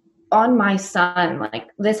 like, on my son, like,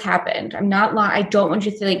 this happened. I'm not lying. I don't want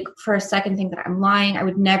you to, like, for a second think that I'm lying. I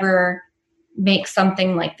would never make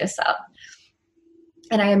something like this up.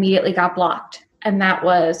 And I immediately got blocked. And that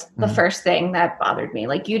was the first thing that bothered me.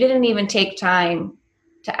 Like, you didn't even take time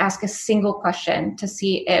to ask a single question to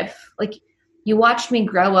see if, like, you watched me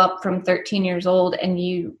grow up from 13 years old and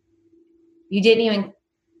you didn't even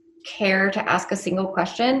care to ask a single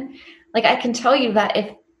question. Like, I can tell you that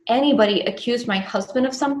if anybody accused my husband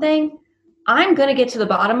of something, I'm going to get to the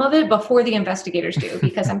bottom of it before the investigators do,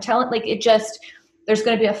 because I'm telling, like, there's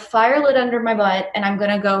going to be a fire lit under my butt and I'm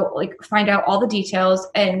going to go, like, find out all the details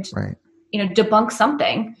and, debunk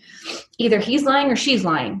something. Either he's lying or she's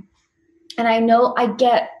lying. And I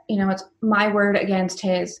get, it's my word against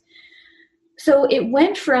his. So it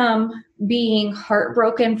went from being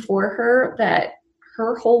heartbroken for her that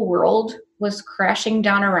her whole world was crashing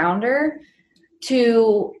down around her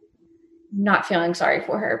to not feeling sorry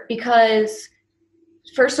for her, because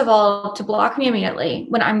first of all, to block me immediately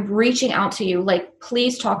when I'm reaching out to you, like,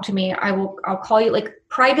 please talk to me. I'll call you, like,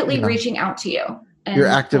 privately reaching out to you. And you're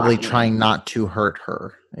actively trying not to hurt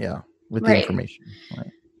her. Yeah. With the information.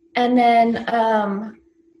 Right. And then,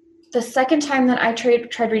 the second time that I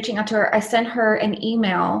tried reaching out to her, I sent her an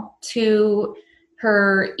email to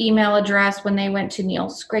her email address when they went to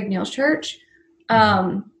Greg Neal's church.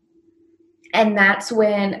 And that's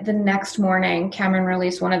when the next morning Cameron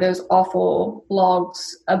released one of those awful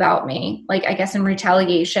blogs about me, like, I guess in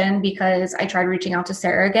retaliation because I tried reaching out to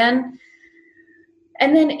Sarah again.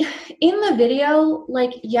 And then in the video,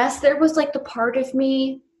 like, yes, there was, like, the part of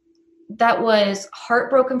me that was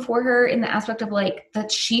heartbroken for her in the aspect of, like,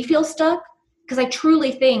 that she feels stuck, because I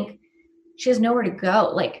truly think she has nowhere to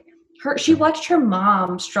go. Like, she watched her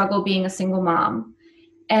mom struggle being a single mom.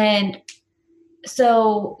 And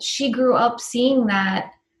so she grew up seeing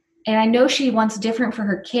that, and I know she wants different for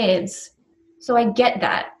her kids. So I get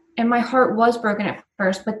that. And my heart was broken at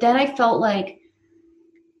first, but then I felt like,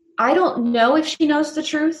 I don't know if she knows the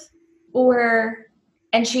truth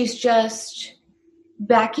and she's just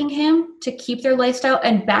backing him to keep their lifestyle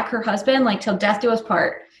and back her husband, like, till death do us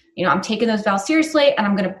part. I'm taking those vows seriously and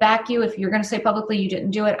I'm going to back you. If you're going to say publicly you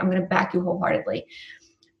didn't do it, I'm going to back you wholeheartedly.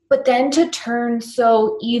 But then to turn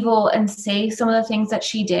so evil and say some of the things that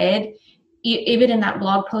she did, even in that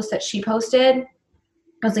blog post that she posted,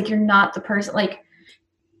 I was like, you're not the person. Like,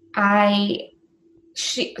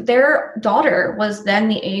 their daughter was then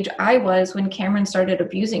the age I was when Cameron started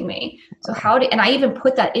abusing me. So and I even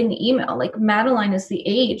put that in the email, like, Madeline is the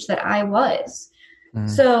age that I was.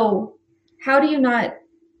 So how do you not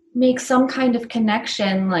make some kind of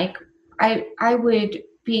connection? Like, I would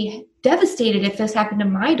be devastated if this happened to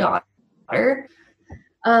my daughter.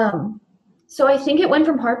 So I think it went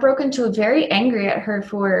from heartbroken to very angry at her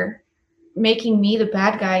for making me the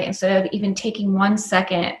bad guy instead of even taking 1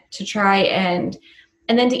 second to try and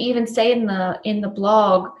then to even say in the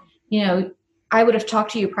blog, I would have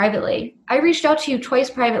talked to you privately. I reached out to you twice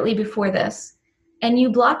privately before this, and you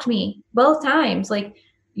blocked me both times. Like,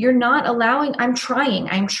 you're not allowing, I'm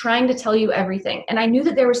trying to tell you everything. And I knew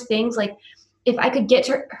that there was things like, if I could get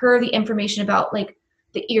to her the information about like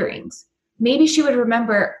the earrings, maybe she would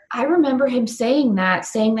remember. I remember him saying that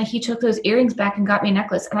he took those earrings back and got me a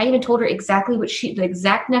necklace. And I even told her exactly the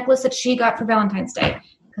exact necklace that she got for Valentine's Day,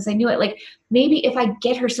 because I knew it. Like, maybe if I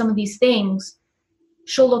get her some of these things,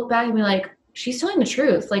 she'll look back and be like, she's telling the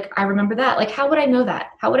truth. Like, I remember that. Like, how would I know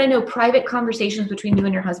that? How would I know private conversations between you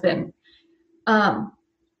and your husband?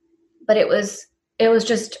 But it was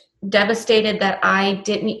just devastated that I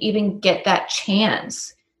didn't even get that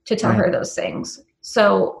chance to tell her those things.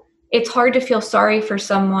 So it's hard to feel sorry for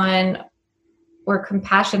someone or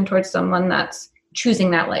compassion towards someone that's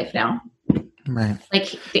choosing that life now. Right.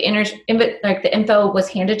 Like the info was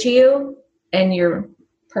handed to you and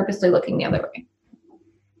purposely looking the other way.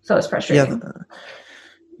 So it's frustrating.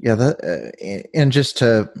 And just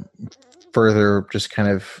to further just kind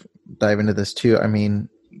of dive into this too, I mean,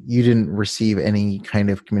 you didn't receive any kind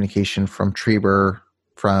of communication from Trieber,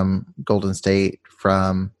 from Golden State,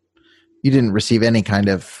 you didn't receive any kind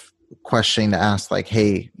of questioning to ask like,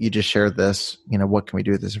 hey, you just shared this, what can we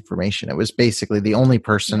do with this information? It was basically the only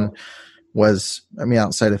person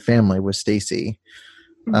outside of family was Stacy.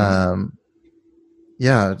 Mm-hmm.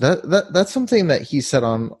 That's something that he said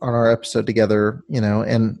on our episode together,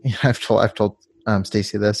 and I've told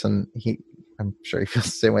Stacy this, and I'm sure he feels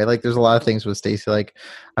the same way. Like, there's a lot of things with Stacy, like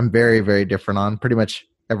I'm very, very different on pretty much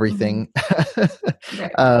everything.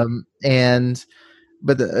 Mm-hmm.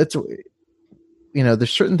 But it's,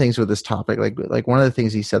 there's certain things with this topic. Like one of the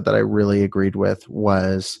things he said that I really agreed with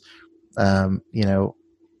was,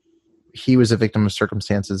 he was a victim of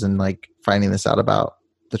circumstances and like finding this out about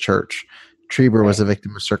the church. Trieber was a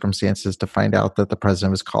victim of circumstances to find out that the president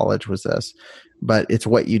of his college was this. But it's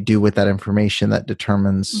what you do with that information that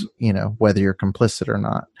determines, whether you're complicit or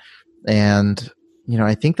not. And,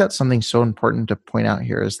 I think that's something so important to point out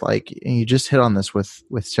here is like, and you just hit on this with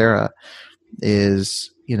Sarah,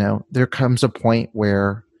 is, there comes a point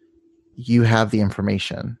where you have the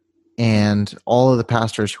information, and all of the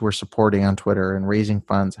pastors who were supporting on Twitter and raising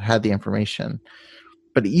funds had the information.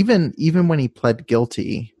 But even when he pled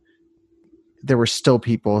guilty, there were still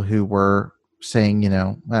people who were saying,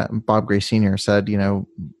 Bob Gray Sr. said,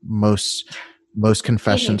 most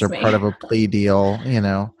confessions are part of a plea deal,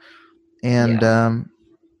 and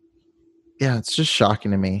it's just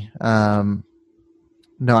shocking to me. No,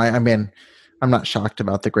 I mean, I'm not shocked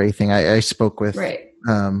about the Gray thing. I spoke with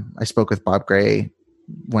Bob Gray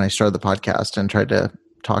when I started the podcast and tried to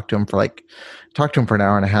talk to him for an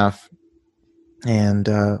hour and a half. And,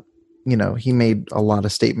 he made a lot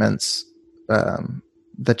of statements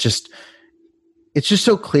that it's just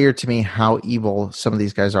so clear to me how evil some of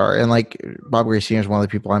these guys are. And like Bob Gray Sr. is one of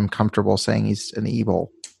the people I'm comfortable saying he's an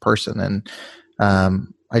evil person. And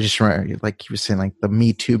I just remember, like he was saying, like the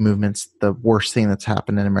Me Too movement's the worst thing that's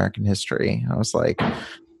happened in American history. I was like,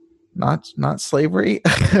 not slavery,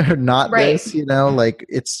 not this, like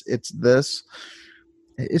it's this.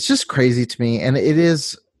 It's just crazy to me. And it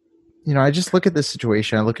is, I just look at this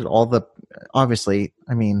situation. I look at obviously,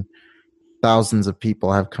 I mean, thousands of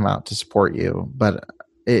people have come out to support you, but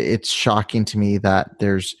it's shocking to me that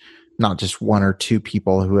there's not just one or two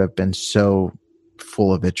people who have been so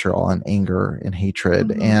full of vitriol and anger and hatred.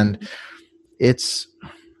 Mm-hmm. And that's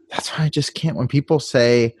why I just can't, when people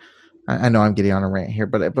say, I know I'm getting on a rant here,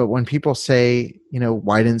 but when people say,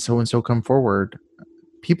 why didn't so-and-so come forward?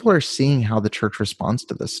 People are seeing how the church responds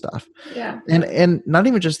to this stuff. Yeah. And not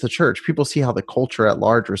even just the church, people see how the culture at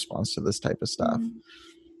large responds to this type of stuff.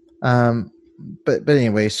 Mm-hmm. But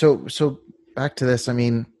anyway, so back to this. I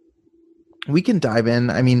mean, we can dive in.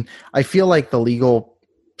 I mean, I feel like the legal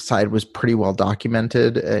side was pretty well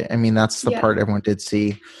documented. I mean, that's the part everyone did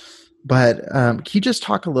see. But can you just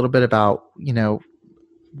talk a little bit about,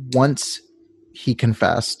 once he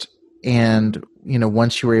confessed and,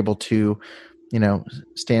 once you were able to,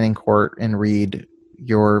 stand in court and read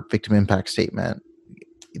your victim impact statement,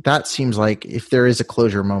 that seems like if there is a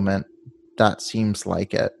closure moment, that seems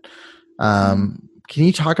like it. Can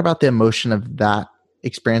you talk about the emotion of that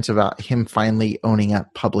experience, about him finally owning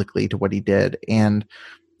up publicly to what he did, and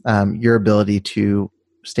your ability to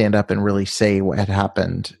stand up and really say what had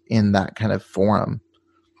happened in that kind of forum?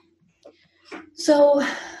 So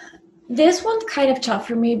this one's kind of tough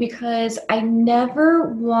for me because I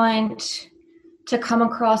never want to come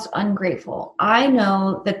across ungrateful. I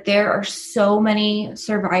know that there are so many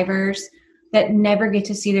survivors that never get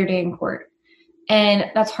to see their day in court.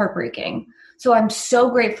 And that's heartbreaking. So I'm so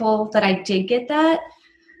grateful that I did get that.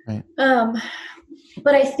 Right.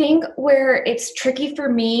 But I think where it's tricky for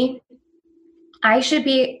me, I should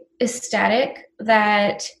be ecstatic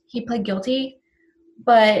that he pled guilty,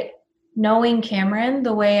 but knowing Cameron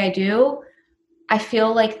the way I do, I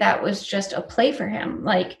feel like that was just a play for him.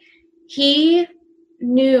 Like, he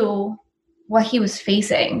knew what he was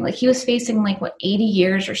facing. Like, he was facing 80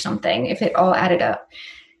 years or something, if it all added up.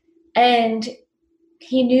 And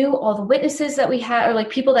he knew all the witnesses that we had, or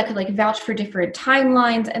people that could vouch for different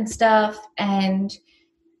timelines and stuff. And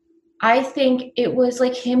I think it was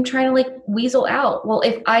him trying to weasel out. Well,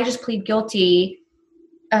 if I just plead guilty,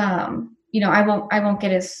 I won't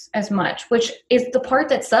get as much, which is the part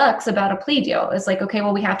that sucks about a plea deal. It's okay,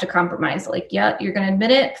 well, we have to compromise. Yeah, you're going to admit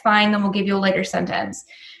it. Fine. Then we'll give you a lighter sentence,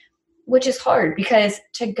 which is hard because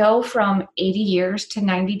to go from 80 years to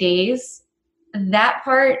 90 days, that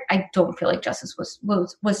part, I don't feel like justice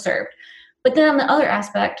was served. But then on the other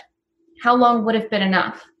aspect, how long would have been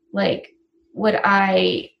enough? Would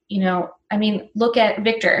I, look at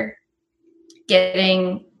Victor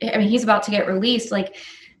he's about to get released.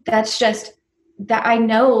 That's just that I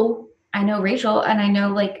know Rachel, and I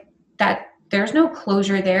know that there's no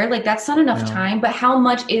closure there. That's not enough time, but how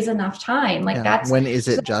much is enough time? When is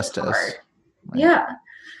it justice? Right. Yeah.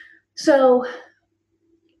 So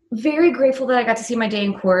very grateful that I got to see my day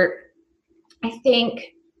in court. I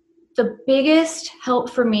think the biggest help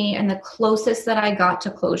for me and the closest that I got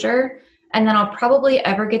to closure, and then I'll probably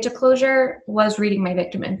ever get to closure, was reading my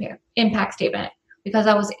victim impact statement, because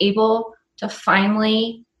I was able to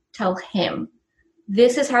finally tell him,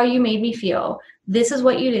 this is how you made me feel. This is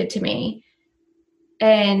what you did to me.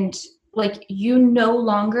 And you no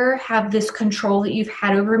longer have this control that you've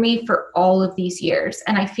had over me for all of these years.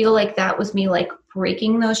 And I feel like that was me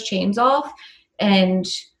breaking those chains off. And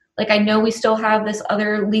I know we still have this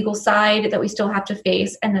other legal side that we still have to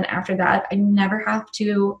face. And then after that, I never have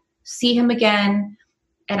to see him again,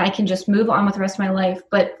 and I can just move on with the rest of my life.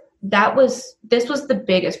 But this was the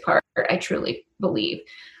biggest part, I truly believe.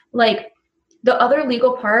 The other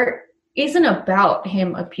legal part isn't about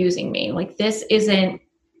him abusing me. This isn't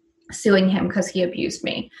suing him because he abused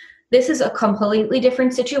me. This is a completely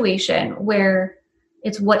different situation where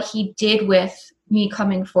it's what he did with me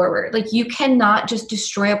coming forward. You cannot just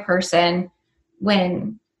destroy a person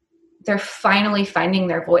when they're finally finding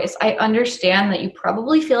their voice. I understand that you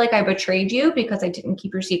probably feel like I betrayed you because I didn't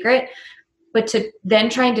keep your secret, but to then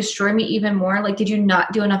try and destroy me even more, did you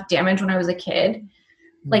not do enough damage when I was a kid?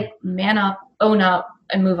 Man up, own up,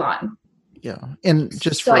 and move on. Yeah. And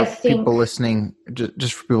just for people listening,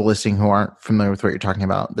 just for people listening who aren't familiar with what you're talking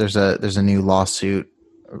about, there's a new lawsuit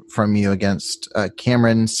from you against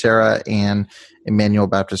Cameron, Sarah, and Emmanuel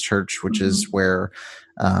Baptist Church, which is where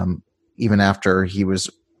even after he was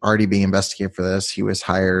already being investigated for this, he was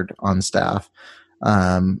hired on staff.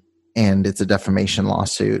 And it's a defamation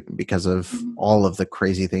lawsuit because of all of the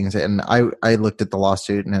crazy things. And I looked at the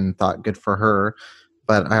lawsuit and thought, good for her.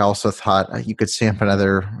 But I also thought you could stamp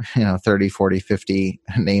another 30, 40, 50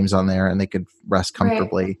 names on there and they could rest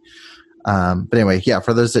comfortably. Right. But anyway, yeah,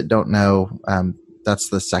 for those that don't know, that's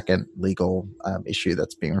the second legal issue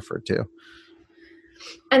that's being referred to.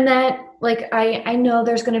 And that, I know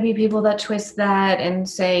there's going to be people that twist that and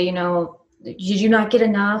say, did you not get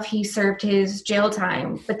enough? He served his jail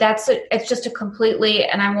time. But it's just a completely,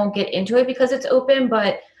 and I won't get into it because it's open,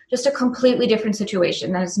 but just a completely different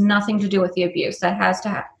situation that has nothing to do with the abuse. That has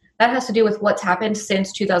to do with what's happened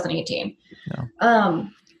since 2018. Yeah.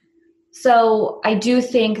 So I do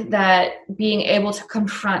think that being able to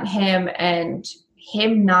confront him and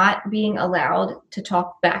him not being allowed to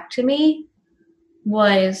talk back to me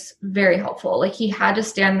was very helpful. He had to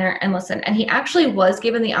stand there and listen. And he actually was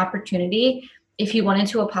given the opportunity if he wanted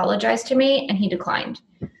to apologize to me, and he declined.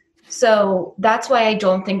 So that's why I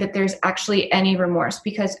don't think that there's actually any remorse,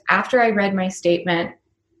 because after I read my statement,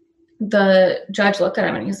 the judge looked at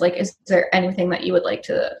him and he's like, is there anything that you would like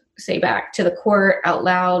to say back to the court out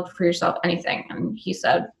loud for yourself, anything? And he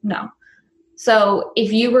said, no. So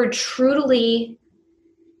if you were truly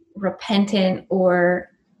repentant or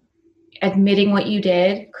admitting what you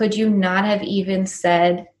did, could you not have even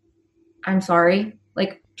said, I'm sorry?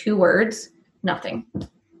 2 words, nothing.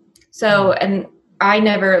 So, and I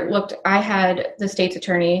never looked, I had the state's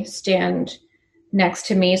attorney stand next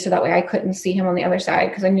to me so that way I couldn't see him on the other side,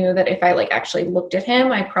 because I knew that if I actually looked at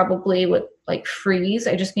him, I probably would freeze.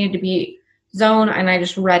 I just needed to be zone, and I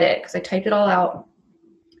just read it because I typed it all out.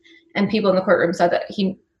 And people in the courtroom said that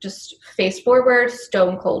he just face forward,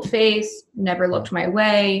 stone cold face, never looked my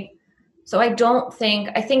way. So I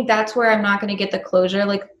think that's where I'm not going to get the closure.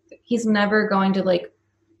 He's never going to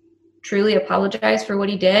truly apologize for what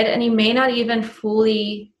he did. And he may not even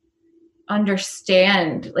fully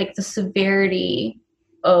understand like the severity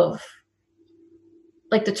of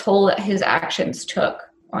like the toll that his actions took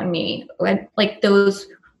on me. Like those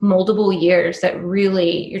multiple years that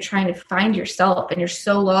really you're trying to find yourself and you're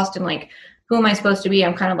so lost in like, who am I supposed to be?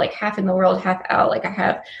 I'm kind of like half in the world, half out. Like I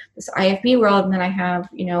have this IFB world, and then I have,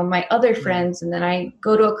 you know, my other friends, and then I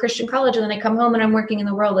go to a Christian college, and then I come home and I'm working in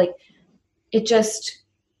the world. Like it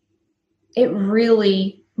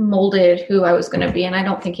really molded who I was going to be. And I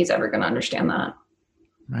don't think he's ever going to understand that.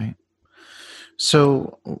 Right.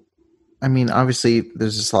 So, I mean, obviously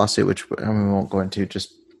there's this lawsuit, which we won't go into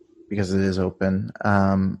just because it is open.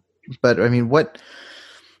 But I mean, where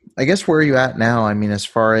are you at now? I mean, as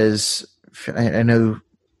far as, I know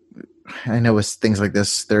with things like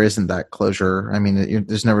this, there isn't that closure. I mean,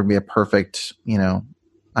 there's never be a perfect, you know,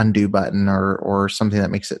 undo button or something that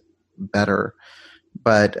makes it better.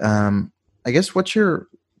 But I guess what's your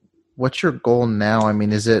goal now? I mean,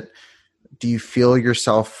 do you feel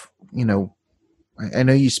yourself, you know, I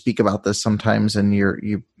know you speak about this sometimes and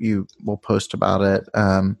you will post about it.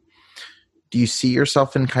 Do you see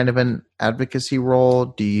yourself in kind of an advocacy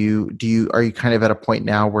role? Are you kind of at a point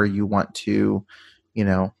now where you want to, you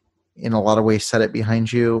know, in a lot of ways set it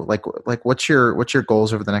behind you? Like what's your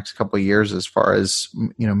goals over the next couple of years as far as,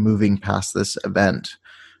 you know, moving past this event?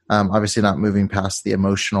 Obviously not moving past the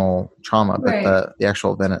emotional trauma, but right. the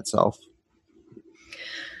actual event itself.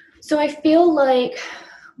 So I feel like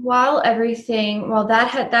while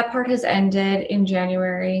that part has ended in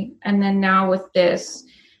January, and then now with this,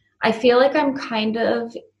 I feel like I'm kind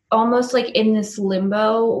of almost like in this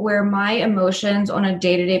limbo where my emotions on a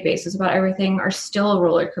day-to-day basis about everything are still a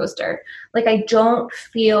roller coaster. Like I don't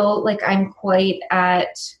feel like I'm quite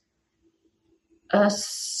at a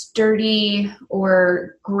sturdy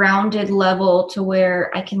or grounded level to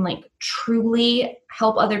where I can like truly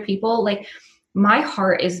help other people. Like my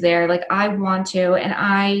heart is there. Like I want to, and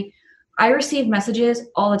I receive messages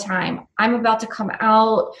all the time. I'm about to come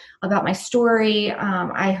out about my story.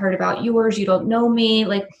 I heard about yours. You don't know me.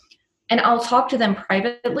 Like, and I'll talk to them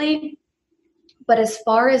privately. But as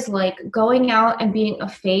far as like going out and being a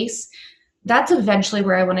face, that's eventually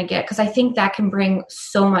where I want to get, because I think that can bring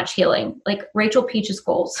so much healing, like Rachel Peach's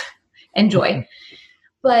goals and joy.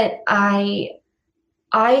 But I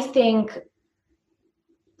think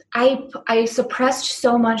I suppressed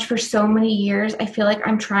so much for so many years. I feel like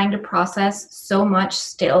I'm trying to process so much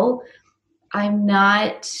still. I'm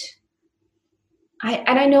not,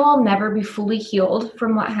 and I know I'll never be fully healed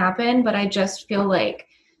from what happened, but I just feel like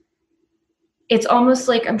it's almost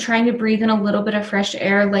like I'm trying to breathe in a little bit of fresh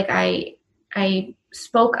air. Like I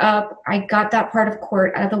spoke up, I got that part of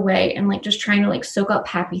court out of the way, and like just trying to like soak up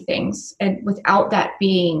happy things and without that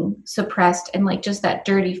being suppressed and like just that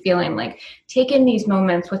dirty feeling, like taking these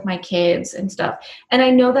moments with my kids and stuff. And I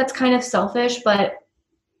know that's kind of selfish, but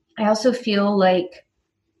I also feel like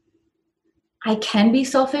I can be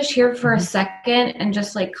selfish here for a second and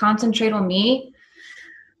just like concentrate on me.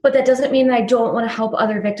 But that doesn't mean that I don't want to help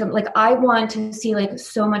other victims. Like I want to see like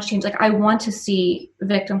so much change. Like I want to see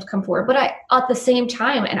victims come forward, but at the same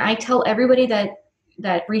time, and I tell everybody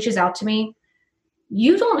that reaches out to me,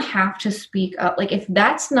 you don't have to speak up. Like if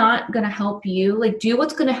that's not going to help you, like do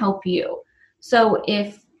what's going to help you. So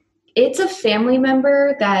if it's a family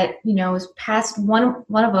member that, you know, is passed, one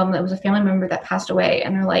of them that was a family member that passed away,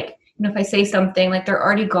 and they're like, you know, if I say something, like they're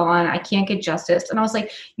already gone, I can't get justice. And I was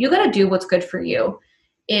like, you got to do what's good for you.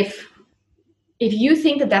 If you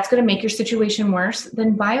think that that's going to make your situation worse,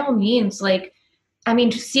 then by all means, like, I mean,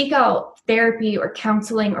 to seek out therapy or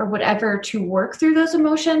counseling or whatever to work through those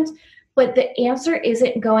emotions. But the answer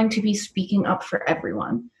isn't going to be speaking up for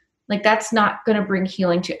everyone. Like that's not going to bring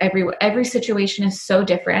healing to everyone. Every situation is so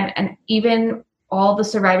different. And even all the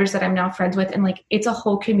survivors that I'm now friends with, and like, it's a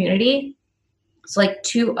whole community. It's like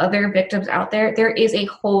 2 other victims out there. There is a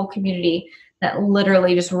whole community that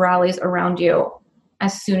literally just rallies around you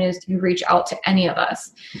as soon as you reach out to any of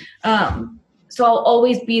us. So I'll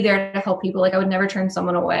always be there to help people. Like I would never turn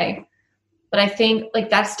someone away. But I think like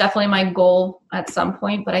that's definitely my goal at some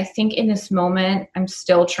point. But I think in this moment, I'm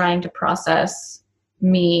still trying to process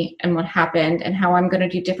me and what happened and how I'm going to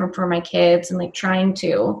do different for my kids, and like trying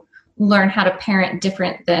to learn how to parent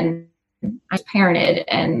different than I parented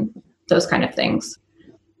and those kind of things.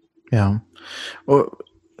 Yeah. Well,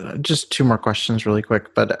 just 2 more questions really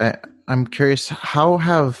quick, but I'm curious, how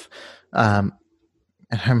have, and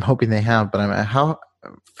I'm hoping they have, but how,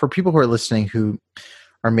 for people who are listening who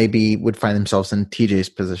maybe would find themselves in TJ's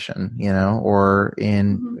position, or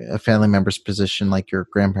in a family member's position, like your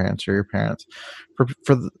grandparents or your parents.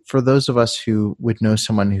 For those of us who would know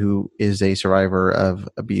someone who is a survivor of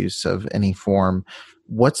abuse of any form,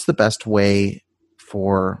 what's the best way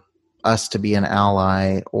for us to be an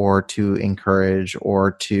ally or to encourage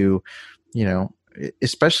or to,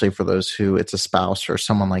 especially for those who it's a spouse or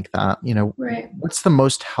someone like that, Right. What's the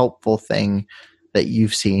most helpful thing that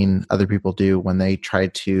you've seen other people do when they try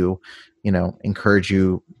to, encourage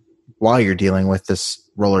you while you're dealing with this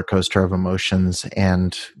roller coaster of emotions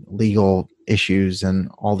and legal issues and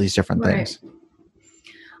all these different things?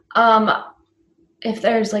 If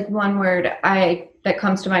there's like one word that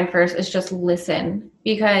comes to mind first, is just listen.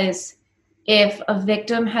 Because if a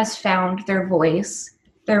victim has found their voice,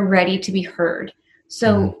 they're ready to be heard.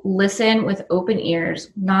 So listen with open ears,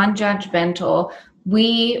 non-judgmental.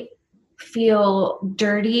 We feel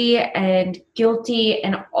dirty and guilty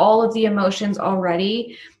and all of the emotions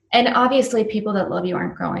already. And obviously people that love you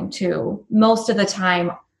most of the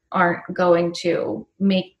time aren't going to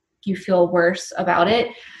make you feel worse about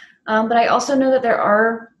it. But I also know that there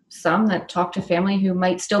are some that talk to family who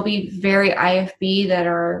might still be very IFB that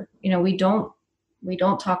are, we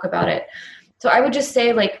don't talk about it. So I would just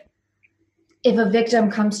say, like, if a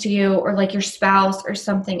victim comes to you or like your spouse or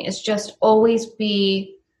something, is just always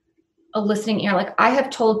be a listening ear. Like I have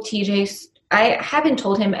told TJ, I haven't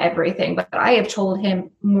told him everything, but I have told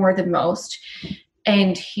him more than most.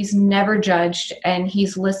 And he's never judged and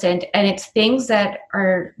he's listened. And it's things that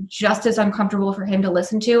are just as uncomfortable for him to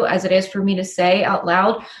listen to as it is for me to say out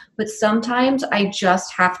loud. But sometimes I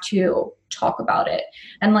just have to talk about it.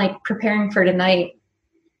 And like preparing for tonight,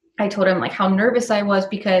 I told him like how nervous I was,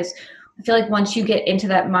 because I feel like once you get into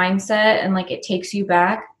that mindset and like it takes you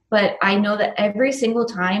back, but I know that every single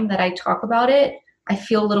time that I talk about it, I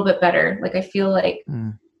feel a little bit better. Like I feel like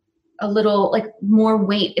a little like more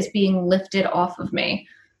weight is being lifted off of me.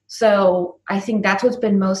 So I think that's what's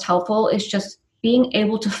been most helpful, is just being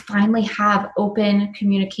able to finally have open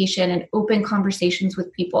communication and open conversations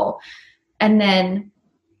with people, and then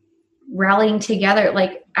rallying together,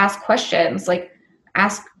 like ask questions, like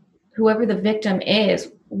ask whoever the victim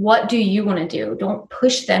is, what do you want to do? Don't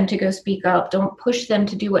push them to go speak up. Don't push them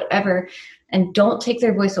to do whatever, and don't take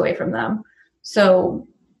their voice away from them. So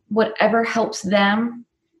whatever helps them,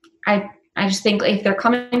 I just think if they're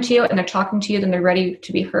coming to you and they're talking to you, then they're ready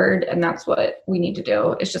to be heard. And that's what we need to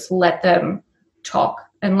do, is just let them talk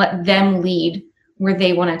and let them lead where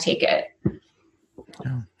they want to take it.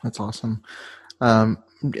 Yeah, that's awesome. And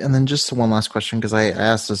then just one last question, because I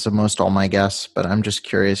asked this of most all my guests, but I'm just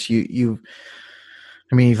curious. You've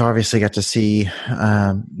obviously got to see,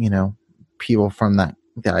 people from the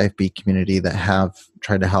IFB community that have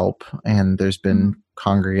tried to help, and there's been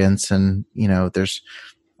congregants, and I know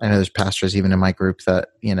there's pastors even in my group that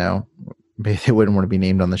maybe they wouldn't want to be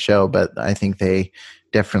named on the show, but I think they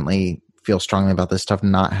definitely feel strongly about this stuff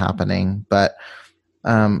not happening. But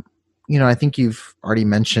I think you've already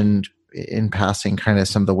mentioned in passing kind of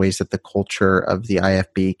some of the ways that the culture of the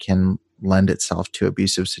IFB can lend itself to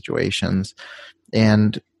abusive situations.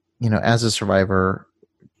 And, as a survivor,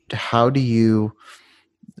 how do you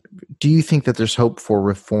think that there's hope for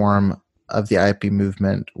reform of the IFB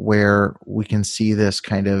movement, where we can see this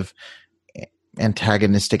kind of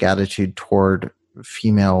antagonistic attitude toward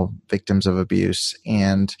female victims of abuse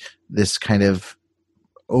and this kind of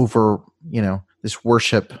this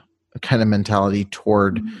worship kind of mentality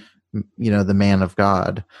toward, the man of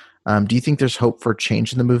God? Do you think there's hope for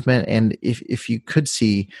change in the movement? And if you could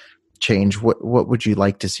see change, what would you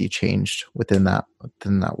like to see changed within that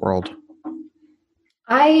world?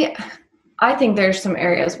 I think there's some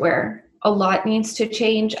areas where a lot needs to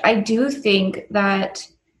change. I do think that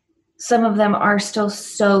some of them are still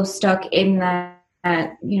so stuck in that,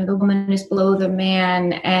 the woman is below the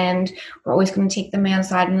man and we're always going to take the man's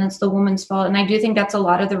side and it's the woman's fault. And I do think that's a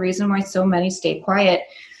lot of the reason why so many stay quiet.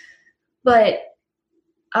 But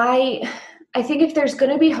I think if there's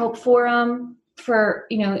going to be hope for them, for,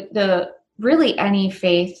 the really any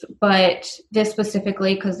faith, but this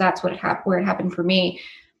specifically, because that's where it happened for me,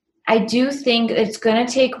 I do think it's going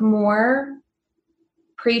to take more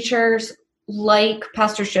preachers like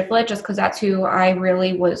Pastor Shiflett, just because that's who I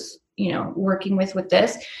really was, working with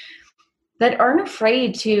this, that aren't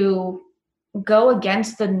afraid to go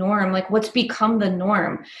against the norm, like what's become the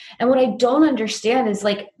norm. And what I don't understand is,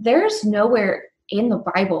 like, there's nowhere in the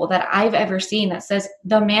Bible that I've ever seen that says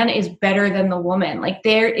the man is better than the woman. Like,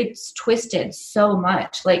 it's twisted so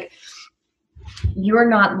much. Like, you're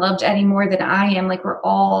not loved any more than I am. Like, we're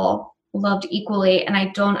all loved equally. And I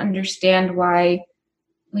don't understand why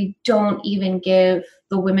We don't even give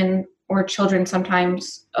the women or children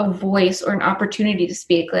sometimes a voice or an opportunity to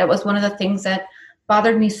speak. That was one of the things that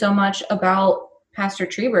bothered me so much about Pastor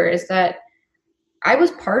Trieber, is that I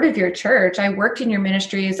was part of your church. I worked in your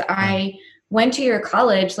ministries. I went to your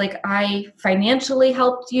college. Like, I financially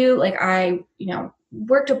helped you. Like, I,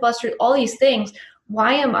 worked a bus route, all these things.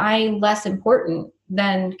 Why am I less important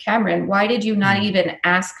than Cameron? Why did you not even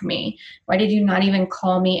ask me? Why did you not even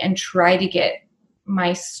call me and try to get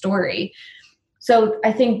my story? So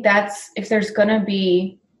I think that's, if there's going to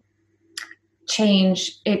be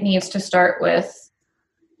change, it needs to start with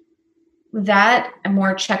that, and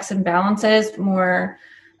more checks and balances, more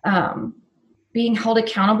being held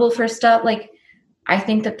accountable for stuff. Like, I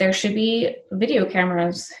think that there should be video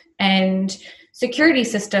cameras and security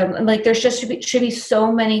system. Like, there's just should be so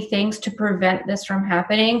many things to prevent this from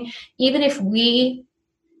happening. Even if we,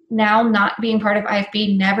 now not being part of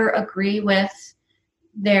IFB, never agree with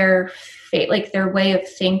their faith, like their way of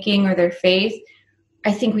thinking or their faith,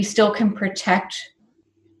 I think we still can protect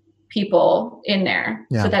people in there,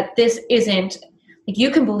 so that this isn't like, you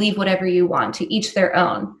can believe whatever you want, to each their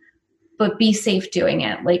own, but be safe doing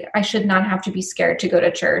it. Like, I should not have to be scared to go to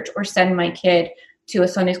church or send my kid to a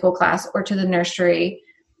Sunday school class or to the nursery.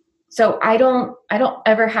 So I don't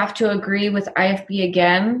ever have to agree with IFB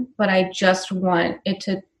again, but I just want it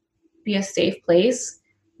to be a safe place,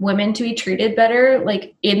 women to be treated better,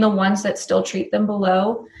 like in the ones that still treat them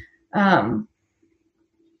below.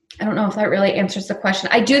 I don't know if that really answers the question.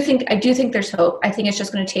 I do think there's hope. I think it's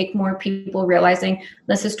just going to take more people realizing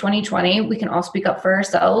this is 2020. We can all speak up for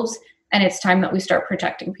ourselves, and it's time that we start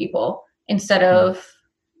protecting people instead of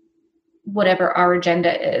whatever our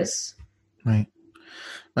agenda is. Right.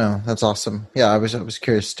 Well, that's awesome. Yeah, I was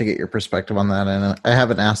curious to get your perspective on that, and I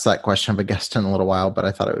haven't asked that question of a guest in a little while, but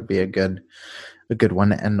I thought it would be a good one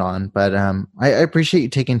to end on. But I appreciate you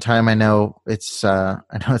taking time. I know it's a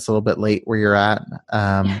little bit late where you're at,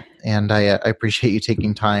 and I appreciate you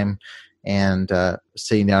taking time and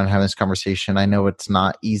sitting down and having this conversation. I know it's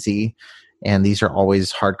not easy, and these are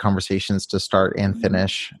always hard conversations to start and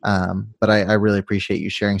finish. But I really appreciate you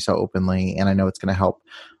sharing so openly, and I know it's going to help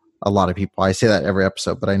a lot of people. I say that every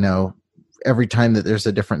episode, but I know every time that there's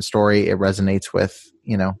a different story, it resonates with,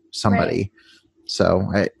 somebody. Right. So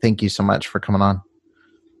I thank you so much for coming on.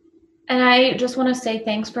 And I just want to say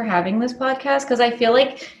thanks for having this podcast, because I feel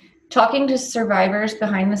like talking to survivors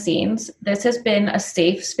behind the scenes, this has been a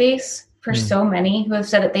safe space for so many who have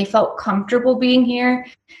said that they felt comfortable being here,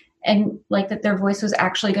 and like that their voice was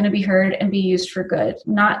actually going to be heard and be used for good,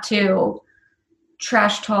 not to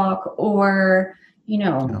trash talk or,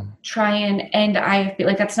 try and end IFB.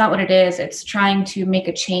 Like, that's not what it is. It's trying to make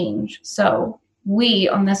a change. So we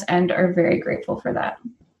on this end are very grateful for that.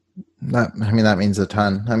 That means a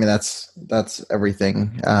ton. That's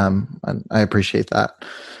everything. I appreciate that.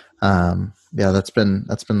 That's been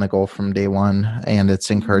the goal from day one, and it's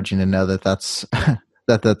encouraging to know that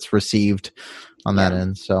that's received on that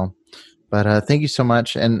end. So, but thank you so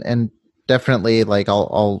much, and definitely, like,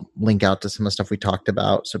 I'll link out to some of the stuff we talked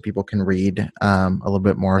about so people can read a little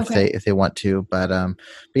bit more if they want to. But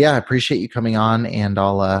yeah, I appreciate you coming on, and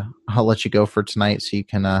I'll let you go for tonight so you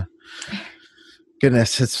can.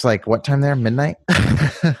 Goodness, it's like, what time there? Midnight?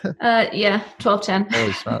 Yeah, 12:10.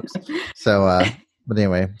 Holy smokes. So, but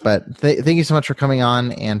anyway, thank you so much for coming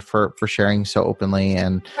on and for sharing so openly,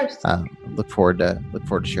 and look forward to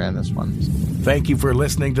sharing this one. Thank you for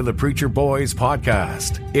listening to the Preacher Boys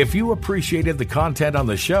podcast. If you appreciated the content on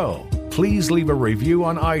the show, please leave a review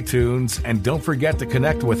on iTunes, and don't forget to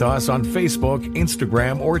connect with us on Facebook,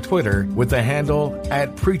 Instagram, or Twitter with the handle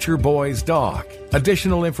 @PreacherBoysDoc.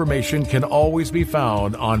 Additional information can always be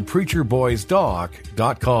found on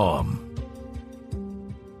PreacherBoysDoc.com.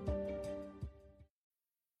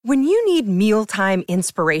 When you need mealtime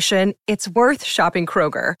inspiration, it's worth shopping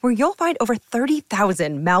Kroger, where you'll find over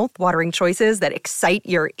 30,000 mouth-watering choices that excite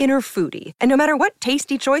your inner foodie. And no matter what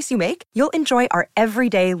tasty choice you make, you'll enjoy our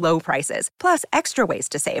everyday low prices, plus extra ways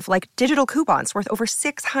to save, like digital coupons worth over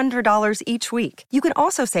 $600 each week. You can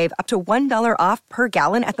also save up to $1 off per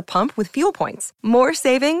gallon at the pump with fuel points. More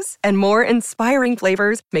savings and more inspiring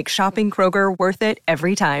flavors make shopping Kroger worth it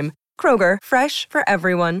every time. Kroger, fresh for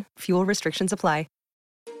everyone. Fuel restrictions apply.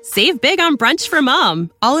 Save big on brunch for mom,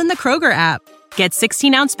 all in the Kroger app. Get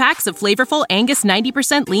 16-ounce packs of flavorful Angus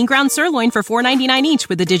 90% lean ground sirloin for $4.99 each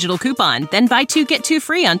with a digital coupon. Then buy 2, get 2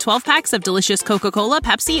 free on 12 packs of delicious Coca-Cola,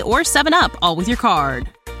 Pepsi, or 7-Up, all with your card.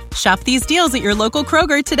 Shop these deals at your local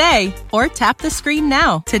Kroger today, or tap the screen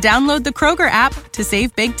now to download the Kroger app to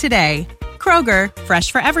save big today. Kroger,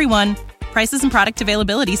 fresh for everyone. Prices and product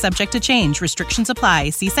availability subject to change. Restrictions apply.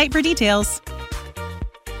 See site for details.